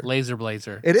Blazer. Laser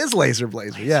Blazer. It is Laser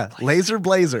Blazer, yeah. Laser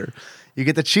Blazer. You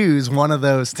get to choose one of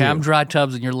those 2. Okay, I'm Dry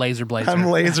Tubbs and you're Laser Blazer. I'm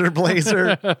Laser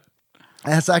Blazer.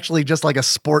 That's actually just like a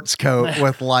sports coat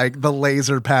with like the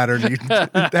laser pattern you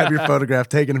have your photograph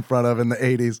taken in front of in the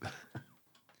 80s.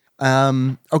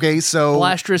 Okay, so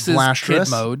Blastress is kid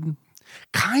mode.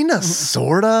 Kind of,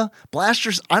 sorta.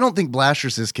 Blastress, I don't think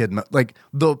Blastress is kid mode.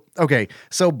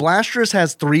 So Blastress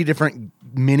has 3 different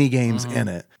mini games in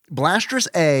it. Blastress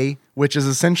A, which is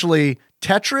essentially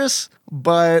Tetris,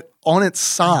 but on its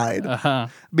side,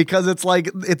 because it's like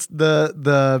it's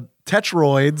the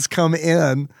Tetroids come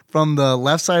in from the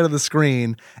left side of the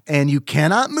screen, and you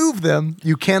cannot move them,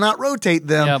 you cannot rotate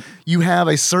them. Yep. You have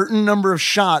a certain number of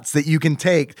shots that you can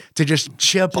take to just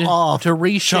chip off to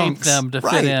reshape chunks. them to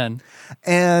fit in.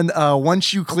 And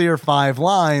once you clear 5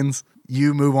 lines,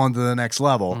 you move on to the next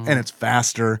level, and it's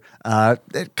faster.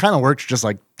 It kind of works just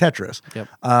like Tetris. Yep.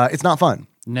 It's not fun.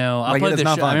 No, I Like, played it's this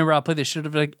not shit. fun. I remember I played this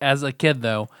shit as a kid,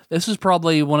 though. This was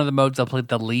probably one of the modes I played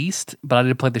the least, but I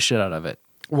did play the shit out of it.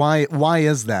 Why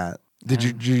is that? Did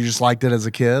you just liked it as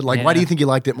a kid? Like, why do you think you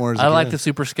liked it more as a kid? I liked the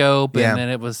Super Scope, Yeah. and then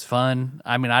it was fun.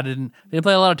 I mean, I didn't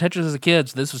play a lot of Tetris as a kid,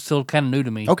 so this was still kind of new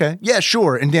to me. Okay. Yeah,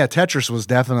 sure. And yeah, Tetris was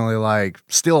definitely like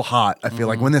still hot. I feel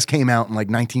like when this came out in like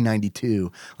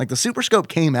 1992, like the Super Scope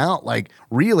came out like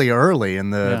really early in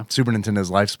the Super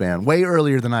Nintendo's lifespan, way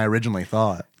earlier than I originally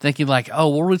thought. Thinking like, oh,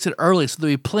 we'll release it early, so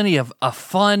there'll be plenty of a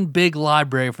fun big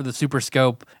library for the Super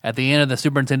Scope at the end of the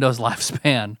Super Nintendo's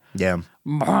lifespan. Yeah.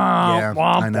 Yeah,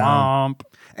 I know.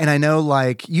 And I know,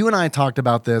 like, you and I talked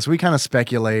about this. We kind of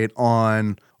speculate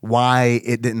on why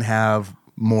it didn't have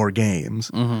more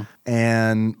games.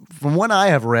 And from what I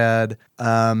have read,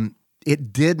 there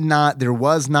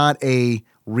was not a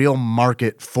real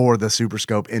market for the Super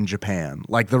Scope in Japan.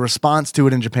 Like, the response to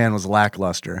it in Japan was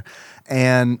lackluster.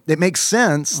 And it makes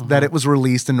sense that it was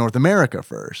released in North America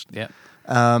first. Yeah.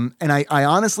 And I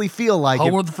honestly feel like...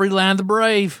 Home of the free land of the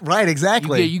brave. Right,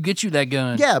 exactly. You get you that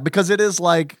gun. Yeah, because it is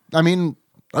like, I mean,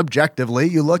 objectively,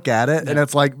 you look at it and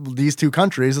it's like these 2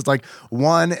 countries, it's like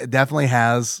one definitely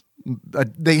has,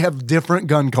 they have different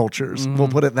gun cultures. We'll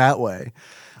put it that way.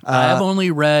 I have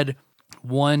only read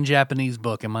one Japanese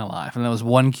book in my life, and that was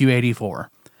 1Q84.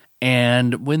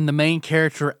 And when the main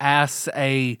character asks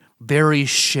a very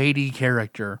shady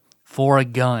character for a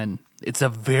gun, it's a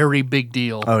very big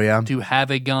deal. Oh, yeah? To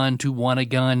have a gun, to want a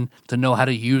gun, to know how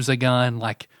to use a gun.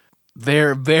 Like,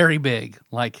 very, very big.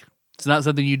 Like, it's not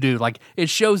something you do. Like, it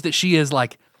shows that she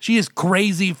is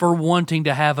crazy for wanting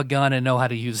to have a gun and know how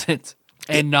to use it.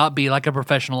 And not be like a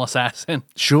professional assassin.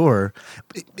 Sure.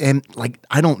 And like,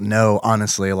 I don't know,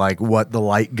 honestly, like what the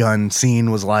light gun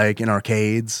scene was like in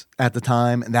arcades at the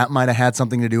time. And that might have had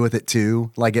something to do with it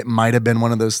too. Like, it might have been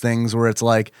one of those things where it's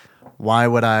like, why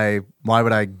would I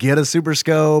get a Super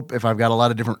Scope if I've got a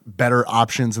lot of different better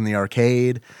options in the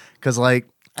arcade? Because like,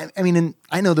 I mean, and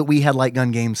I know that we had light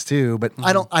gun games too, but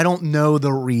I don't know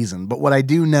the reason. But what I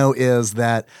do know is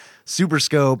that Super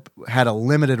Scope had a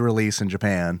limited release in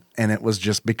Japan, and it was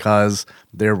just because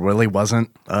there really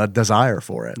wasn't a desire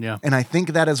for it. Yeah. And I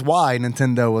think that is why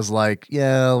Nintendo was like,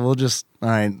 yeah, we'll just, all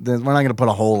right, we're not going to put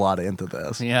a whole lot into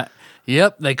this. Yeah.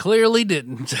 Yep, they clearly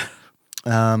didn't.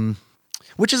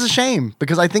 Which is a shame,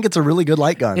 because I think it's a really good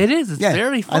light gun. It is. It's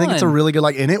very fun. I think it's a really good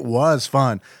light, and it was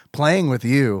fun. Playing with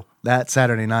you that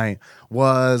Saturday night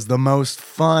was the most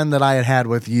fun that I had had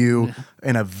with you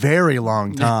in a very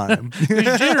long time.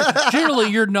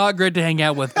 Generally, you're not great to hang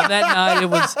out with, but that night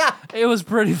it was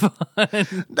pretty fun.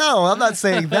 No, I'm not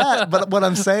saying that, but what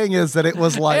I'm saying is that it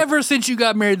was like... Ever since you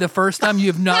got married the first time, you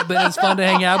have not been as fun to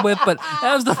hang out with, but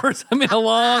that was the first time in a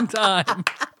long time.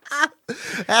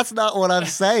 That's not what I'm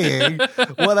saying.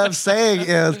 What I'm saying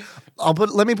is,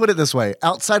 let me put it this way.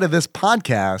 Outside of this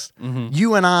podcast,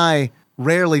 you and I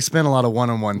rarely spend a lot of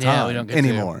one-on-one time we don't get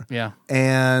anymore. to. Yeah.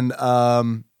 And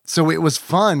so it was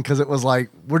fun because it was like,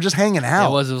 we're just hanging out.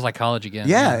 It was like college again.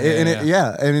 Yeah,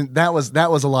 and that was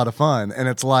a lot of fun, and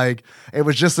it's like it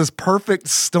was just this perfect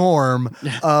storm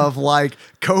of like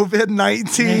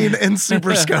COVID-19 and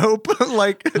Super Scope.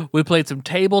 Like, we played some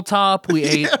tabletop, we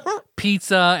ate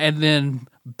pizza, and then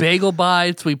Bagel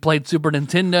Bites. We played Super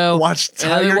Nintendo. Watched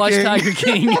Tiger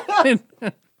King.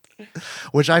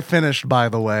 Which I finished, by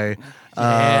the way.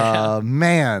 Yeah.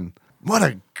 Man, what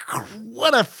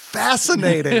a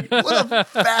fascinating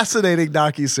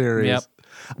docuseries. Yep.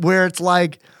 Where it's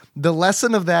like the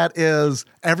lesson of that is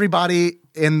everybody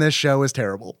in this show is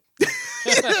terrible.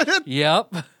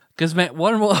 Yep. Because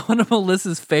one of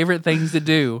Melissa's favorite things to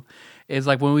do is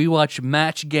like when we watch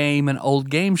Match Game and old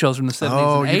game shows from the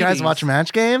 70s and 80s. You guys watch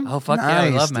Match Game? Oh, fuck yeah, I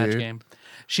love Match Game.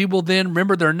 She will then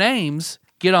remember their names,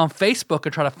 get on Facebook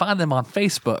and try to find them on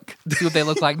Facebook to see what they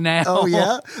look like now. Oh,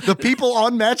 yeah? The people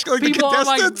on Match, like People the on,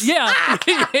 contestants? yeah.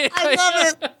 I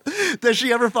love it. Does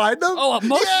she ever find them? Oh,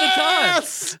 most of the time.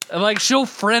 And like she'll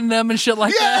friend them and shit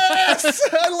like that. Yes!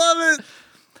 I love it.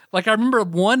 Like I remember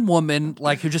one woman,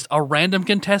 like who just a random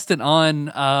contestant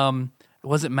on,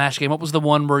 was it Match Game? What was the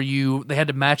one where they had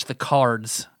to match the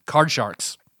cards? Card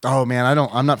Sharks. Oh man,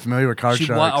 I'm not familiar with Card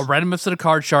Sharks. A random episode of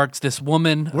Card Sharks. This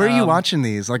woman. Where are you watching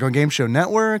these? Like on Game Show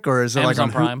Network, or is it Amazon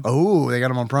like on Prime? Oh, they got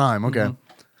them on Prime. Okay. Mm-hmm.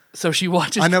 So she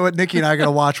watches. I know what Nikki and I got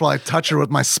to watch while I touch her with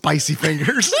my spicy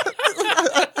fingers.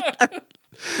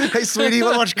 Hey, sweetie, you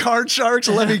want to watch Card Sharks?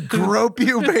 Let me grope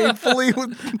you painfully.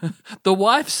 The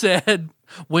wife said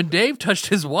when Dave touched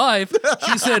his wife,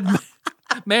 she said,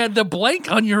 "Man, the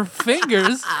blank on your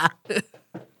fingers."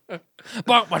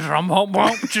 Look, I'm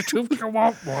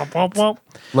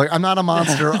not a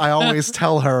monster. I always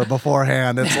tell her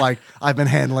beforehand. It's like, I've been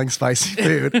handling spicy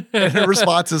food. And her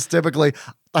response is typically,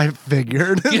 I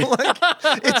figured. Like,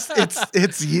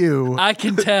 it's you. I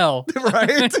can tell.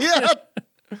 Right? Yeah.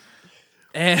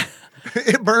 And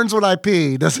it burns when I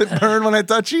pee. Does it burn when I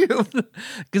touch you?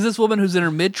 because this woman who's in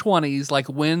her mid-20s like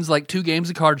wins like 2 games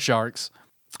of Card Sharks,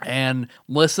 and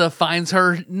Melissa finds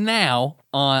her now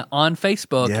on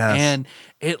Facebook, Yes. and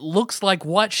it looks like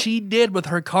what she did with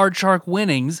her Card Shark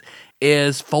winnings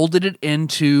is folded it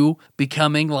into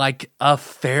becoming like a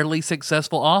fairly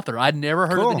successful author. I'd never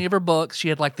heard of any of her books. She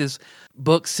had like this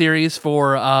book series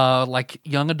for like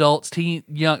young adults, kids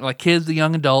to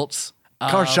young adults.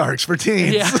 Card Sharks for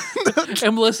teens. Yeah.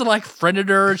 And Melissa like friended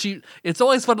her. It's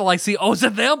always fun to like see, oh, is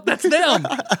it them? That's them.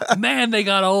 Man, they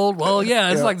got old. Well,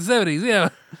 yeah, it's like the 70s. Yeah.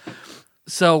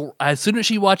 So as soon as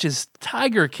she watches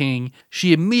Tiger King,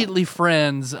 she immediately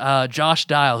friends Josh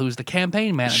Dial, who's the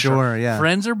campaign manager. Sure, yeah.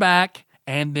 Friends her back,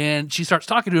 and then she starts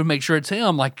talking to him to make sure it's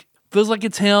him. Like, feels like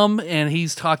it's him, and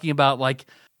he's talking about like,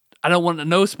 I don't want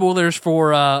no spoilers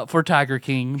for Tiger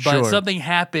King, but Sure. something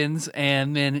happens,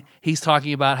 and then he's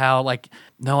talking about how like,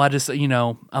 no, I just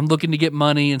I'm looking to get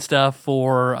money and stuff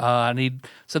for I need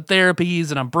some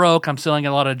therapies, and I'm broke. I'm selling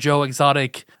a lot of Joe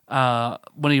Exotic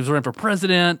when he was running for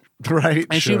president, Right.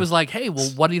 and she was like, hey,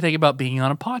 well, what do you think about being on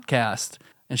a podcast?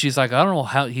 And she's like, I don't know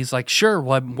how. He's like, sure.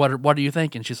 What do you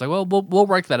think? And she's like, well, we'll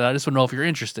work that out. I just want to know if you're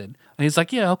interested. And he's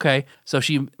like, yeah, okay. So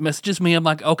she messages me. I'm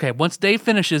like, okay. Once Dave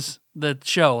finishes the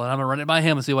show, and I'm gonna run it by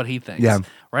him and see what he thinks. Yeah.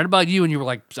 Right about you, and you were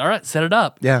like, all right, set it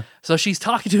up. Yeah. So she's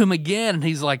talking to him again, and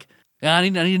he's like, yeah, I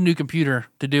need a new computer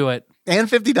to do it. And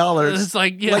 $50. It's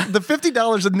like, yeah. Like the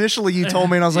 $50 initially you told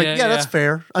me, and I was like, Yeah, that's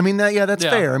fair. I mean, that's Yeah.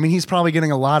 fair. I mean, he's probably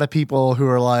getting a lot of people who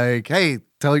are like, hey,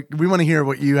 we want to hear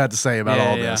what you had to say about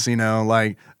all this,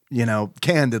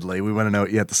 candidly, we want to know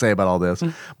what you have to say about all this.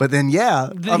 But then, He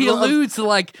alludes to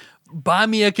like, buy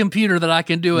me a computer that I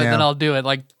can do it, Yeah. then I'll do it.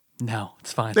 Like, no,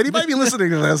 it's fine. then he might be listening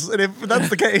to this, and if that's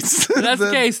the case, If that's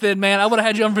the case, then man, I would have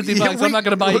had you on for $50. I'm not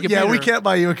going to buy you a computer. Yeah, we can't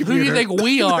buy you a computer. Who do you think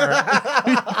we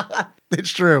are?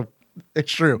 It's true.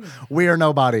 We are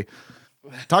nobody.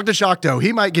 Talk to Shocto.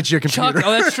 He might get you a computer.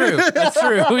 Oh, that's true. That's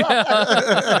true.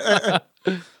 Yeah.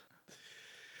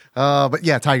 But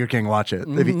yeah, Tiger King, watch it.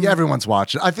 Everyone's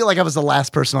watched it. I feel like I was the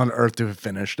last person on earth to have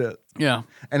finished it. Yeah.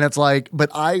 And it's like, but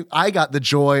I got the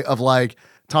joy of like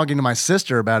talking to my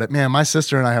sister about it. Man, my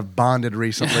sister and I have bonded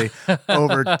recently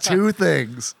over 2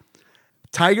 things.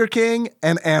 Tiger King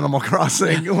and Animal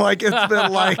Crossing. Like it's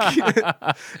been like,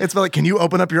 can you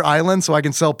open up your island so I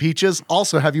can sell peaches?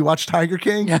 Also, have you watched Tiger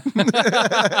King? And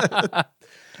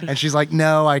she's like,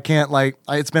 no, I can't. Like,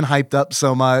 it's been hyped up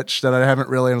so much that I haven't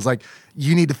really. And I was like,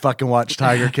 you need to fucking watch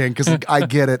Tiger King because I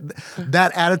get it.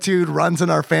 That attitude runs in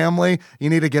our family. You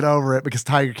need to get over it because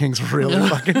Tiger King's really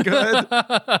fucking good.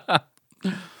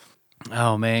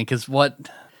 Oh man, because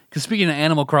speaking of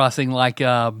Animal Crossing, like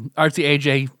Artsy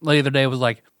AJ the other day was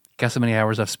like, guess how many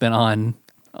hours I've spent on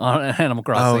Animal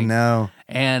Crossing. Oh no.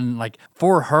 And like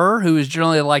for her, who is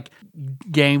generally like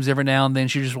games every now and then,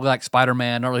 she just really like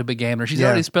Spider-Man, not really a big gamer. She's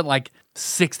already spent like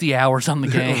 60 hours on the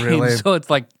game. Really? So it's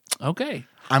like, okay.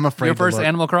 I'm afraid Your to first look.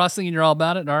 Animal Crossing and you're all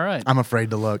about it? All right. I'm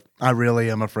afraid to look. I really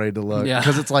am afraid to look. Yeah.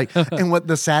 Because it's like, and what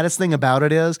the saddest thing about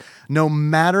it is, no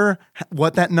matter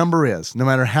what that number is, no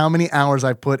matter how many hours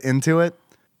I put into it,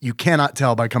 you cannot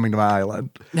tell by coming to my island.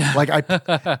 Like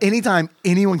anytime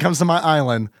anyone comes to my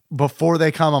island, before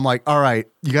they come, I'm like, all right,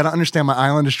 you got to understand my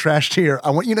island is trashed here.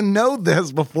 I want you to know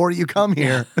this before you come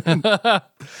here.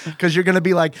 Because you're going to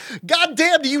be like, God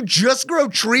damn, do you just grow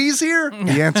trees here?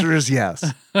 The answer is yes.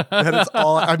 That is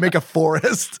all. I make a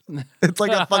forest. It's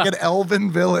like a fucking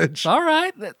elven village. All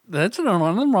right. That's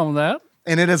nothing wrong with that.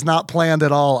 And it is not planned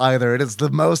at all either. It is the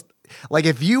most, like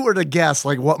if you were to guess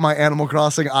like what my Animal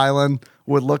Crossing island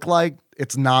would look like,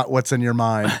 it's not what's in your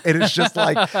mind. It is just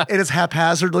like, it is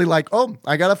haphazardly like, oh,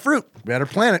 I got a fruit. Better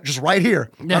plant it just right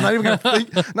here. I'm not even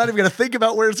gonna think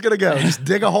about where it's gonna go. Just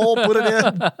dig a hole, put it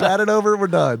in, pat it over, we're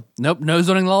done. Nope, no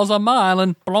zoning laws on my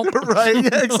island. Right,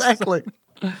 yeah, exactly.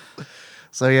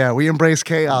 So yeah, we embrace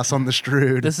chaos on the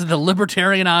Strood. This is the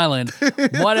libertarian island.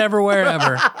 Whatever,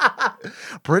 wherever.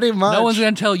 Pretty much. No one's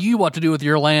going to tell you what to do with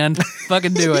your land.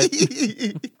 Fucking do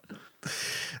it.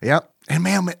 Yep. And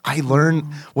man, I learned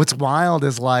what's wild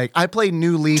is like, I played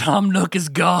New Leaf. Tom Nook is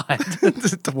God.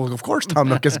 Well, of course, Tom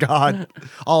Nook is God.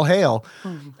 All hail.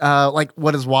 Like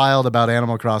what is wild about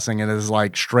Animal Crossing, it is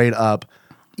like straight up,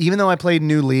 even though I played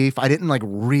New Leaf, I didn't like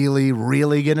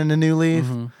really get into New Leaf.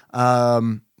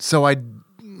 So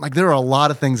there are a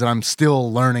lot of things that I'm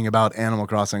still learning about Animal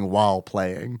Crossing while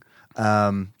playing.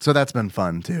 So that's been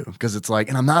fun too, because it's like,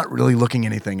 and I'm not really looking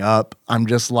anything up. I'm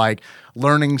just like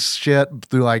learning shit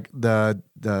through like the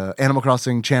Animal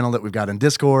Crossing channel that we've got in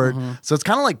Discord. So it's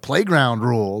kind of like playground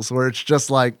rules where it's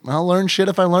just like, I'll learn shit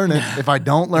if I learn it. If I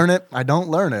don't learn it, I don't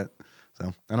learn it.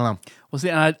 So I don't know. Well, see,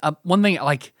 I one thing,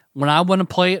 like when I want to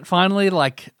play it finally,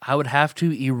 like I would have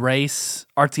to erase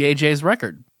RTAJ's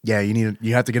record. Yeah, you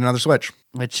have to get another Switch.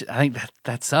 Which I think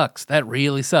that sucks. That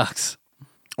really sucks.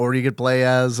 Or you could play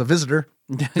as a visitor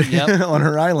Yep. on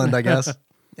her island, I guess.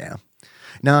 Yeah.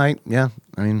 No, I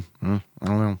don't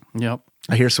know. Yep.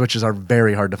 I hear Switches are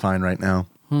very hard to find right now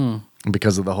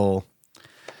because of the whole.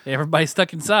 Everybody's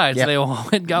stuck inside, so they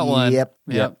went and got one. Yep.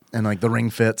 And like the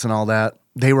Ring Fits and all that.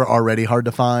 They were already hard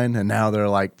to find, and now they're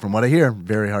like, from what I hear,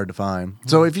 very hard to find.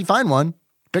 So if you find one,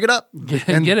 pick it up.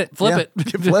 And get it. Flip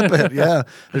it. Flip it. Yeah.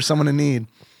 There's someone in need.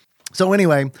 So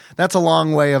anyway, that's a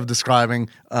long way of describing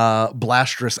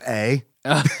Blastress A.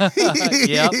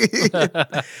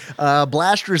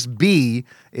 Blastress B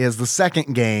is the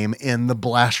second game in the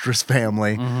Blastress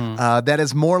family. That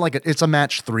is more like it's a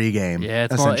match 3 game. Yeah,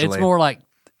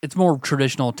 it's more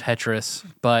traditional Tetris,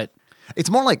 but it's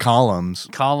more like columns.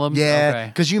 Columns? Yeah,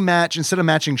 because you match, instead of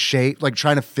matching shape, like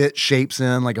trying to fit shapes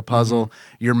in like a puzzle,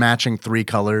 you're matching 3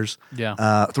 colors.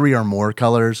 Yeah. 3 or more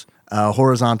colors.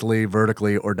 Horizontally,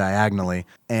 vertically, or diagonally.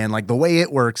 And like the way it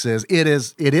works is it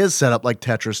is set up like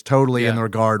Tetris, totally in the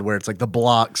regard where it's like the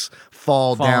blocks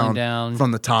falling down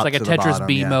from the top to the bottom. It's like a Tetris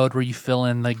B mode where you fill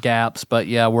in the gaps, but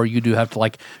where you do have to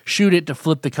like shoot it to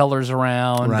flip the colors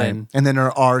around. Right. And then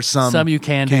there are some you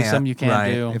can do, some you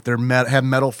can't do. If they're have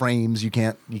metal frames, you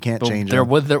can't change them.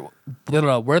 Where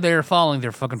they're falling,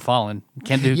 they're fucking falling. You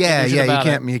can't do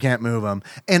you can't move them.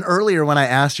 And earlier when I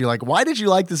asked you like, why did you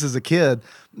like this as a kid?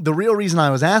 The real reason I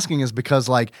was asking is because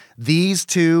like these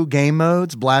 2 game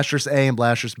modes, Blastress A and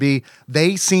Blastress B,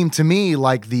 they seem to me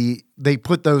like they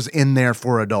put those in there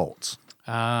for adults.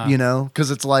 You know,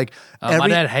 because it's like my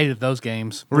dad hated those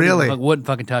games. Really? Wouldn't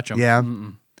fucking touch them. Yeah.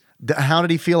 How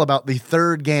did he feel about the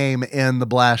third game in the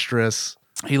Blastress?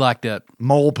 He liked it.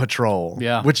 Mole Patrol.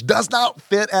 Yeah. Which does not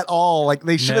fit at all. Like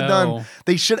they should have done.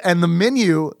 And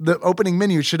the opening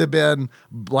menu should have been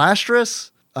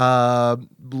Blastress,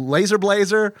 Laser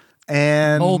Blazer,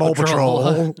 and Mole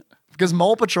Patrol. Because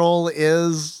Mole Patrol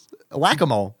is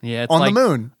whack-a-mole on the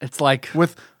moon. It's like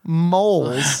with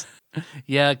moles.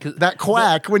 Yeah. That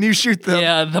quack when you shoot them.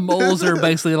 Yeah, the moles are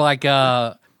basically like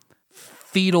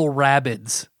fetal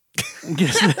rabbits.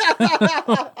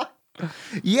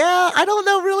 Yeah, I don't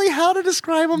know really how to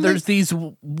describe them. There's these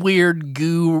weird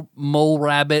goo mole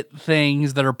rabbit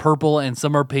things that are purple and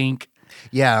some are pink.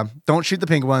 Yeah, don't shoot the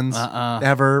pink ones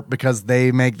ever because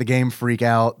they make the game freak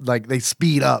out. Like they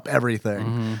speed up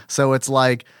everything. So it's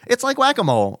like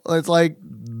whack-a-mole. It's like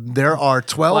there are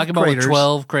 12 whack-a-mole craters.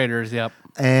 12 craters, yep.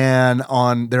 And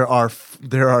there are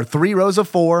 3 rows of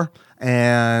 4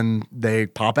 and they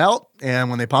pop out,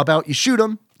 and when they pop out you shoot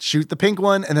them. Shoot the pink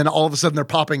one, and then all of a sudden they're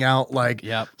popping out like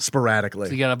sporadically.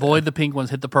 So you got to avoid the pink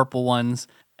ones, hit the purple ones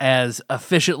as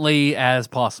efficiently as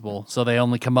possible. So they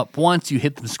only come up once. You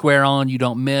hit them square on, you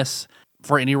don't miss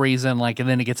for any reason. And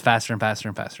then it gets faster and faster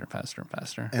and faster and faster and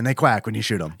faster. And they quack when you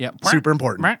shoot them. Yeah, super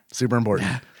important. Super important.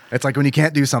 It's like when you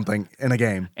can't do something in a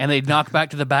game. And they knock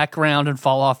back to the background and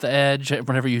fall off the edge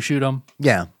whenever you shoot them.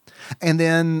 Yeah. And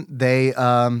then they,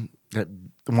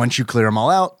 once you clear them all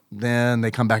out, then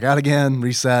they come back out again,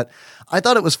 reset. I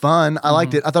thought it was fun. I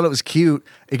liked it. I thought it was cute.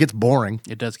 It gets boring.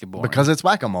 It does get boring. Because it's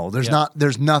whack-a-mole.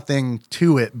 There's nothing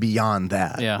to it beyond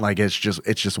that. Yeah. Like it's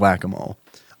just whack-a-mole.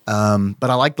 But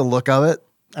I like the look of it,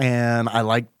 and I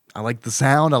like the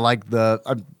sound. I like I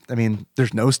mean,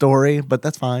 there's no story, but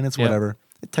that's fine. It's whatever.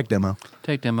 Tech demo.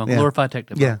 Tech demo. Yeah. Glorified tech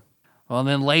demo. Yeah. Well, and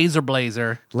then Laser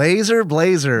Blazer. Laser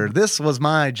Blazer. This was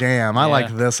my jam. I like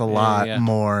this a lot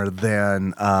more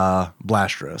than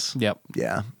Blastrous. Yep.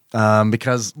 Yeah.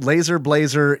 Because Laser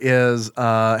Blazer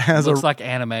looks like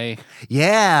anime.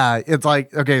 Yeah. It's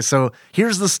like, okay, so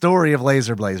here's the story of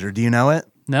Laser Blazer. Do you know it?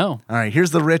 No. All right,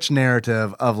 here's the rich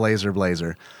narrative of Laser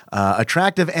Blazer.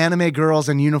 Attractive anime girls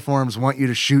in uniforms want you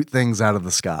to shoot things out of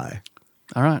the sky.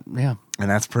 All right, yeah. And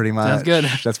that's pretty much Sounds good.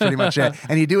 That's pretty much it.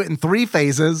 And you do it in 3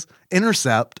 phases.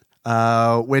 Intercept,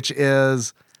 which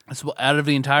is... So out of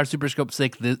the entire Super Scope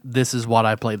 6, this is what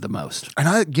I played the most. And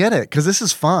I get it, because this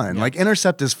is fun. Yeah. Like,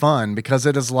 Intercept is fun because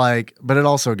it is like... But it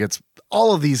also gets...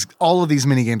 All of these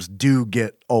mini games do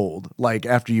get old. Like,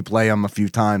 after you play them a few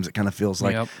times, it kind of feels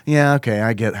like, yeah, okay,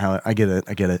 I get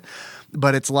it.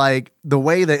 But it's like, the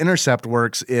way the Intercept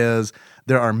works is...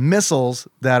 There are missiles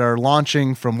that are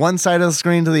launching from one side of the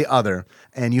screen to the other,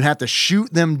 and you have to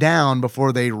shoot them down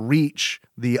before they reach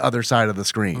the other side of the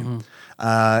screen.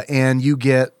 And you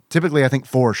get typically, I think,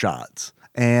 4 shots.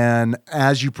 And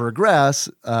as you progress,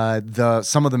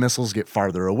 some of the missiles get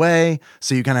farther away,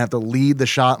 so you kind of have to lead the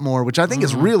shot more, which I think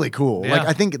is really cool. Yeah. Like,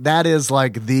 I think that is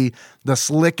like the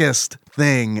slickest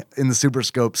thing in the Super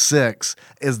Scope 6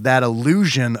 is that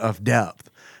illusion of depth.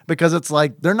 Because it's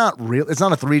like, they're not real. It's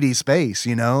not a 3D space,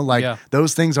 you know? Like,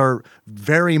 those things are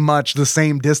very much the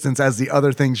same distance as the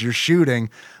other things you're shooting.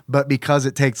 But because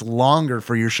it takes longer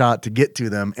for your shot to get to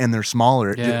them and they're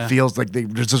smaller, it feels like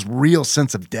there's this real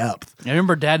sense of depth. I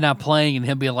remember Dad now playing and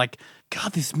him being like,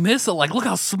 God, these missiles, like, look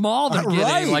how small they're getting.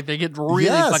 Right. Like, they get really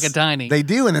fucking tiny. They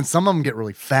do, and then some of them get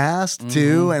really fast,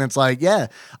 too, and it's like,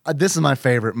 this is my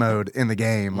favorite mode in the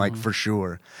game, like, for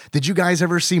sure. Did you guys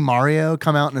ever see Mario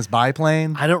come out in his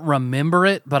biplane? I don't remember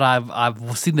it, but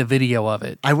I've seen the video of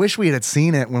it. I wish we had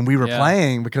seen it when we were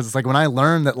playing, because it's like, when I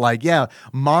learned that, like,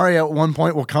 Mario at one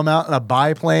point will come out in a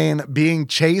biplane being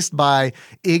chased by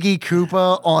Iggy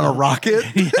Koopa on a rocket.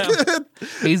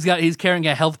 He's carrying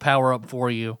a health power up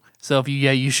for you. So if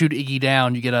you shoot Iggy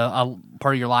down, you get a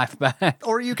part of your life back.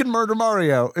 Or you can murder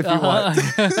Mario if you want.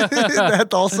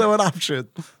 That's also an option.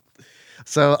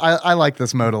 So I like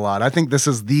this mode a lot. I think this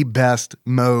is the best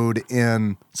mode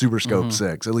in Super Scope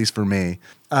 6, at least for me.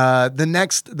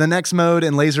 The next mode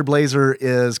in Laser Blazer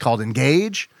is called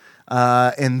Engage.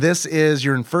 And this is,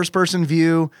 you're in first-person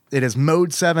view. It is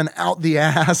mode 7 out the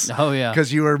ass. Oh, yeah.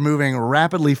 Because you are moving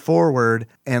rapidly forward,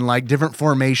 and like different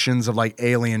formations of like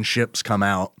alien ships come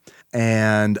out.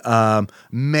 And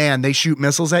man, they shoot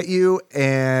missiles at you,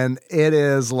 and it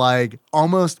is like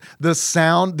almost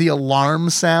the alarm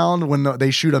sound when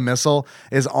they shoot a missile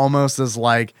is almost as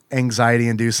like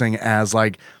anxiety-inducing as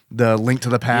like the Link to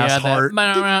the Past heart.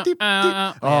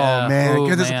 Oh, man.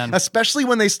 Because especially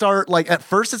when they start, like, at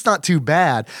first it's not too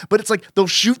bad, but it's like they'll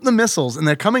shoot the missiles and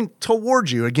they're coming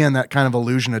towards you. Again, that kind of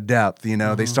illusion of depth, you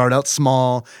know? They start out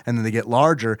small and then they get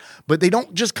larger, but they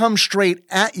don't just come straight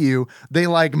at you. They,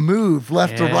 like, move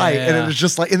left to right, and it's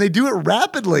just like, and they do it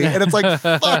rapidly, and it's like,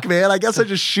 fuck, man, I guess I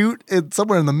just shoot it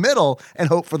somewhere in the middle and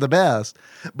hope for the best.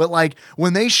 But, like,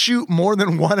 when they shoot more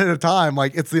than one at a time,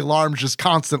 like, it's the alarms just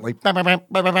constantly,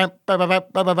 and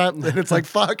it's like,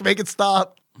 fuck, make it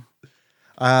stop.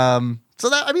 So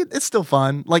that, I mean, it's still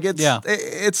fun. Like,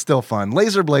 it's still fun.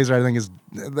 Laser Blazer, I think,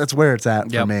 that's where it's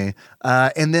at for me.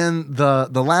 And then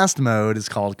the last mode is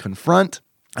called Confront.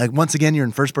 Like, once again, you're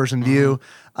in first person view,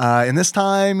 and this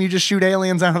time you just shoot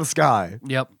aliens out of the sky.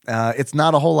 Yep. It's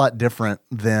not a whole lot different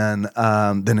than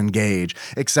Engage,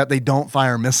 except they don't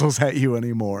fire missiles at you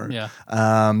anymore. Yeah.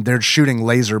 They're shooting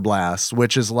laser blasts,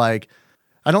 which is like,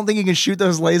 I don't think you can shoot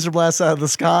those laser blasts out of the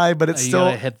sky, but it's still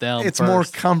hit them it's first. More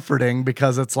comforting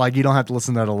because it's like you don't have to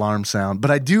listen to that alarm sound. But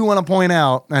I do want to point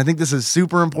out, and I think this is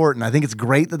super important, I think it's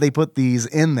great that they put these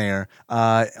in there.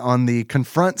 On the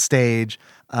Confront stage,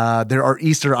 there are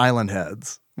Easter Island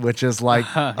heads, which is like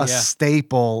a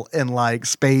staple in like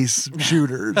space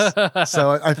shooters.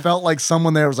 So I felt like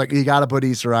someone there was like, you got to put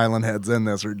Easter Island heads in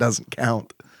this or it doesn't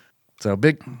count. So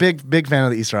big fan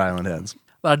of the Easter Island heads.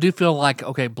 But I do feel like,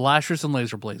 okay, Blasters and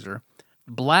Laser Blazer,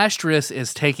 Blastress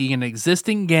is taking an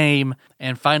existing game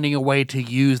and finding a way to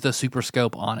use the Super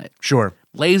Scope on it. Sure.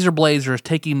 Laser Blazer is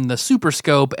taking the Super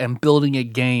Scope and building a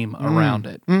game around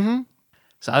it. Mm-hmm.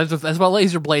 So that's why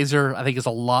Laser Blazer, I think, is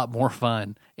a lot more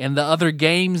fun. And the other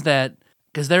games that,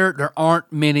 because there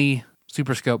aren't many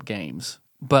Super Scope games,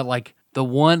 but like the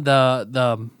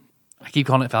I keep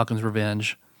calling it Falcon's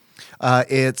Revenge.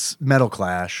 It's Metal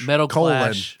Clash.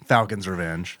 Clash. Falcon's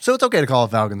Revenge. So it's okay to call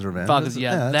it Falcon's Revenge.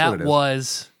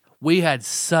 We had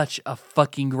such a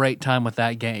fucking great time with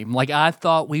that game. Like, I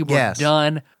thought we were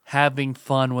done having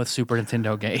fun with Super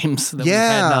Nintendo games that we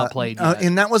had not played yet.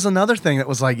 And that was another thing that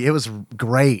was like, it was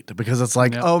great because it's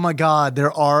like, oh my God,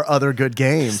 there are other good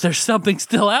games. There's something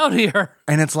still out here.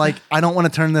 And it's like, I don't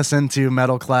want to turn this into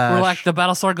Metal Clash. We're like the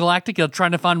Battlestar Galactica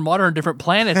trying to find water on different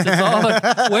planets. It's all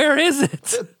like, where is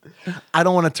it? I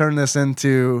don't want to turn this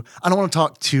into, I don't want to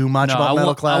talk too much about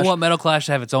Metal Clash. I want Metal Clash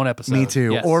to have its own episode. Me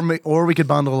too. Yes. Or we could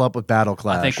bundle up with Battle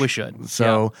Clash. I think we should.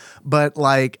 So, but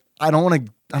like, I don't want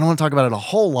to talk about it a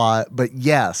whole lot, but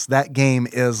yes, that game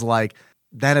is like,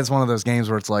 that is one of those games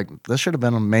where it's like, this should have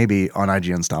been maybe on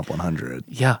IGN's Top 100.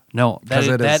 Yeah, no.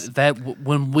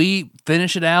 When we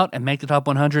finish it out and make the Top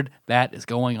 100, that is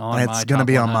going on my Top 100. It's going to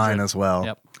be on mine as well.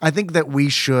 Yep. I think that we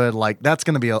should, that's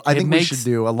going to be, we should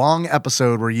do a long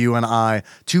episode where you and I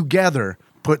together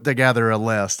put together a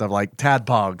list of like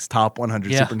Tadpog's top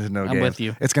 100 Super Nintendo games. I'm with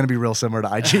you. It's going to be real similar to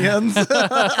IGN's.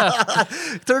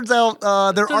 Turns out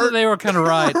they were kind of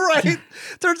right. Right.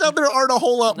 Turns out there aren't a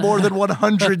whole lot more than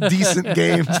 100 decent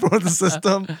games for the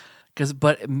system.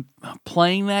 But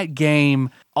playing that game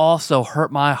also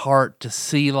hurt my heart to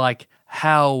see like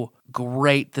how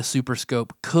great the Super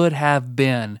Scope could have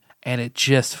been, and it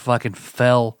just fucking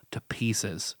fell to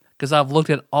pieces. Because I've looked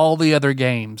at all the other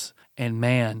games, and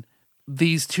man,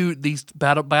 these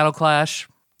Battle Clash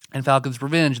and Falcon's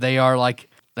Revenge, they are like,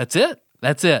 that's it.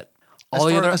 All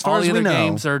the other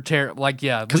games are terrible. Like,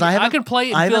 yeah, because I could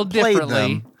play it and feel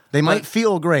differently. They might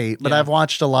feel great, but I've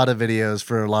watched a lot of videos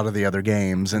for a lot of the other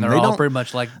games, and they're all pretty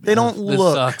much like, they don't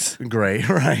look sucks. Great,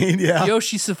 right? Yeah.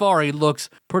 Yoshi Safari looks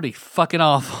pretty fucking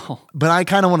awful. But I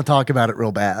kind of want to talk about it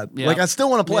real bad. Yeah. Like, I still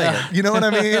want to play it. You know what I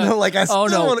mean? Like, I still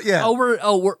want to,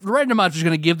 Randomizer is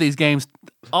going to give these games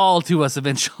all to us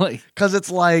eventually. Because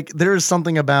it's like, there's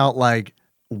something about like,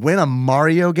 when a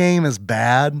Mario game is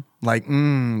bad, like,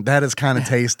 that is kind of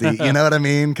tasty. You know what I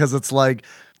mean? Because it's like,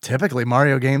 typically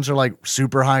Mario games are like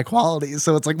super high quality.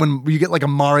 So it's like when you get like a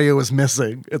Mario is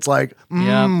missing, it's like,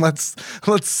 let's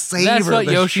savor That's what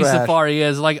this Yoshi trash. Safari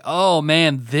is. Like, oh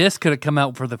man, this could have come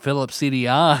out for the Philips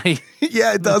CDI.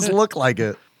 Yeah, it does look like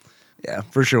it. Yeah,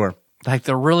 for sure. Like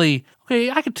they're really,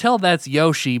 I could tell that's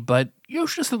Yoshi, but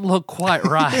Yoshi doesn't look quite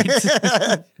right.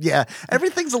 Yeah,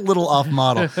 everything's a little off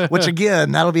model, which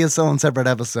again, that'll be its own separate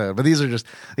episode. But these are just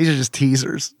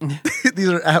teasers. These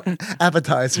are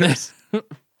appetizers.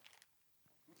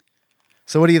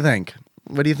 So what do you think?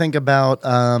 What do you think about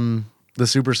the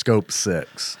Super Scope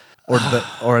 6?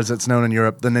 Or as it's known in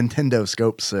Europe, the Nintendo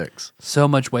Scope 6? So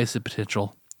much wasted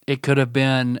potential. It could have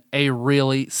been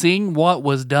seeing what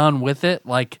was done with it,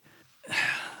 like,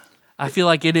 I feel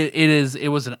like it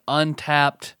was an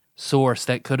untapped source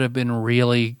that could have been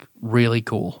really, really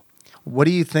cool. What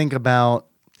do you think about,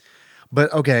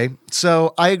 but okay,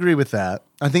 so I agree with that.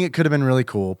 I think it could have been really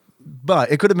cool,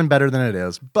 but it could have been better than it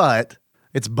is, but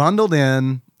it's bundled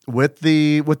in with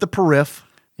the periph.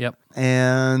 Yep.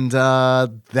 And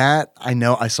that I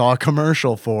know I saw a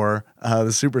commercial for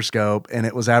the Super Scope, and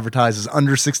it was advertised as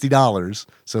under $60.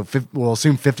 So we'll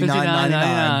assume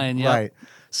 $59.99. Yep. Right.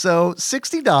 So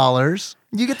 $60,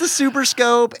 you get the Super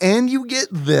Scope, and you get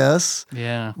this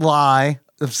lie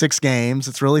of 6 games.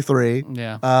 It's really 3.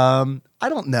 Yeah. I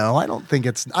don't know. I don't think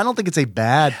it's a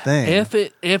bad thing.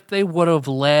 If they would have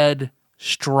led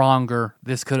stronger,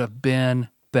 this could have been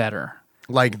better.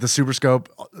 Like the Super Scope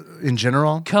in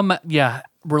general?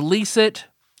 Release it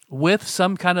with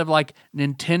some kind of like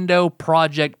Nintendo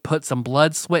project, put some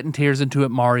blood, sweat, and tears into it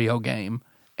Mario game,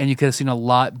 and you could have seen a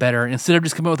lot better instead of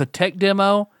just coming up with a tech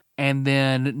demo and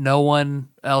then no one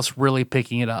else really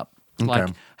picking it up. Okay.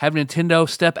 Like have Nintendo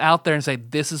step out there and say,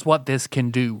 this is what this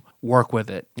can do. Work with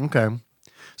it. Okay.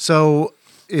 So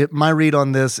my read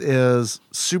on this is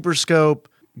Super Scope,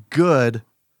 good.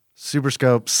 Super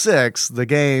Scope 6, the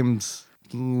game's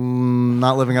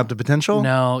not living up to potential?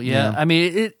 No, yeah. I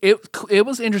mean, it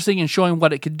was interesting in showing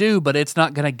what it could do, but it's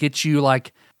not going to get you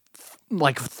like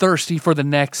thirsty for the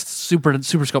next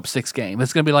Super Scope 6 game.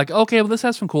 It's going to be like, okay, well, this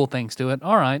has some cool things to it.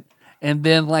 All right. And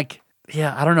then like,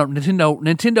 I don't know.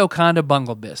 Nintendo kind of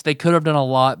bungled this. They could have done a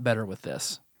lot better with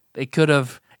this. They could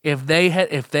have, if they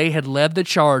had led the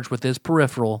charge with this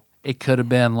peripheral, it could have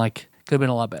been Could have been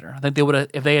a lot better. I think they would have,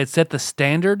 if they had set the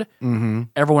standard,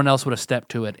 everyone else would have stepped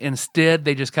to it. Instead,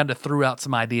 they just kind of threw out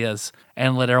some ideas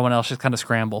and let everyone else just kind of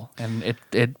scramble, and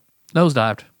it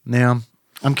nosedived. Yeah.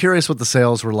 I'm curious what the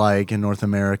sales were like in North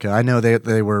America. I know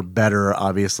they were better,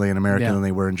 obviously, in America than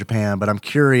they were in Japan, but I'm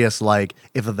curious, like,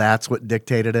 if that's what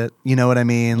dictated it. You know what I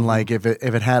mean? Like, if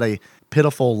it had a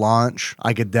pitiful launch,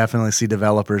 I could definitely see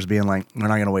developers being like, we're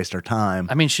not going to waste our time.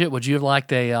 I mean, shit, would you have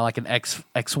liked a like an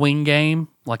X-Wing game,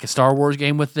 like a Star Wars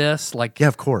game with this? Like, Yeah,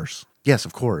 of course. Yes,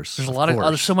 of course. There's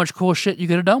there's so much cool shit you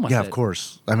could have done with it. Yeah, of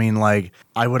course. I mean, like,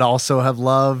 I would also have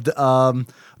loved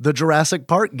the Jurassic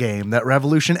Park game that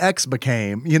Revolution X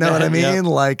became. You know what I mean? Yeah.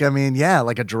 Like, I mean, yeah,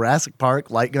 like a Jurassic Park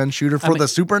light gun shooter for the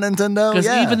Super Nintendo. Because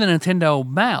Yeah. even the Nintendo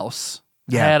mouse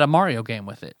had a Mario game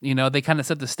with it. You know, they kind of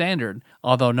set the standard,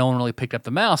 although no one really picked up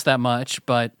the mouse that much,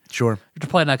 but Sure. you're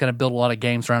probably not going to build a lot of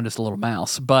games around just a little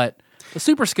mouse. But the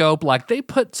Super Scope, like, they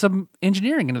put some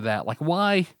engineering into that. Like,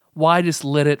 why just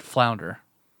let it flounder?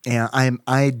 Yeah,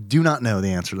 I do not know the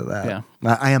answer to that. Yeah.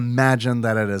 I imagine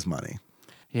that it is money.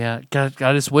 Yeah, I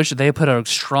just wish that they put a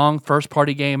strong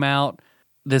first-party game out.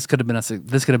 This could have been a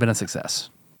success.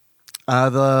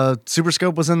 The Super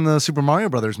Scope was in the Super Mario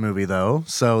Brothers movie, though,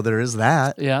 so there is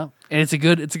that. Yeah, and it's a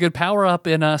good power up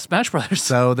in Smash Brothers.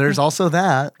 So there's also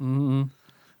that. Mm-hmm.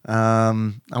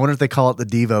 I wonder if they call it the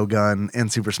Devo gun in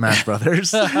Super Smash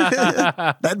Brothers.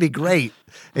 That'd be great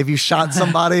if you shot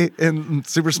somebody in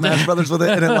Super Smash Brothers with it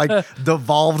and it like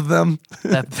devolved them.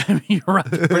 You're right,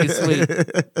 pretty sweet.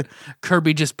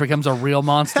 Kirby just becomes a real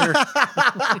monster.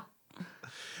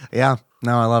 Yeah,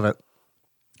 no, I love it.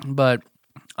 But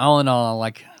all in all,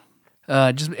 like,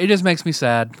 it just makes me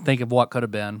sad to think of what could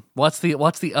have been. What's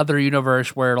the other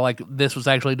universe where like this was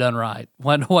actually done right?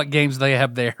 What games do they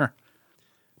have there?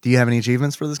 Do you have any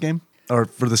achievements for this game? Or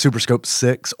for the Super Scope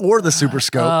 6 or the Super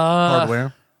Scope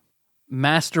hardware?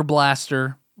 Master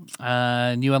Blaster.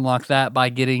 And you unlock that by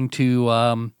getting to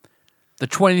the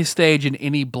 20th stage in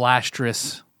any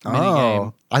Blastress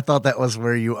minigame. I thought that was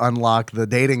where you unlock the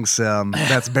dating sim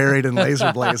that's buried in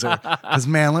Laser Blazer. Because,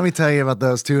 man, let me tell you about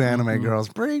those two anime girls.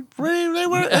 I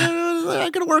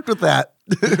could have worked with that.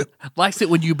 Likes it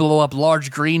when you blow up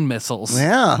large green missiles.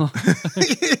 Yeah.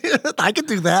 I could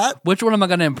do that. Which one am I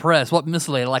going to impress? What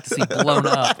missile I'd like to see blown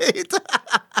up?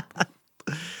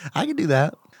 I could do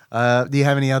that. Do you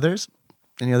have any others?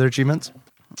 Any other achievements?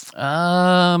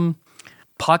 Pocket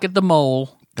the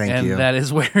Mole. Thank you. And that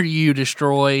is where you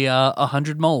destroy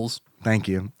 100 moles. Thank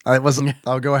you.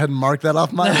 I'll go ahead and mark that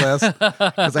off my list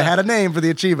because I had a name for the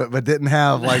achievement, but didn't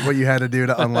have like what you had to do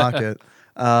to unlock it.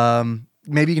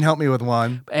 Maybe you can help me with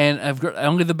one. And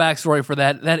I'll give the backstory for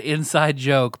that inside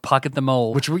joke, Pocket the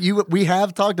Mole. Which we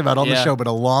have talked about on the show, but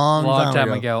a long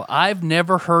time ago. I've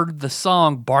never heard the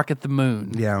song Bark at the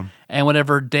Moon. Yeah. And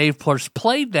whenever Dave first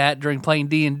played that during playing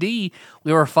D&D,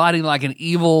 we were fighting like an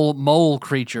evil mole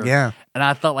creature. Yeah. And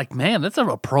I thought like, man, that's an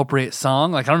appropriate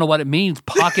song. Like, I don't know what it means.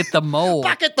 Pocket the Mole.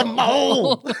 Pocket the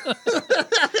Mole.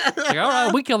 Like, all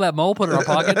right, we kill that mole, put it in our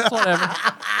pocket. It's whatever.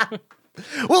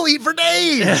 We'll eat for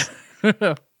days.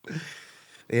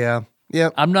 Yeah.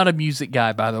 Yep. I'm not a music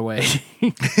guy, by the way.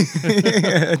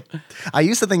 I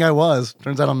used to think I was.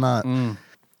 Turns out I'm not.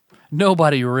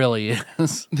 Nobody really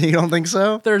is. You don't think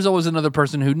so? There's always another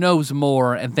person who knows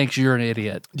more and thinks you're an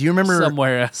idiot. Do you remember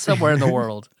somewhere in the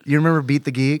world? You remember Beat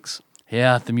the Geeks?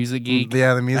 Yeah, the Music Geek.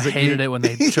 Yeah, the Music Geek. I hated it when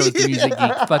they chose the Music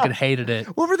Geek. Fucking hated it.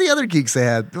 What were the other geeks they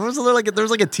had? There was like a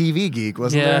TV geek,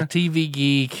 wasn't there? Yeah, TV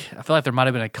geek. I feel like there might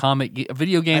have been a comic geek, a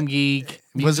video game geek.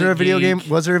 Was there a video game?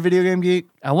 Was there a video game geek?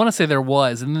 I want to say there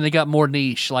was, and then they got more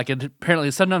niche. Like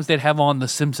apparently, sometimes they'd have on the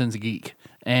Simpsons geek,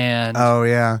 and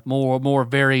more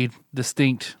very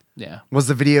distinct. Yeah, was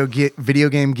the video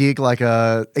game geek like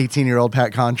a 18-year-old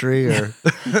Pat Contry or?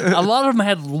 A lot of them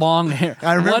had long hair.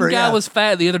 I remember. One guy was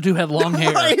fat, the other two had long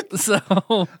hair. Right.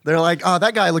 So they're like, oh,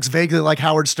 that guy looks vaguely like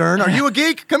Howard Stern. Are you a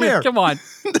geek? Come here. Come on.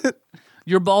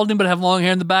 You're balding but have long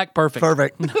hair in the back.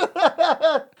 Perfect.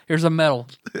 Here's a medal.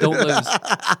 Don't lose.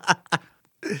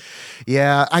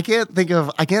 Yeah, I can't think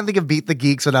of Beat the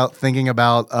Geeks without thinking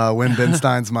about Win Ben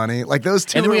Stein's Money. Like those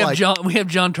two. And then we have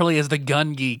John Turley as the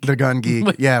gun geek. The gun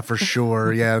geek, yeah, for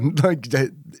sure. Yeah, like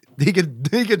he could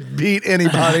beat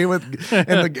anybody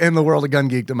in the world of gun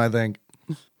geekdom. I think.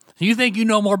 You think you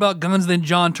know more about guns than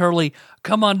John Turley?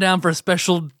 Come on down for a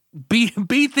special Beat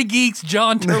the Geeks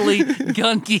John Turley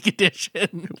Gun Geek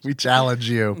Edition. We challenge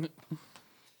you.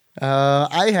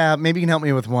 I have, maybe you can help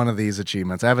me with one of these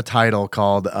achievements. I have a title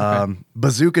called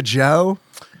Bazooka Joe.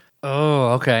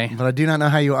 Oh, okay. But I do not know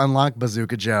how you unlock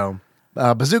Bazooka Joe.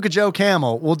 Bazooka Joe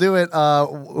Camel. We'll do it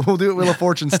Wheel of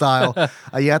Fortune style.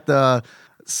 You have to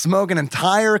smoke an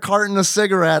entire carton of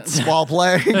cigarettes while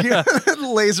playing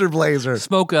Laser Blazer.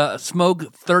 Smoke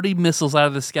 30 missiles out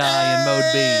of the sky in mode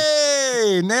B.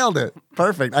 Hey, nailed it.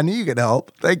 Perfect. I knew you could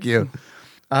help. Thank you.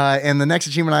 And the next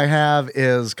achievement I have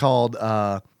is called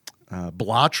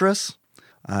Blottress.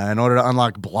 In order to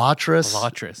unlock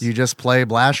Blottress, you just play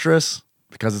Blastress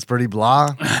because it's pretty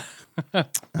blah.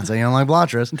 That's how you unlock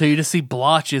Blottress. Until you just see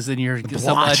blotches in your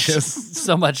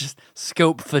so much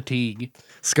scope fatigue.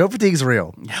 Scope fatigue's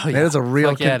real. Oh, yeah. It is a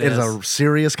real. It is a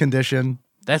serious condition.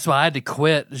 That's why I had to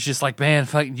quit. It's just like, man,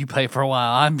 fuck, you play for a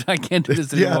while. I can't do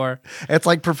this anymore. It's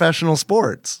like professional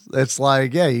sports. It's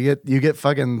like, you get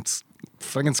fucking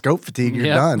scope fatigue. You're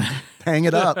done. Hang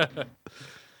it up.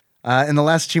 And the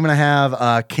last achievement I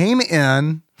have came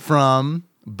in from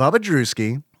Bubba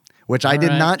Drewski, which I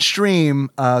did not stream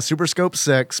Super Scope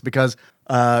 6 because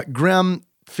Grimm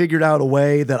figured out a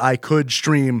way that I could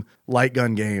stream light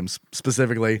gun games,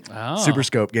 specifically Super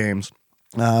Scope games,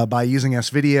 by using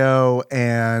S-Video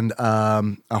and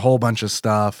a whole bunch of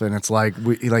stuff. And it's like,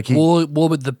 would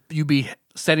you be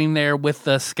sitting there with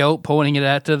the scope, pointing it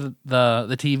at to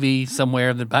the TV somewhere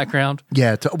in the background?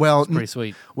 Yeah, it's pretty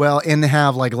sweet. Well, and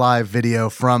have like live video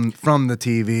from the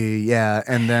TV,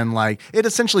 and then like it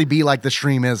essentially be like the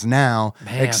stream is now,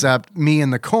 except me in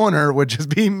the corner would just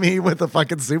be me with a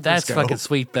fucking super That's scope. fucking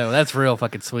sweet though. That's real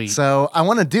fucking sweet. So I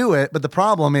want to do it, but the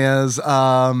problem is a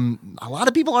lot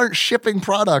of people aren't shipping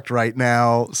product right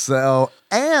now. So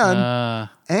and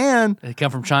they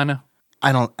come from China.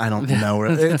 I don't know.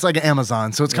 It's like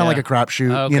Amazon, so it's kind of like a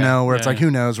crapshoot, where it's like, who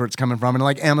knows where it's coming from. And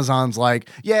like Amazon's like,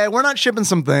 we're not shipping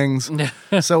some things.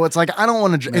 So it's like, I don't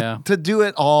want to do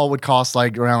it all would cost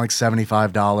like around like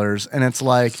 $75. And it's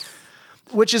like,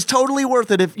 which is totally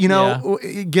worth it if,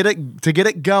 get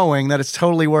it going, that it's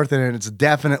totally worth it. And it's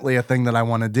definitely a thing that I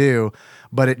want to do,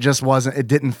 but it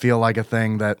didn't feel like a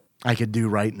thing that I could do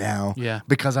right now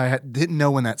because I didn't know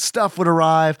when that stuff would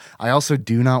arrive. I also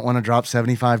do not want to drop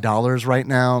 $75 right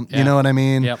now. You know what I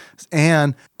mean? Yep.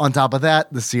 And on top of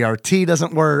that, the CRT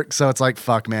doesn't work. So it's like,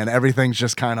 fuck, man, everything's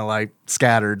just kind of like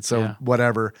scattered. So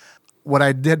whatever. What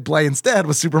I did play instead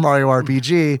was Super Mario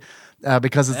RPG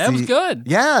because that was good.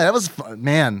 Yeah, that was fun.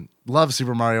 Man, love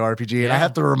Super Mario RPG. And I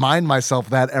have to remind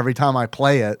myself that every time I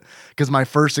play it because my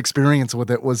first experience with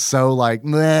it was so like,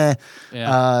 meh,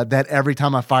 that every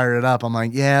time I fired it up, I'm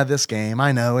like, this game,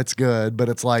 I know it's good. But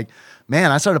it's like,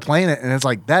 man, I started playing it and it's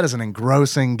like, that is an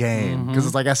engrossing game. Because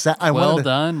it's like, well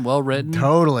done, well written.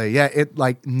 Totally. Yeah, it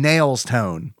like nails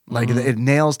tone. Like it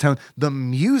nails tone. The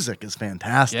music is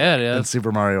fantastic. Yeah, it is. In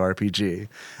Super Mario RPG.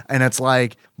 And it's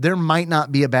like, there might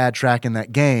not be a bad track in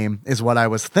that game, is what I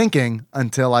was thinking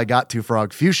until I got to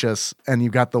Frog Fuchsius and you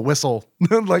got the whistle,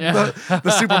 like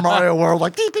the Super Mario world,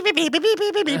 like beep, beep, beep, beep, beep,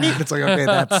 beep, beep, beep. It's like,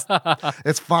 okay,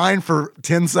 it's fine for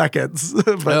 10 seconds.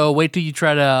 But wait till you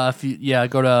try to,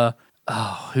 go to,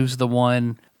 who's the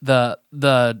one? The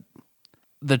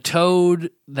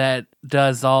Toad that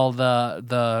does all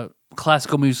the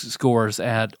classical music scores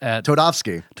at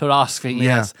Todovsky.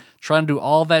 Yes. Trying to do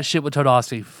all that shit with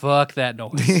Todovsky. Fuck that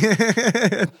noise.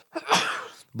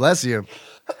 Bless you,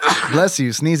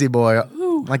 sneezy boy.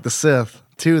 Like the Sith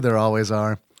too, there always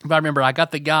are. But I remember I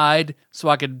got the guide so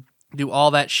I could do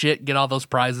all that shit, get all those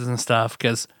prizes and stuff,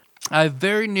 because I have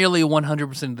very nearly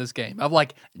 100% of this game. I have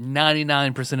like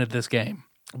 99% of this game,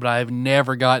 but I've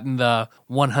never gotten the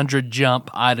 100 jump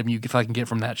item you can fucking get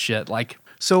from that shit. Like,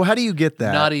 so how do you get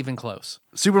that? Not even close.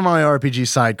 Super Mario RPG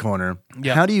side corner.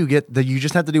 Yep. How do you get that? You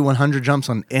just have to do 100 jumps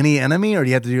on any enemy, or do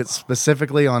you have to do it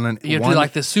specifically on an? You have to do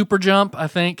like the super jump, I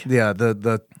think. Yeah,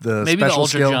 the maybe special the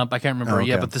ultra skill? jump. I can't remember. Oh, okay.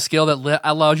 Yeah, but the skill that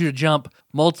allows you to jump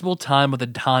multiple times with a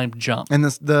timed jump. And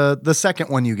the second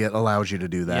one you get allows you to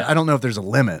do that. Yeah. I don't know if there's a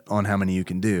limit on how many you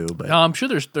can do, but No, I'm sure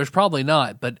there's probably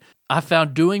not. But I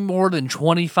found doing more than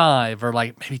 25 or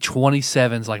like maybe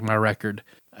 27 is like my record.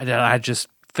 I just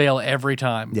fail every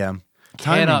time. yeah.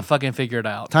 Cannot fucking figure it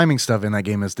out. Timing stuff in that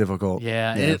game is difficult.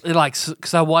 Yeah, it like,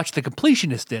 because I watched the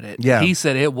completionist did it. Yeah. He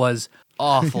said it was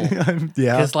awful.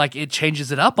 Yeah. Because like it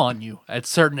changes it up on you at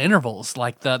certain intervals.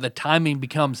 Like the timing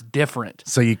becomes different.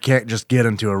 So you can't just get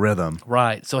into a rhythm.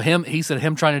 Right. So he said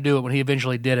him trying to do it when he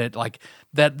eventually did it, like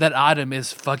that item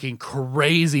is fucking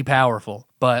crazy powerful.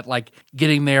 But like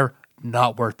getting there,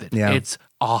 not worth it. Yeah. It's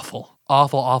awful.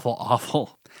 Awful, awful,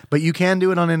 awful. But you can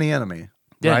do it on any enemy.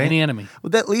 Yeah, right? any enemy.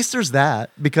 Well, at least there's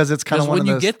that, because it's kind of one when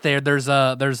of those. you get there, there's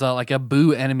a like a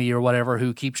boo enemy or whatever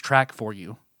who keeps track for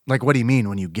you. Like, what do you mean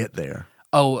when you get there?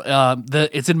 Oh,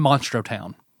 it's in Monstro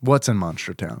Town. What's in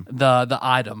Monster Town? The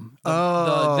item. The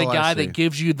guy I see. that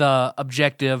gives you the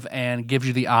objective and gives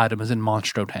you the item is in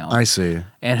Monstro Town. I see.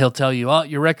 And he'll tell you, oh,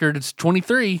 your record is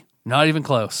 23. Not even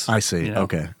close. I see. You know?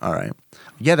 Okay. All right.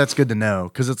 Yeah, that's good to know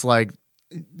because it's like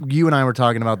you and I were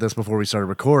talking about this before we started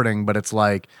recording, but it's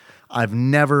like I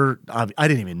didn't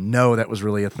even know that was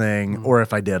really a thing, or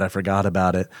if I did, I forgot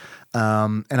about it.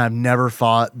 And I've never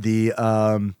fought the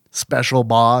special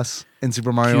boss in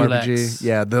Super Mario Culex. RPG.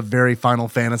 Yeah, the very Final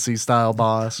Fantasy style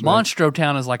boss. Right? Monstro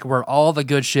Town is like where all the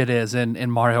good shit is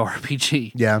in Mario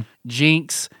RPG. Yeah.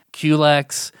 Jinx,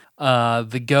 Culex,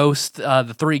 the ghost,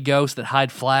 the 3 ghosts that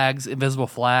hide flags, invisible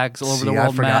flags all over the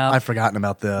world map. I've forgotten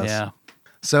about this. Yeah.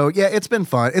 So yeah, it's been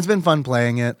fun. It's been fun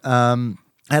playing it.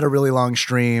 I had a really long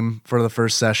stream for the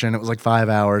first session. It was like 5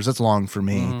 hours. That's long for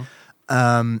me.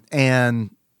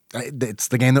 And it's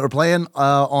the game that we're playing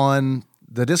on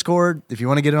the Discord. If you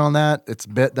want to get in on that, it's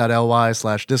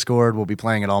bit.ly/Discord. We'll be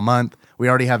playing it all month. We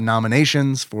already have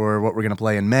nominations for what we're going to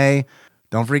play in May.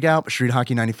 Don't freak out, but Street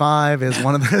Hockey 95 is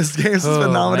one of those games that's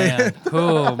been nominated.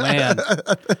 Oh, man.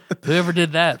 Whoever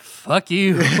did that, fuck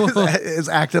you. Is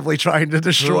actively trying to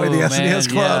destroy the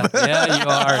SNES Club. Yeah, you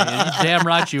are. You're damn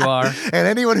right you are. And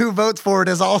anyone who votes for it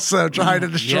is also trying to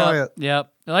destroy it.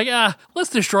 Yep. They're like, let's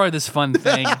destroy this fun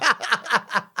thing.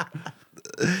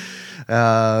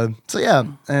 So yeah,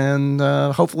 and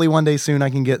hopefully one day soon I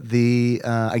can get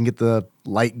the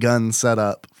light gun set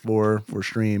up for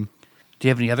stream. Do you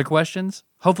have any other questions?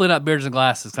 Hopefully not beards and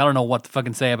glasses. I don't know what to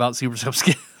fucking say about Super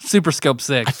Scope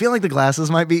 6. I feel like the glasses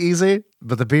might be easy,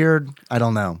 but the beard, I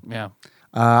don't know. Yeah.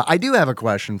 I do have a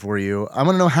question for you. I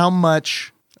want to know how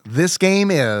much this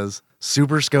game is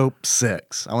Super Scope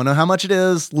 6. I want to know how much it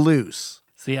is loose.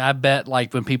 See, I bet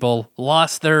like when people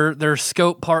lost their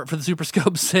scope part for the Super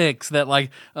Scope 6 that like,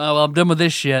 oh, well, I'm done with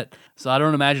this shit. So I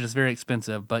don't imagine it's very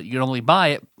expensive, but you can only buy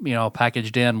it,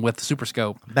 packaged in with the Super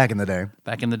Scope. Back in the day.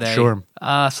 So Sure.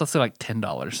 let's say like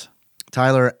 $10.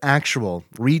 Tyler, actual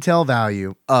retail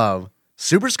value of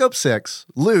Super Scope 6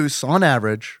 loose on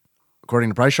average,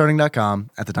 according to PriceCharting.com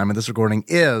at the time of this recording,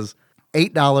 is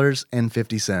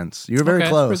 $8.50. You're very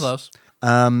close. Pretty close.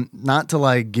 Not to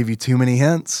like give you too many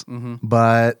hints,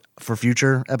 but for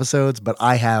future episodes, but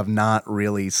I have not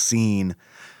really seen.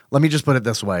 Let me just put it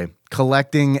this way: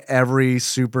 collecting every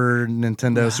Super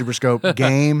Nintendo Super Scope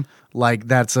game, like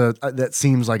that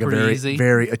seems like Pretty a very easy.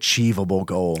 very achievable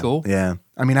goal. Cool. Yeah.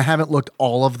 I mean, I haven't looked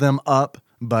all of them up,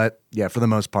 but yeah, for the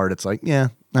most part, it's like, yeah.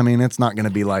 I mean, it's not going to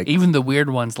be like Even the weird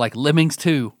ones like Lemmings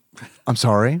 2. I'm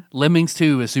sorry. Lemmings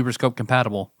 2 is Super Scope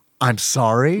compatible. I'm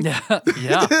sorry. Yeah.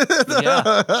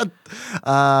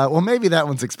 Well, maybe that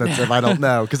one's expensive. I don't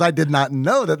know because I did not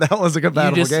know that was a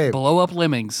compatible You just game. blow up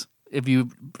Lemmings if you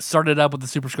started up with the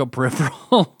Super Scope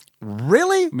peripheral.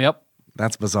 Really? Yep.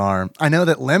 That's bizarre. I know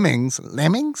that Lemmings is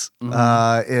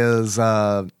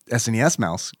SNES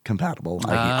mouse compatible.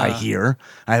 I hear.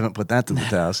 I haven't put that to the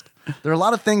test. There are a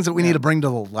lot of things that we need to bring to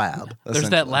the lab. There's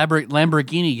that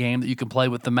Lamborghini game that you can play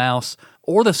with the mouse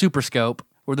or the Super Scope,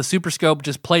 where the Super Scope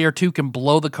just player 2 can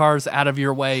blow the cars out of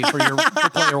your way for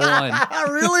player 1.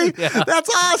 Really? Yeah. That's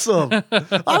awesome.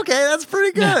 Okay, that's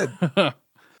pretty good.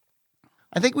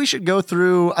 I think we should go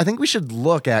through. I think we should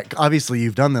look at. Obviously,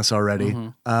 you've done this already,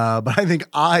 but I think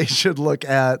I should look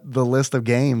at the list of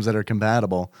games that are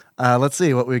compatible. Let's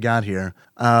see what we got here.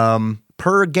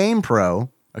 Per Game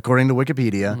Pro, according to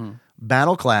Wikipedia,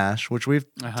 Battle Clash, which we've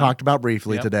talked about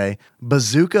briefly today,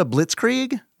 Bazooka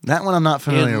Blitzkrieg. That one I'm not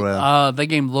familiar with. That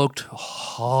game looked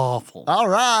awful. All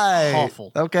right.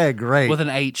 Awful. Okay, great. With an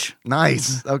H.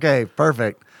 Nice. Okay,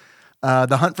 perfect.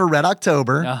 The Hunt for Red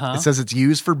October. It says it's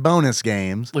used for bonus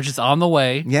games. Which is on the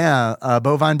way. Yeah.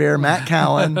 Bovine Bear Matt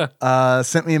Cowan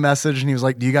sent me a message and he was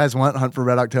like, do you guys want Hunt for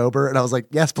Red October? And I was like,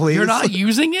 yes, please. You're not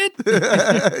using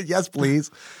it? Yes, please.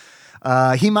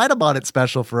 He might have bought it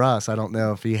special for us. I don't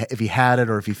know if he had it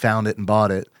or if he found it and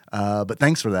bought it. But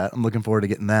thanks for that. I'm looking forward to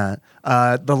getting that.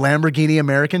 The Lamborghini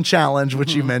American Challenge,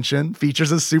 which you mentioned,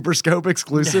 features a Super Scope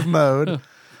exclusive mode.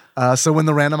 So when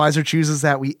the randomizer chooses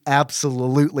that, we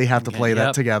absolutely have to play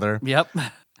that together. Yep.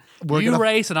 You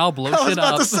race and I'll blow shit up. I was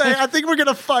about to say, I think we're going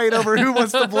to fight over who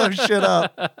wants to blow shit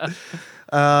up.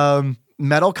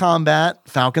 Metal Combat,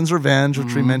 Falcon's Revenge,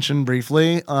 which we mentioned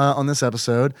briefly on this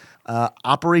episode.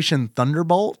 Operation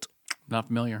Thunderbolt. Not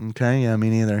familiar. Okay, yeah, me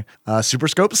neither. Super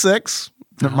Scope 6.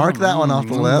 Mark that one off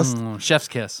the list. Chef's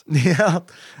kiss. Yeah.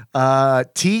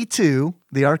 T2,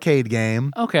 the arcade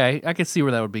game. Okay, I could see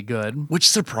where that would be good. Which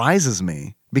surprises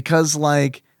me because,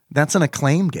 like, that's an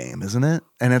Acclaim game, isn't it?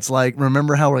 And it's like,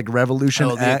 remember how, like, Revolution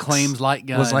the X Acclaim's light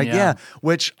gun. was like, yeah.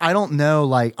 Which I don't know,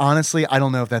 like, honestly, I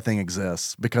don't know if that thing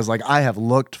exists because, like, I have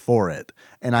looked for it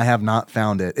and I have not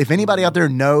found it. If anybody out there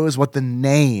knows what the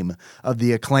name of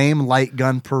the Acclaim light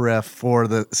gun periph for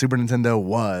the Super Nintendo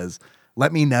was,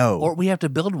 let me know. Or we have to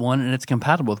build one and it's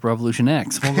compatible with Revolution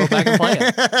X. We'll go back and play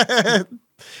it.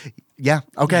 Yeah.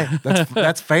 Okay.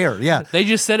 That's fair. Yeah. They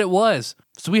just said it was.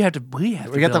 So we have to build it.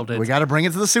 We got to bring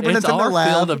it to the Super It's Nintendo our lab.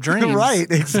 field of dreams. Right.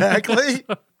 Exactly.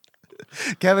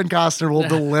 Kevin Costner will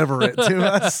deliver it to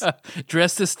us.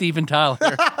 Dressed as Steven Tyler.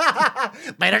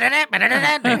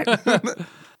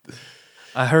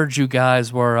 I heard you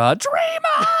guys were a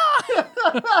dreamer.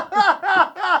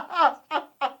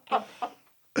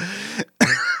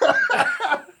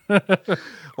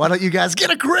 Why don't you guys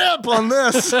get a grip on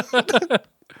this?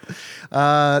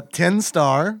 10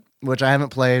 Star, which I haven't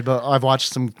played, but I've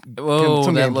watched some Oh,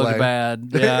 some that gameplay. looked bad.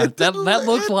 Yeah, that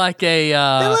looked like a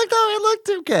It looked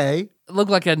okay. it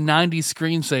looked like a 90s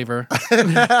screensaver.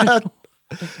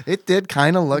 It did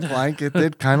kind of look like a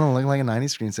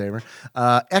 90s screensaver.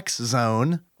 X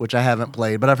Zone, which I haven't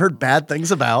played, but I've heard bad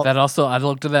things about. That also, I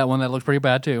looked at that one. That looked pretty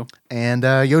bad too. And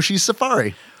Yoshi's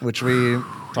Safari, which we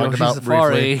talked about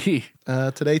briefly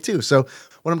today too. So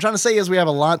what I'm trying to say is we have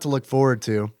a lot to look forward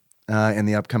to in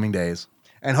the upcoming days.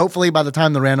 And hopefully by the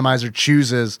time the randomizer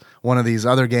chooses one of these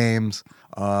other games,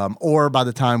 or by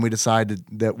the time we decide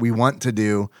that we want to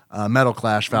do Metal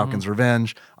Clash Falcon's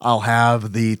Revenge, I'll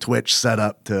have the Twitch set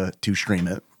up to stream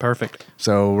it. Perfect.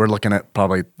 So we're looking at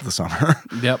probably the summer.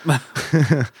 Yep.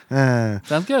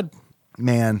 Sounds good.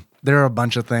 Man, there are a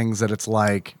bunch of things that it's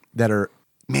like it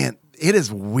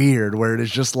is weird where it is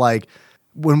just like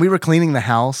when we were cleaning the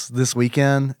house this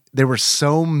weekend, there were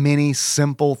so many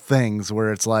simple things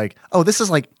where it's like, oh, this is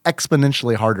like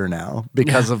exponentially harder now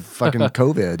because of fucking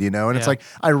COVID, you know? And it's like,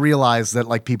 I realize that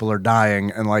like people are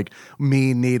dying and like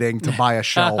me needing to buy a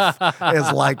shelf is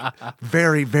like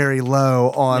very, very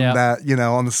low on that, you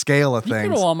know, on the scale of things.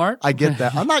 You go to Walmart. I get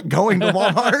that. I'm not going to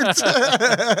Walmart.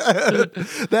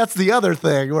 That's the other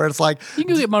thing where it's like, You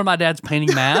can go get one of my dad's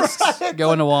painting masks.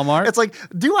 Go into Walmart. it's like,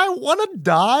 do I want to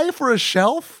die for a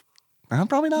shelf?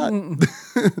 Probably not.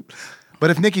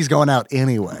 But if Nikki's going out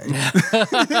anyway.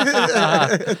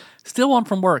 Still one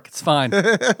from work. It's fine.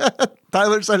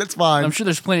 Tyler said it's fine. I'm sure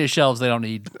there's plenty of shelves they don't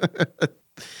need.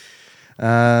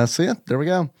 So yeah, there we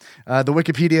go. The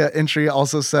Wikipedia entry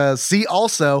also says, see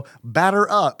also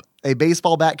Batter Up, a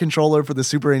baseball bat controller for the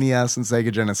Super NES and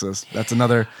Sega Genesis. That's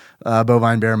another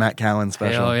Bovine Bear Matt Cowan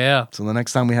special. Hell yeah. So the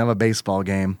next time we have a baseball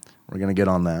game, we're going to get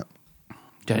on that.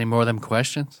 Got any more of them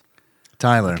questions?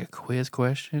 Tyler. Like a quiz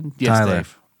question? Yes, Tyler.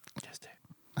 Dave. Yes, Dave.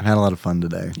 I've had a lot of fun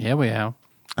today. Yeah, we have.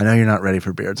 I know you're not ready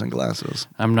for beards and glasses,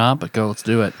 I'm not, but go. Let's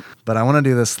do it. but I want to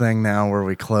do this thing now where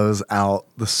we close out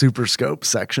the Super Scope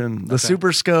section. The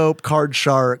Super Scope, Card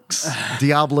Sharks,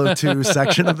 Diablo 2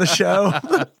 section of the show.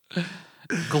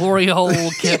 Glory hole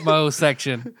Kitmo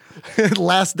section.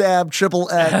 Last Dab Triple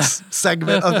X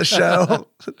segment of the show.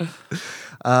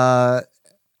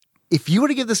 If you were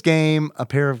to give this game a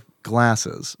pair of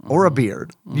glasses or a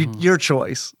beard, your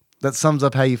choice, that sums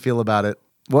up how you feel about it,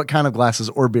 what kind of glasses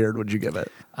or beard would you give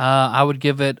it? I would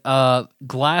give it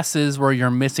glasses where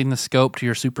you're missing the scope to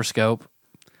your super scope.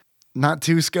 Not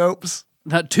two scopes?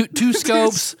 Not two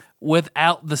scopes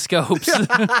without the scopes.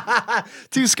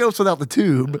 Two scopes without the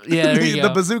tube. Yeah, there you The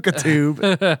go. bazooka tube.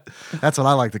 That's what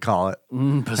I like to call it.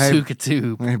 Bazooka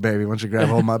tube. Hey, baby, why don't you grab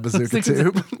hold of my bazooka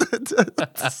tube?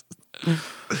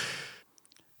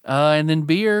 And then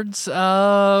beards.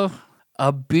 A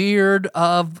beard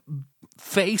of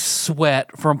face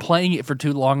sweat from playing it for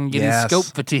too long and getting scope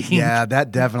fatigue. Yeah,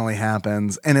 that definitely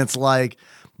happens. And it's like,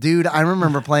 dude, I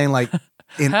remember playing like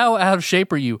How out of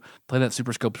shape are you? Play that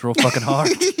super scope's real fucking hard.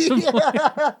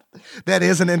 that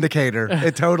is an indicator.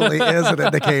 It totally is an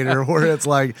indicator where it's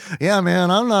like, yeah, man,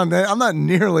 I'm not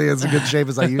nearly as in good shape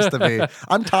as I used to be.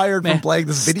 I'm tired from playing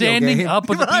this video Standing game. up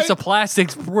with a piece of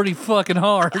plastic's pretty fucking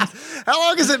hard. How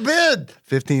long has it been?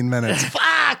 15 minutes.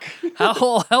 Fuck.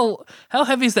 How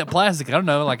heavy is that plastic? I don't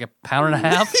know, like a pound and a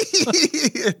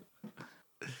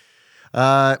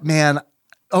half? Man.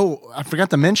 Oh, I forgot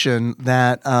to mention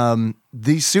that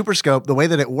the Super Scope, the way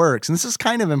that it works, and this is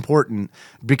kind of important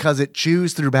because it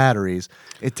chews through batteries.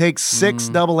 It takes 6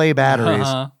 AA batteries,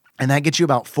 and that gets you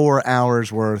about 4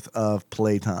 hours worth of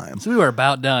playtime. So we were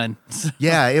about done.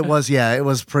 Yeah, it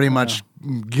was pretty much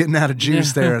getting out of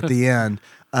juice there at the end.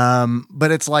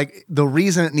 But it's like the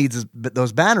reason it needs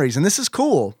those batteries, and this is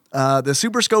cool. The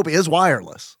Super Scope is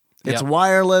wireless. It's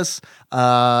wireless.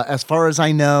 As far as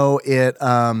I know,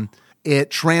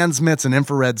 it transmits an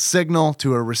infrared signal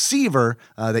to a receiver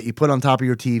that you put on top of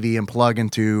your TV and plug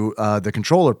into the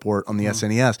controller port on the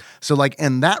SNES. So, like,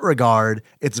 in that regard,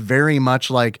 it's very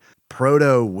much like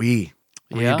proto Wii.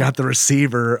 Where you got the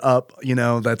receiver up,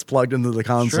 that's plugged into the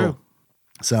console. True.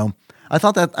 So, I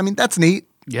thought that's neat.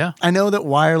 Yeah. I know that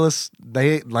wireless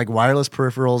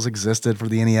peripherals existed for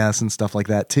the NES and stuff like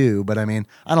that too. But I mean,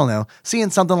 I don't know. Seeing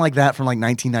something like that from like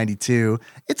 1992,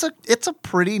 it's a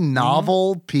pretty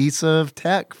novel piece of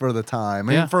tech for the time.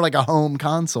 I mean, for like a home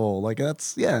console, like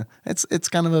it's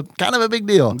kind of a big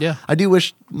deal. Yeah. I do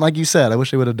wish, like you said, I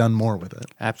wish they would have done more with it.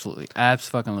 Absolutely.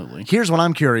 Absolutely. Here's what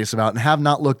I'm curious about and have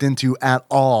not looked into at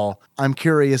all. I'm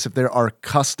curious if there are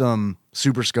custom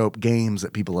Super Scope games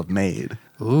that people have made.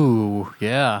 Ooh,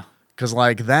 yeah. Because,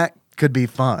 like, that could be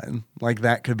fun. Like,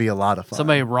 that could be a lot of fun.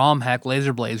 Somebody ROM hack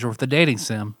Laser Blazer with the dating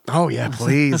sim. Oh, yeah,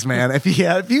 please, man. If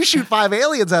you shoot 5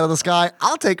 aliens out of the sky,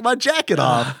 I'll take my jacket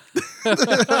off.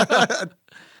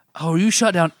 Oh, you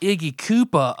shot down Iggy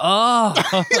Koopa. Oh.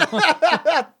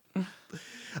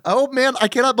 Oh, man, I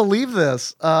cannot believe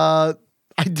this.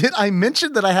 I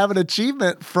mentioned that I have an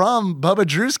achievement from Bubba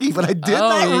Drewski, but I did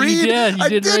not read. I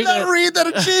did not read that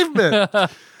achievement.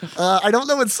 I don't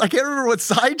know I can't remember what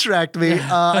sidetracked me.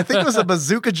 I think it was a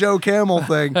Bazooka Joe Camel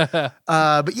thing.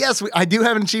 But yes, I do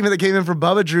have an achievement that came in from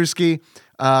Bubba Drewski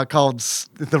called.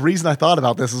 The reason I thought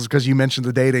about this is because you mentioned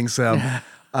the dating sim.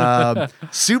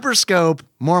 Super Scope,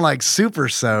 more like Super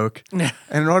Soak. And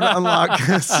in order to unlock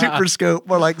Super Scope,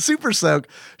 more like Super Soak,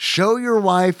 show your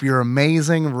wife your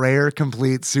amazing, rare,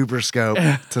 complete Super Scope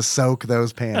to soak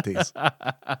those panties.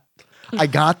 I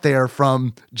got there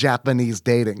from Japanese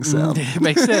dating, so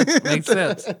Makes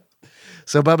sense.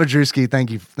 So Bubba Drewski,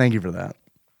 thank you for that.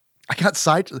 I got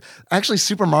actually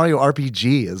Super Mario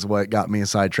RPG is what got me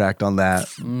sidetracked on that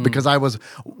because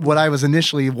what I was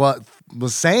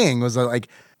saying was that, like,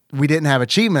 we didn't have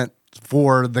achievement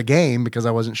for the game because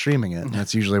I wasn't streaming it.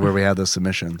 That's usually where we have those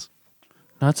submissions.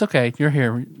 No, it's okay. You're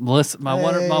here. Melissa, my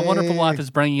wonderful wife is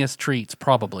bringing us treats,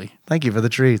 probably. Thank you for the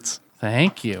treats.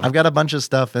 Thank you. I've got a bunch of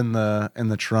stuff in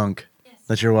the trunk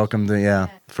that you're welcome to,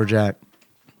 for Jack.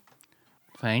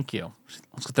 Thank you.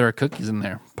 Let's get there are cookies in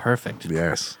there. Perfect.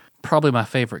 Yes. Probably my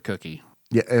favorite cookie.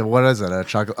 Yeah, what is it? A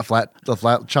flat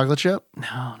chocolate chip?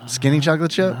 No. Skinny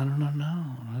chocolate chip? No.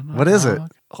 What is it?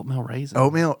 Oatmeal raisin.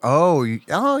 Oatmeal. Oh, you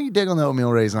dig on the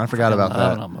oatmeal raisin. I forgot about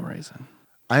that. Oatmeal raisin.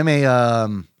 I'm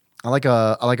I like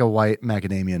a white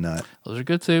macadamia nut. Those are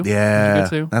good too. Yeah.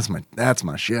 Those are good too. That's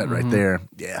my shit right there.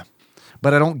 Yeah.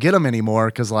 But I don't get them anymore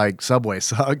because, like, Subway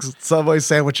sucks. Subway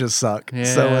sandwiches suck. Yeah,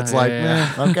 so it's like,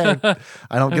 okay.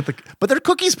 I don't get but their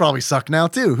cookies probably suck now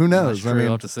too. Who knows? We'll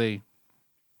have to see.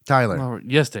 Tyler.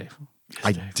 Yes, Dave.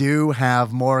 I do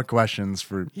have more questions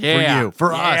for you,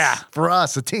 for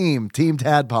us, a team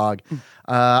Tadpog.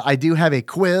 I do have a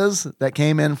quiz that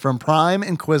came in from Prime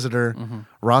Inquisitor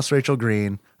Ross Rachel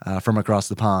Green from across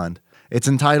the pond. It's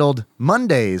entitled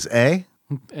Mondays, eh?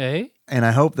 Eh? And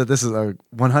I hope that this is a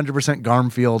 100%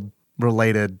 Garmfield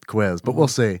related quiz, but we'll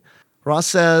see. Ross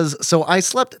says, so I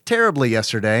slept terribly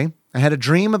yesterday. I had a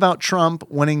dream about Trump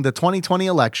winning the 2020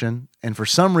 election, and for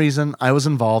some reason, I was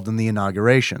involved in the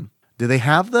inauguration. Do they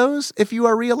have those if you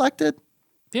are reelected?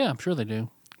 Yeah, I'm sure they do.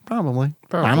 Probably.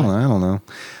 I don't know.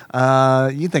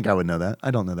 You think I would know that.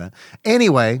 I don't know that.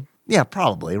 Anyway, yeah,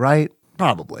 probably, right?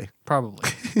 Probably.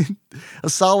 A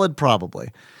solid probably.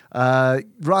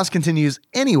 Ross continues,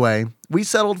 anyway, we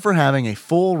settled for having a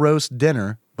full roast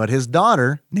dinner, but his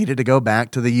daughter needed to go back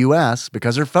to the U.S.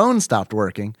 because her phone stopped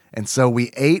working, and so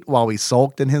we ate while we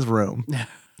sulked in his room.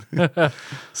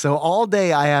 So all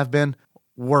day I have been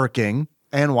working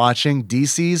and watching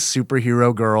DC's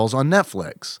Superhero Girls on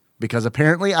Netflix because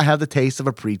apparently I have the taste of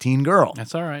a preteen girl.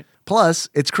 That's all right. Plus,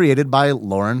 it's created by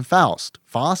Lauren Faust.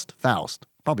 Faust?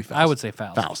 Probably Faust. I would say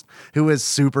Faust. Who is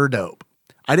super dope.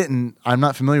 I'm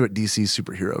not familiar with DC's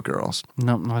Superhero Girls.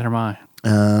 No, neither am I.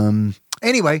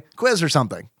 Anyway, quiz or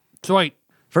something. Sweet.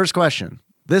 First question.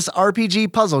 This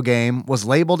RPG puzzle game was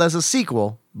labeled as a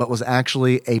sequel, but was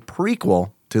actually a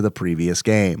prequel to the previous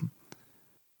game.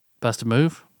 Bust a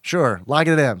move? Sure, lock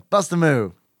it in. Bust a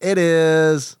move. It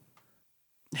is...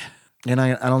 And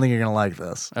I don't think you're going to like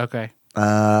this. Okay.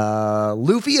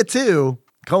 Lufia 2,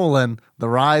 The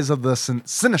Rise of the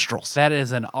Sinistrals. That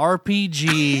is an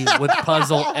RPG with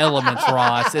puzzle elements,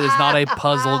 Ross. It is not a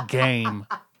puzzle game.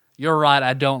 You're right.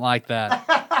 I don't like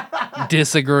that.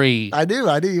 Disagree. I do.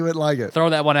 You wouldn't like it. Throw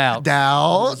that one out.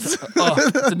 Doubts. It's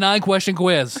a 9-question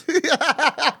quiz.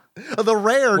 The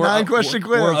rare 9-question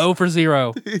quiz. We're 0 for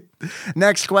 0.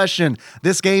 Next question.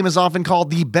 This game is often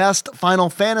called the best Final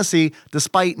Fantasy,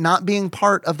 despite not being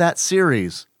part of that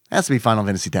series. Has to be Final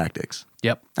Fantasy Tactics.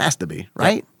 Yep. Has to be,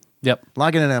 right? Yep.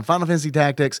 Locking it in. Final Fantasy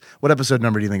Tactics. What episode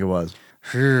number do you think it was?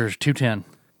 Here's 210.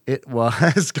 It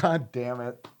was, God damn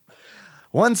it,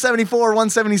 174,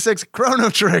 176, Chrono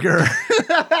Trigger.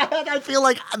 I feel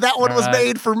like that one was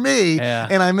made for me,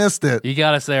 and I missed it. You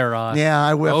got us there, Ross. Yeah,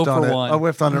 I whiffed on it. 1. I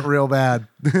whiffed on it real bad.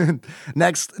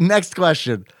 Next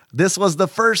question. This was the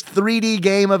first 3D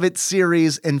game of its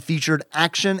series and featured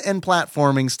action and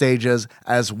platforming stages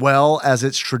as well as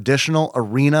its traditional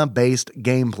arena-based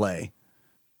gameplay.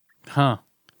 Huh.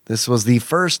 This was the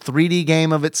first 3D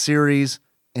game of its series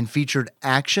and featured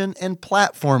action and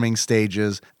platforming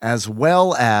stages as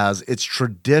well as its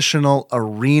traditional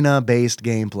arena-based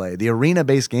gameplay. The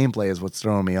arena-based gameplay is what's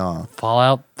throwing me off.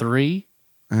 Fallout 3?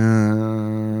 What's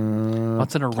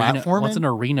an arena? Platforming? What's an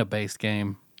arena-based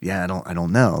game? Yeah, I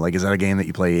don't know. Like, is that a game that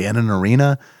you play in an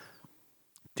arena?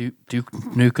 Duke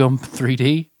Nukem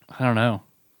 3D? I don't know.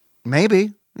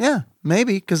 Maybe. Yeah,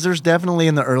 maybe. Because there's definitely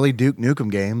in the early Duke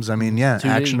Nukem games. I mean, yeah, 2D.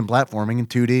 action and platforming in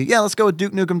 2D. Yeah, let's go with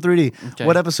Duke Nukem 3D. Okay.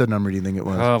 What episode number do you think it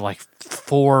was? Like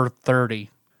 430.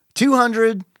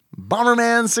 200,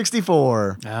 Bomberman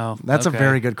 64. Oh, That's okay. a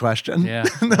very good question. Yeah,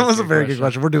 that was a very good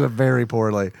question. We're doing very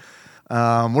poorly.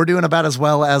 We're doing about as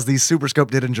well as the Super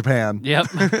Scope did in Japan. Yep.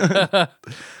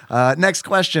 Next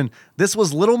question. This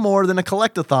was little more than a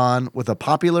collectathon with a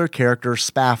popular character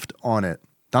spaffed on it.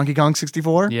 Donkey Kong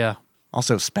 64? Yeah.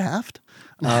 Also spaffed?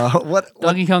 What?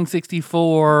 Donkey Kong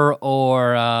 64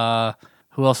 or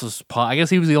who else was? I guess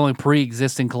he was the only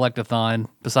pre-existing collectathon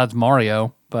besides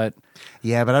Mario, but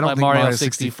Yeah, but I don't think Mario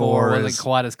 64 wasn't is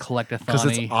quite as collectathon-y. because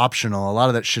it's optional. A lot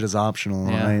of that shit is optional,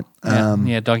 yeah. right?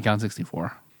 Yeah, Donkey Kong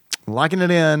 64. Locking it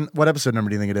in. What episode number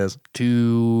do you think it is?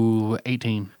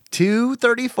 218.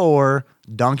 234,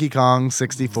 Donkey Kong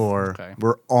 64. Okay.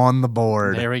 We're on the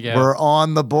board. There we go. We're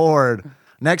on the board.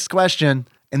 Next question.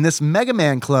 In this Mega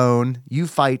Man clone, you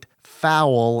fight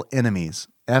foul enemies.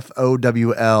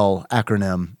 FOWL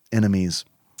acronym enemies.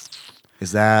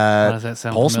 Is that, Does that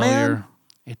sound Pulse familiar? Man?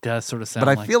 It does sort of sound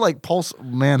But like I feel like Pulse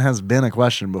Man has been a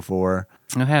question before.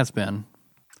 it has been.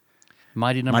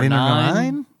 Mighty Number Mighty Number 9?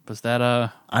 Nine? Was that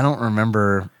a... I don't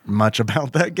remember much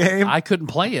about that game. I couldn't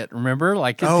play it, remember?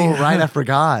 Like, Oh, right. I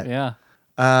forgot. Yeah.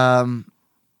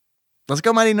 Let's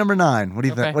go Mighty Number 9. What do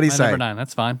you think? What do you Mighty say? Number 9,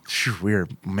 that's fine. Phew, we're,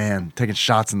 man, taking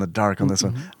shots in the dark on this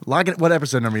one. Like it, what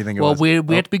episode number do you think it Well, was? we have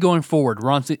to be going forward.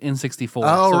 We're on N64.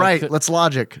 Oh, so right. Let's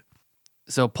logic.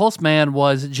 So Pulse Man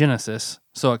was Genesis,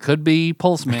 so it could be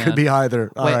Pulse Man. Could be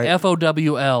either. All Wait, right. FOWL.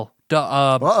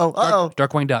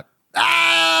 Darkwing Duck.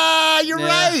 Ah, you're Yeah.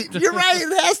 right. You're right.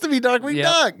 It has to be Darkwing Yep.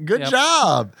 Duck. Good Yep.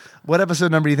 job. What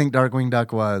episode number do you think Darkwing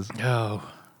Duck was? Oh,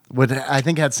 I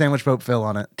think it had Sandwich Pope Phil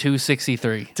on it.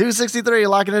 263. 263,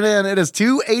 locking it in. It is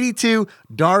 282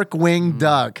 Darkwing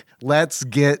Duck. Let's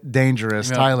get dangerous.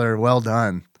 Yep. Tyler, well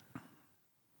done.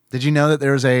 Did you know that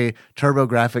there's a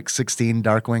TurboGrafx 16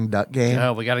 Darkwing Duck game?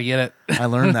 Oh, we got to get it. I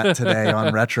learned that today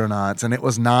on Retronauts, and it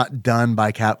was not done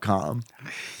by Capcom.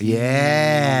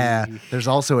 Yeah. There's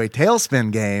also a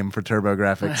Tailspin game for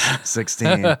TurboGrafx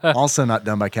 16, also not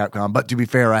done by Capcom. But to be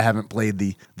fair, I haven't played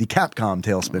the Capcom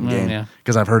Tailspin game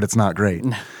because I've heard it's not great.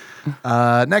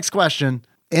 Next question.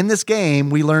 In this game,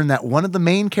 we learned that one of the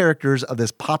main characters of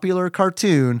this popular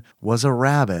cartoon was a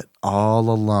rabbit all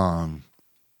along.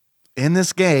 In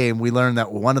this game, we learned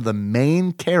that one of the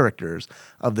main characters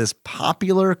of this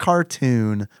popular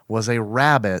cartoon was a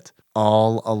rabbit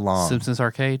all along. Simpsons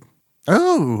Arcade.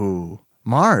 Oh,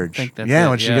 Marge. I think that's yeah, it,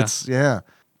 when she yeah. gets, yeah.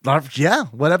 Yeah.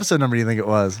 What episode number do you think it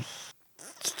was?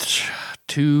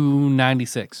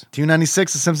 296.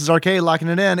 296, The Simpsons Arcade, locking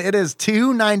it in. It is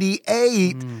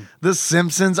 298, The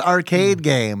Simpsons Arcade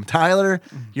game. Tyler,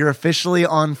 you're officially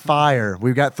on fire.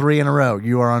 We've got 3 in a row.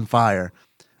 You are on fire.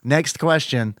 Next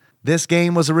question. This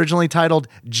game was originally titled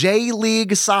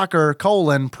J-League Soccer,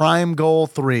 Prime Goal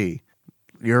 3.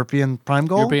 European Prime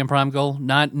Goal? European Prime Goal.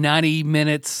 90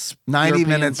 minutes. 90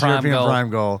 minutes European Goal. Prime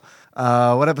Goal.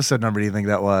 What episode number do you think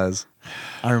that was?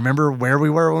 I remember where we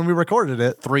were when we recorded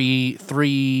it.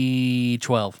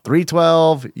 312.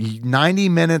 312, 90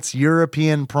 minutes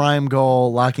European Prime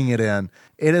Goal, locking it in.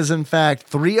 It is, in fact,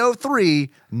 303,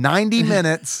 90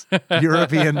 minutes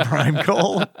European Prime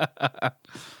Goal.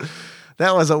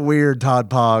 That was a weird Todd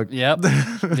Pog. Yep.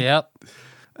 Yep.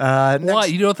 Next,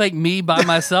 What? You don't think me by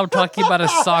myself talking about a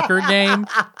soccer game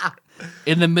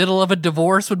in the middle of a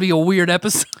divorce would be a weird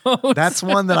episode? That's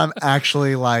one that I'm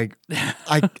actually like,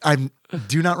 I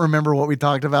do not remember what we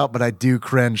talked about, but I do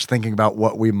cringe thinking about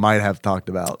what we might have talked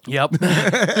about. Yep.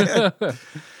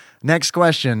 Next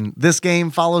question. This game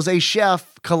follows a chef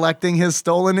collecting his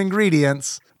stolen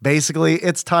ingredients. Basically,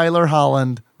 it's Tyler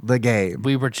Holland, the game.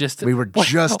 We were just talking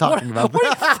about What are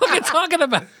you fucking talking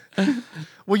about?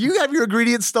 Well, you have your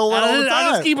ingredients stolen all the time.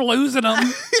 I just keep losing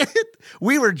them.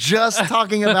 We were just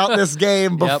talking about this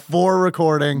game before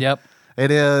recording. Yep.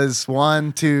 It is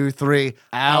 1, 2, 3.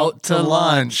 Out to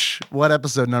lunch. What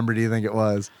episode number do you think it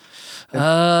was? And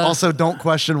also, don't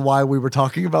question why we were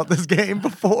talking about this game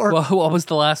before. Well, what was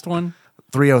the last one?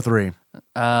 303.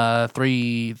 I'll go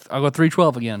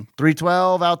 312 again.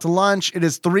 312 out to lunch. It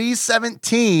is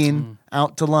 317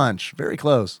 out to lunch. Very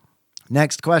close.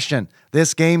 Next question.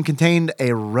 This game contained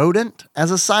a rodent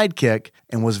as a sidekick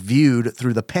and was viewed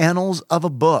through the panels of a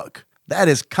book. That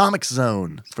is Comic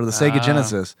Zone for the Sega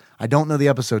Genesis. I don't know the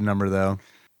episode number, though.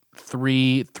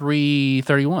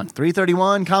 331.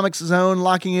 331 Comic Zone,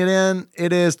 locking it in.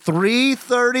 It is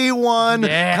 331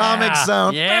 Comic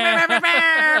Zone. Yeah.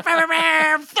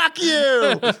 Fuck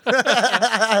you.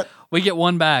 We get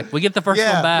one back. We get the first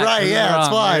one back. Right, it's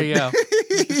fine.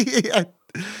 There you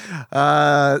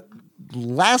go.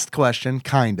 Last question,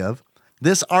 kind of.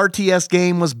 This RTS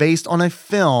game was based on a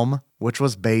film, which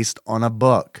was based on a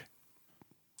book.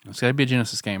 It's got to be a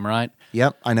Genesis game, right?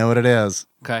 Yep, I know what it is.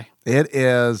 Okay. It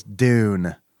is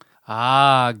Dune.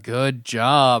 Good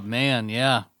job, man.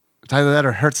 Yeah. It's either that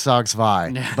or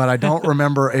Herzog-Zwei, but I don't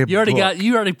remember a You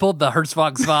already pulled the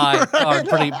Herzog-Zwei card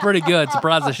pretty good.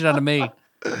 Surprised the shit out of me.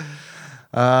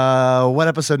 What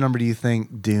episode number do you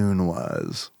think Dune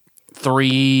was?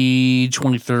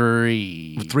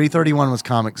 323. 331 was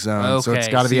Comic Zone, Okay, so it's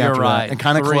got to be after right. that. And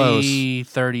kind of close.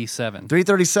 337.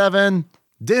 337,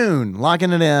 Dune,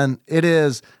 locking it in. It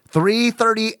is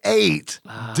 338,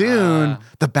 Dune,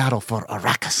 the battle for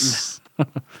Arrakis.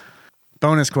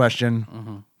 Bonus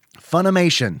question.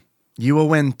 Funimation, you will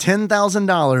win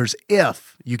 $10,000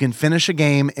 if you can finish a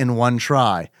game in one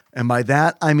try. And by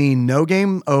that, I mean no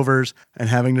game overs and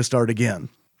having to start again.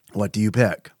 What do you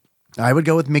pick? I would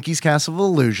go with Mickey's Castle of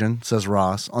Illusion, says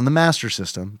Ross, on the Master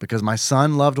System because my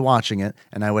son loved watching it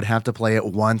and I would have to play it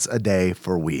once a day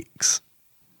for weeks.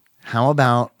 How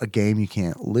about a game you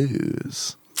can't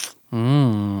lose?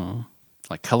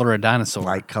 Like Color a Dinosaur.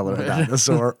 Like Color a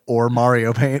Dinosaur or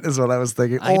Mario Paint is what I was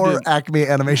thinking. Or Acme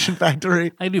Animation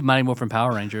Factory. I do Mighty Morphin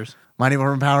Power Rangers. Mighty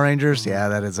Morphin Power Rangers? Yeah,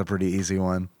 that is a pretty easy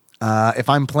one. If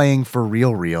I'm playing for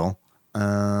real,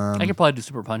 I could probably do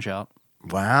Super Punch Out.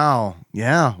 wow.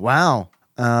 Yeah, wow.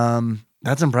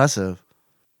 That's impressive.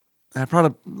 I brought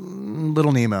up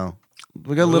Little Nemo.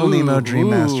 We got Little Nemo Dream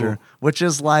Master, which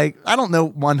is like, I don't know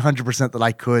 100% that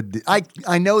I could.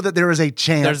 I know that there is a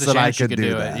chance that I could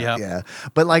do that. Yeah.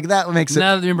 But like that makes it.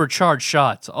 Now remember, charge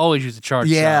shots. Always use the charge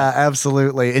shot. Yeah,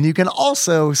 absolutely. And you can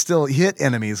also still hit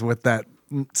enemies with that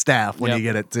staff when you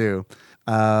get it too.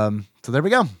 So there we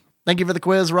go. Thank you for the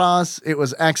quiz, Ross. It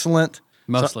was excellent.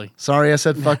 Mostly. Sorry I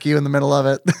said fuck you in the middle of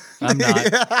it. I'm not.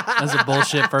 That's a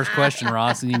bullshit first question,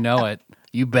 Ross, and you know it.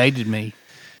 You baited me.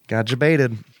 Got you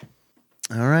baited.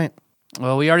 All right.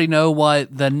 Well, we already know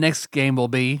what the next game will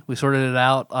be. We sorted it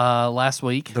out last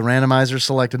week. The randomizer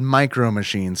selected Micro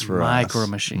Machines for us.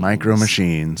 Micro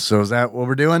Machines. So is that what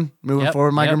we're doing? Moving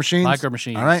forward, Micro Machines? Micro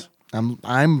Machines. All right.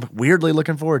 I'm weirdly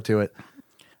looking forward to it.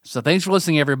 So thanks for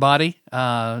listening, everybody.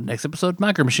 Next episode,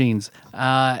 Micro Machines.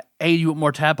 Hey, you want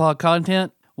more Tadpog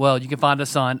content? Well, you can find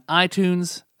us on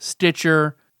iTunes,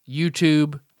 Stitcher,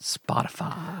 YouTube,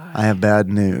 Spotify. I have bad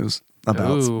news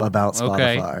about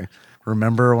Spotify. Okay.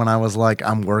 Remember when I was like,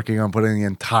 I'm working on putting the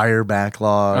entire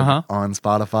backlog on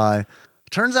Spotify?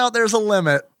 Turns out there's a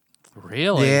limit.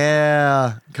 Really?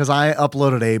 Yeah, because I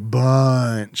uploaded a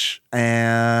bunch,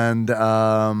 and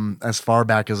as far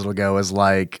back as it'll go is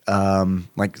like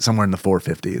somewhere in the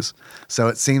 450s. So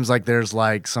it seems like there's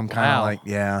like some kind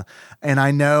of And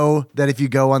I know that if you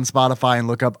go on Spotify and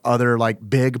look up other like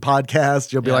big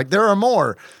podcasts, you'll be like, there are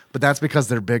more. But that's because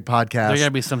they're big podcasts. There's got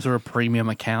to be some sort of premium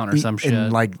account or some shit.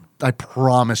 And like, I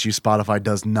promise you, Spotify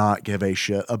does not give a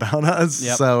shit about us.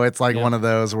 Yep. So it's like one of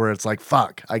those where it's like,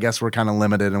 fuck, I guess we're kind of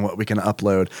limited in what we can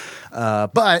upload.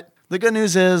 But the good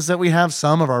news is that we have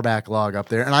some of our backlog up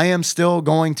there. And I am still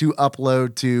going to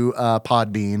upload to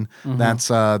Podbean.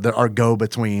 That's our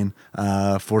go-between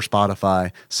for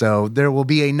Spotify. So there will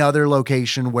be another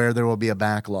location where there will be a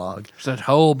backlog. There's a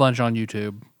whole bunch on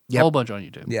YouTube. Yep. Whole bunch on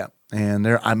YouTube. Yeah. And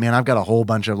I've got a whole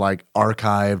bunch of like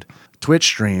archived Twitch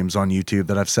streams on YouTube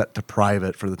that I've set to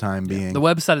private for the time being. The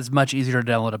website is much easier to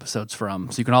download episodes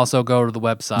from. So you can also go to the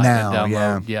website and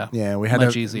download. Yeah, we had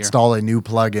much to easier. install a new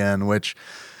plugin, which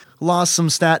lost some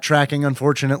stat tracking,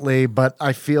 unfortunately, but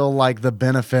I feel like the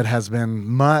benefit has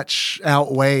been far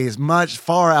outweighs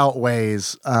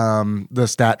the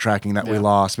stat tracking that we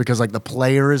lost, because like the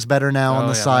player is better now on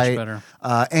the site. Much better.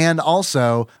 And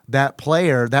also that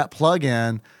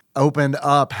plugin opened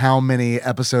up how many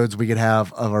episodes we could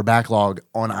have of our backlog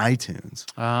on iTunes.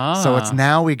 So it's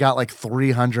now we got like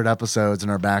 300 episodes in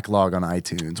our backlog on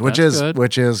iTunes, which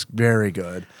is very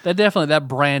good. That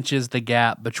branches the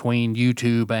gap between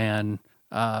YouTube and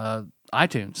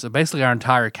iTunes. So basically our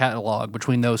entire catalog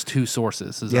between those two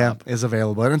sources is up. Is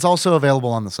available. And it's also available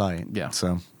on the site. Yeah.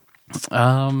 So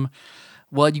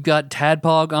well, you got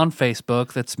Tadpog on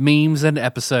Facebook. That's memes and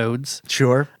episodes.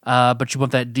 Sure. But you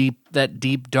want that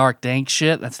deep, dark, dank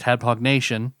shit. That's Tadpog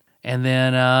Nation. And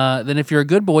then if you're a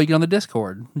good boy, you get on the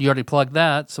Discord. You already plugged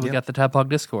that, so we got the Tadpog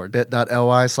Discord.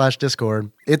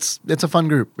 bit.ly/Discord. It's a fun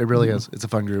group. It really is. It's a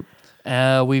fun group.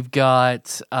 We've got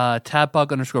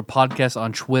Tadpog_podcast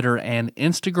on Twitter and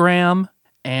Instagram.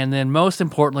 And then most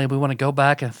importantly, we want to go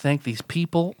back and thank these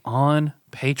people on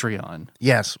Patreon.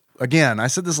 Yes. Again, I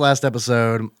said this last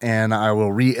episode, and I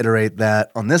will reiterate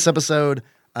that on this episode.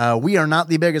 We are not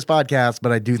the biggest podcast,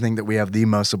 but I do think that we have the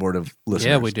most supportive listeners.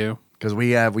 Yeah, we do. Because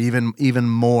we have even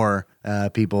more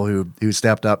people who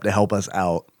stepped up to help us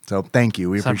out. So thank you.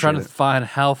 We appreciate it. I'm trying to find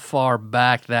how far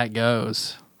back that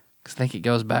goes. Because I think it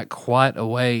goes back quite a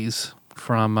ways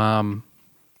from...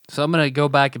 So I'm going to go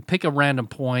back and pick a random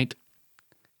point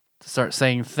to start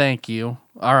saying thank you.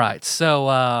 All right,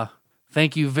 so...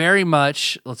 thank you very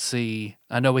much. Let's see.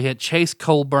 I know we hit Chase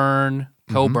Coburn.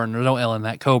 There's no L in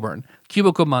that. Coburn.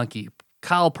 Cubicle Monkey.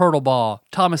 Kyle Pertleball.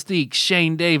 Thomas Deek.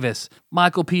 Shane Davis.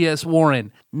 Michael P.S.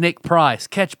 Warren. Nick Price.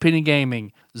 Catch Penny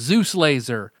Gaming. Zeus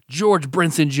Laser. George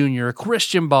Brinson Jr.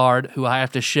 Christian Bard, who I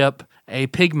have to ship a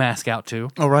pig mask out to.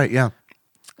 Oh, right, yeah.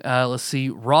 Let's see.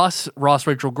 Ross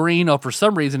Rachel Green. Oh, for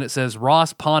some reason it says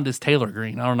Ross Pondus Taylor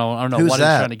Green. I don't know Who's what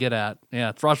that? he's trying to get at. Yeah,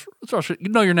 it's Ross. You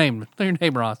know your name. Know your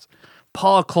name, Ross.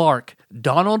 Paul Clark,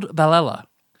 Donald Balella,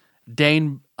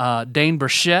 Dane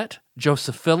Burchett,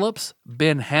 Joseph Phillips,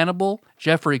 Ben Hannibal,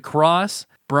 Jeffrey Cross,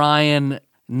 Brian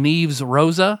Neves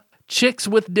Rosa, Chicks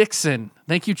with Dixon.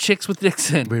 Thank you, Chicks with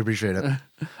Dixon. We appreciate it.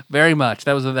 Very much.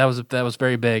 That was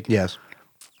very big. Yes.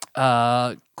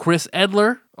 Chris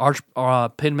Edler,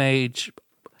 Pinball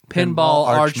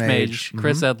Archmage,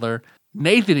 Chris Edler,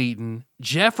 Nathan Eaton,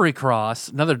 Jeffrey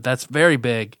Cross. That's very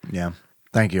big. Yeah.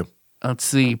 Thank you. Let's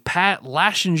see. Pat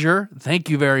Lashinger, thank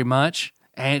you very much.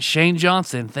 And Shane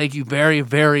Johnson, thank you very,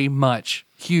 very much.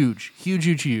 Huge.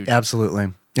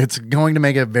 Absolutely. It's going to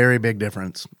make a very big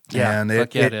difference. Yeah, and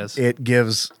it is. It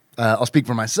gives, I'll speak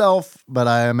for myself, but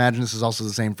I imagine this is also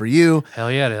the same for you.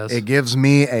 Hell yeah, it is. It gives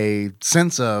me a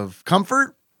sense of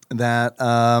comfort that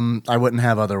I wouldn't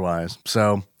have otherwise.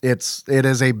 So it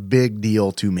is a big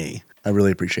deal to me. I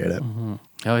really appreciate it. Mm-hmm.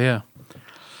 Hell yeah.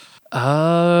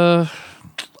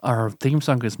 Our theme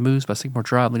song is Moose by Sigmore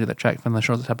Tribe. Leave that track from the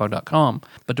show at tadpog.com.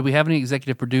 But do we have any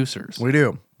executive producers? We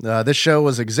do. This show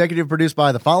was executive produced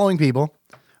by the following people.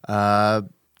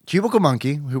 Cubicle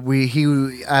Monkey,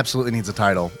 he absolutely needs a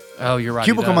title. Oh, you're right.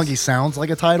 Cubicle Monkey sounds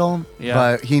like a title,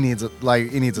 but he needs a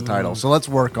title. So let's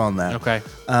work on that. Okay.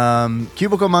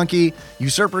 Cubicle Monkey,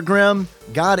 Usurper Grimm,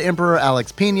 God Emperor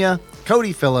Alex Pena,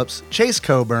 Cody Phillips, Chase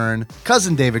Coburn,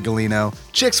 Cousin David Galino,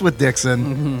 Chicks with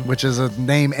Dixon, which is a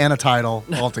name and a title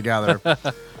altogether.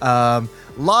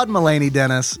 Laud Mulaney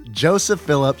Dennis, Joseph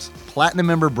Phillips, Platinum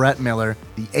member Brett Miller,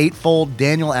 the Eightfold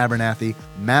Daniel Abernathy,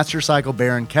 Master Cycle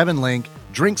Baron Kevin Link,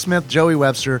 Drinksmith Joey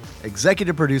Webster,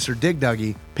 Executive Producer Dig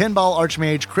Duggy, Pinball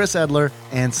Archmage Chris Edler,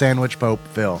 and Sandwich Pope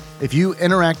Phil. If you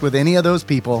interact with any of those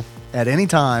people at any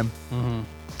time,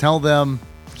 tell them,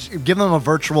 give them a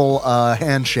virtual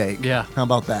handshake. Yeah. How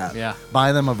about that? Yeah.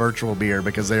 Buy them a virtual beer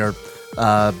because they are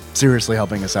seriously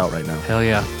helping us out right now. Hell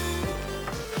yeah.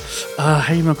 How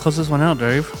are you going to close this one out,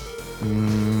 Dave?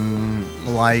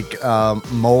 Like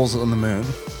moles on the moon.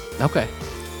 Okay.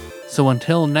 So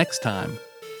until next time.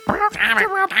 That's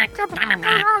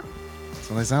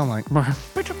what they sound like.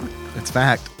 It's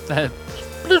fact. I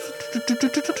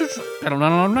don't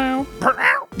know.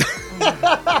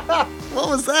 What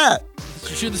was that?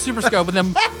 Shoot the super scope and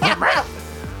then.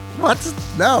 What?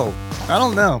 No. I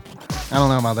don't know. I don't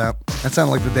know about that. That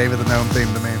sounded like the David the Gnome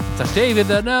theme to me. It's a David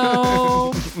the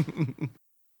Gnome.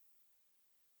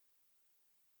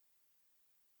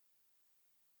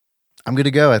 I'm good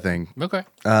to go, I think. Okay.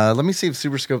 Let me see if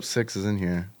Super Scope 6 is in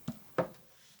here.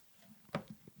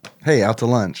 Hey, out to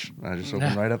lunch. I just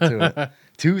opened right up to it.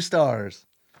 2 stars.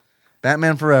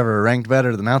 Batman Forever ranked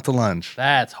better than Out to Lunch.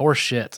 That's horse shit.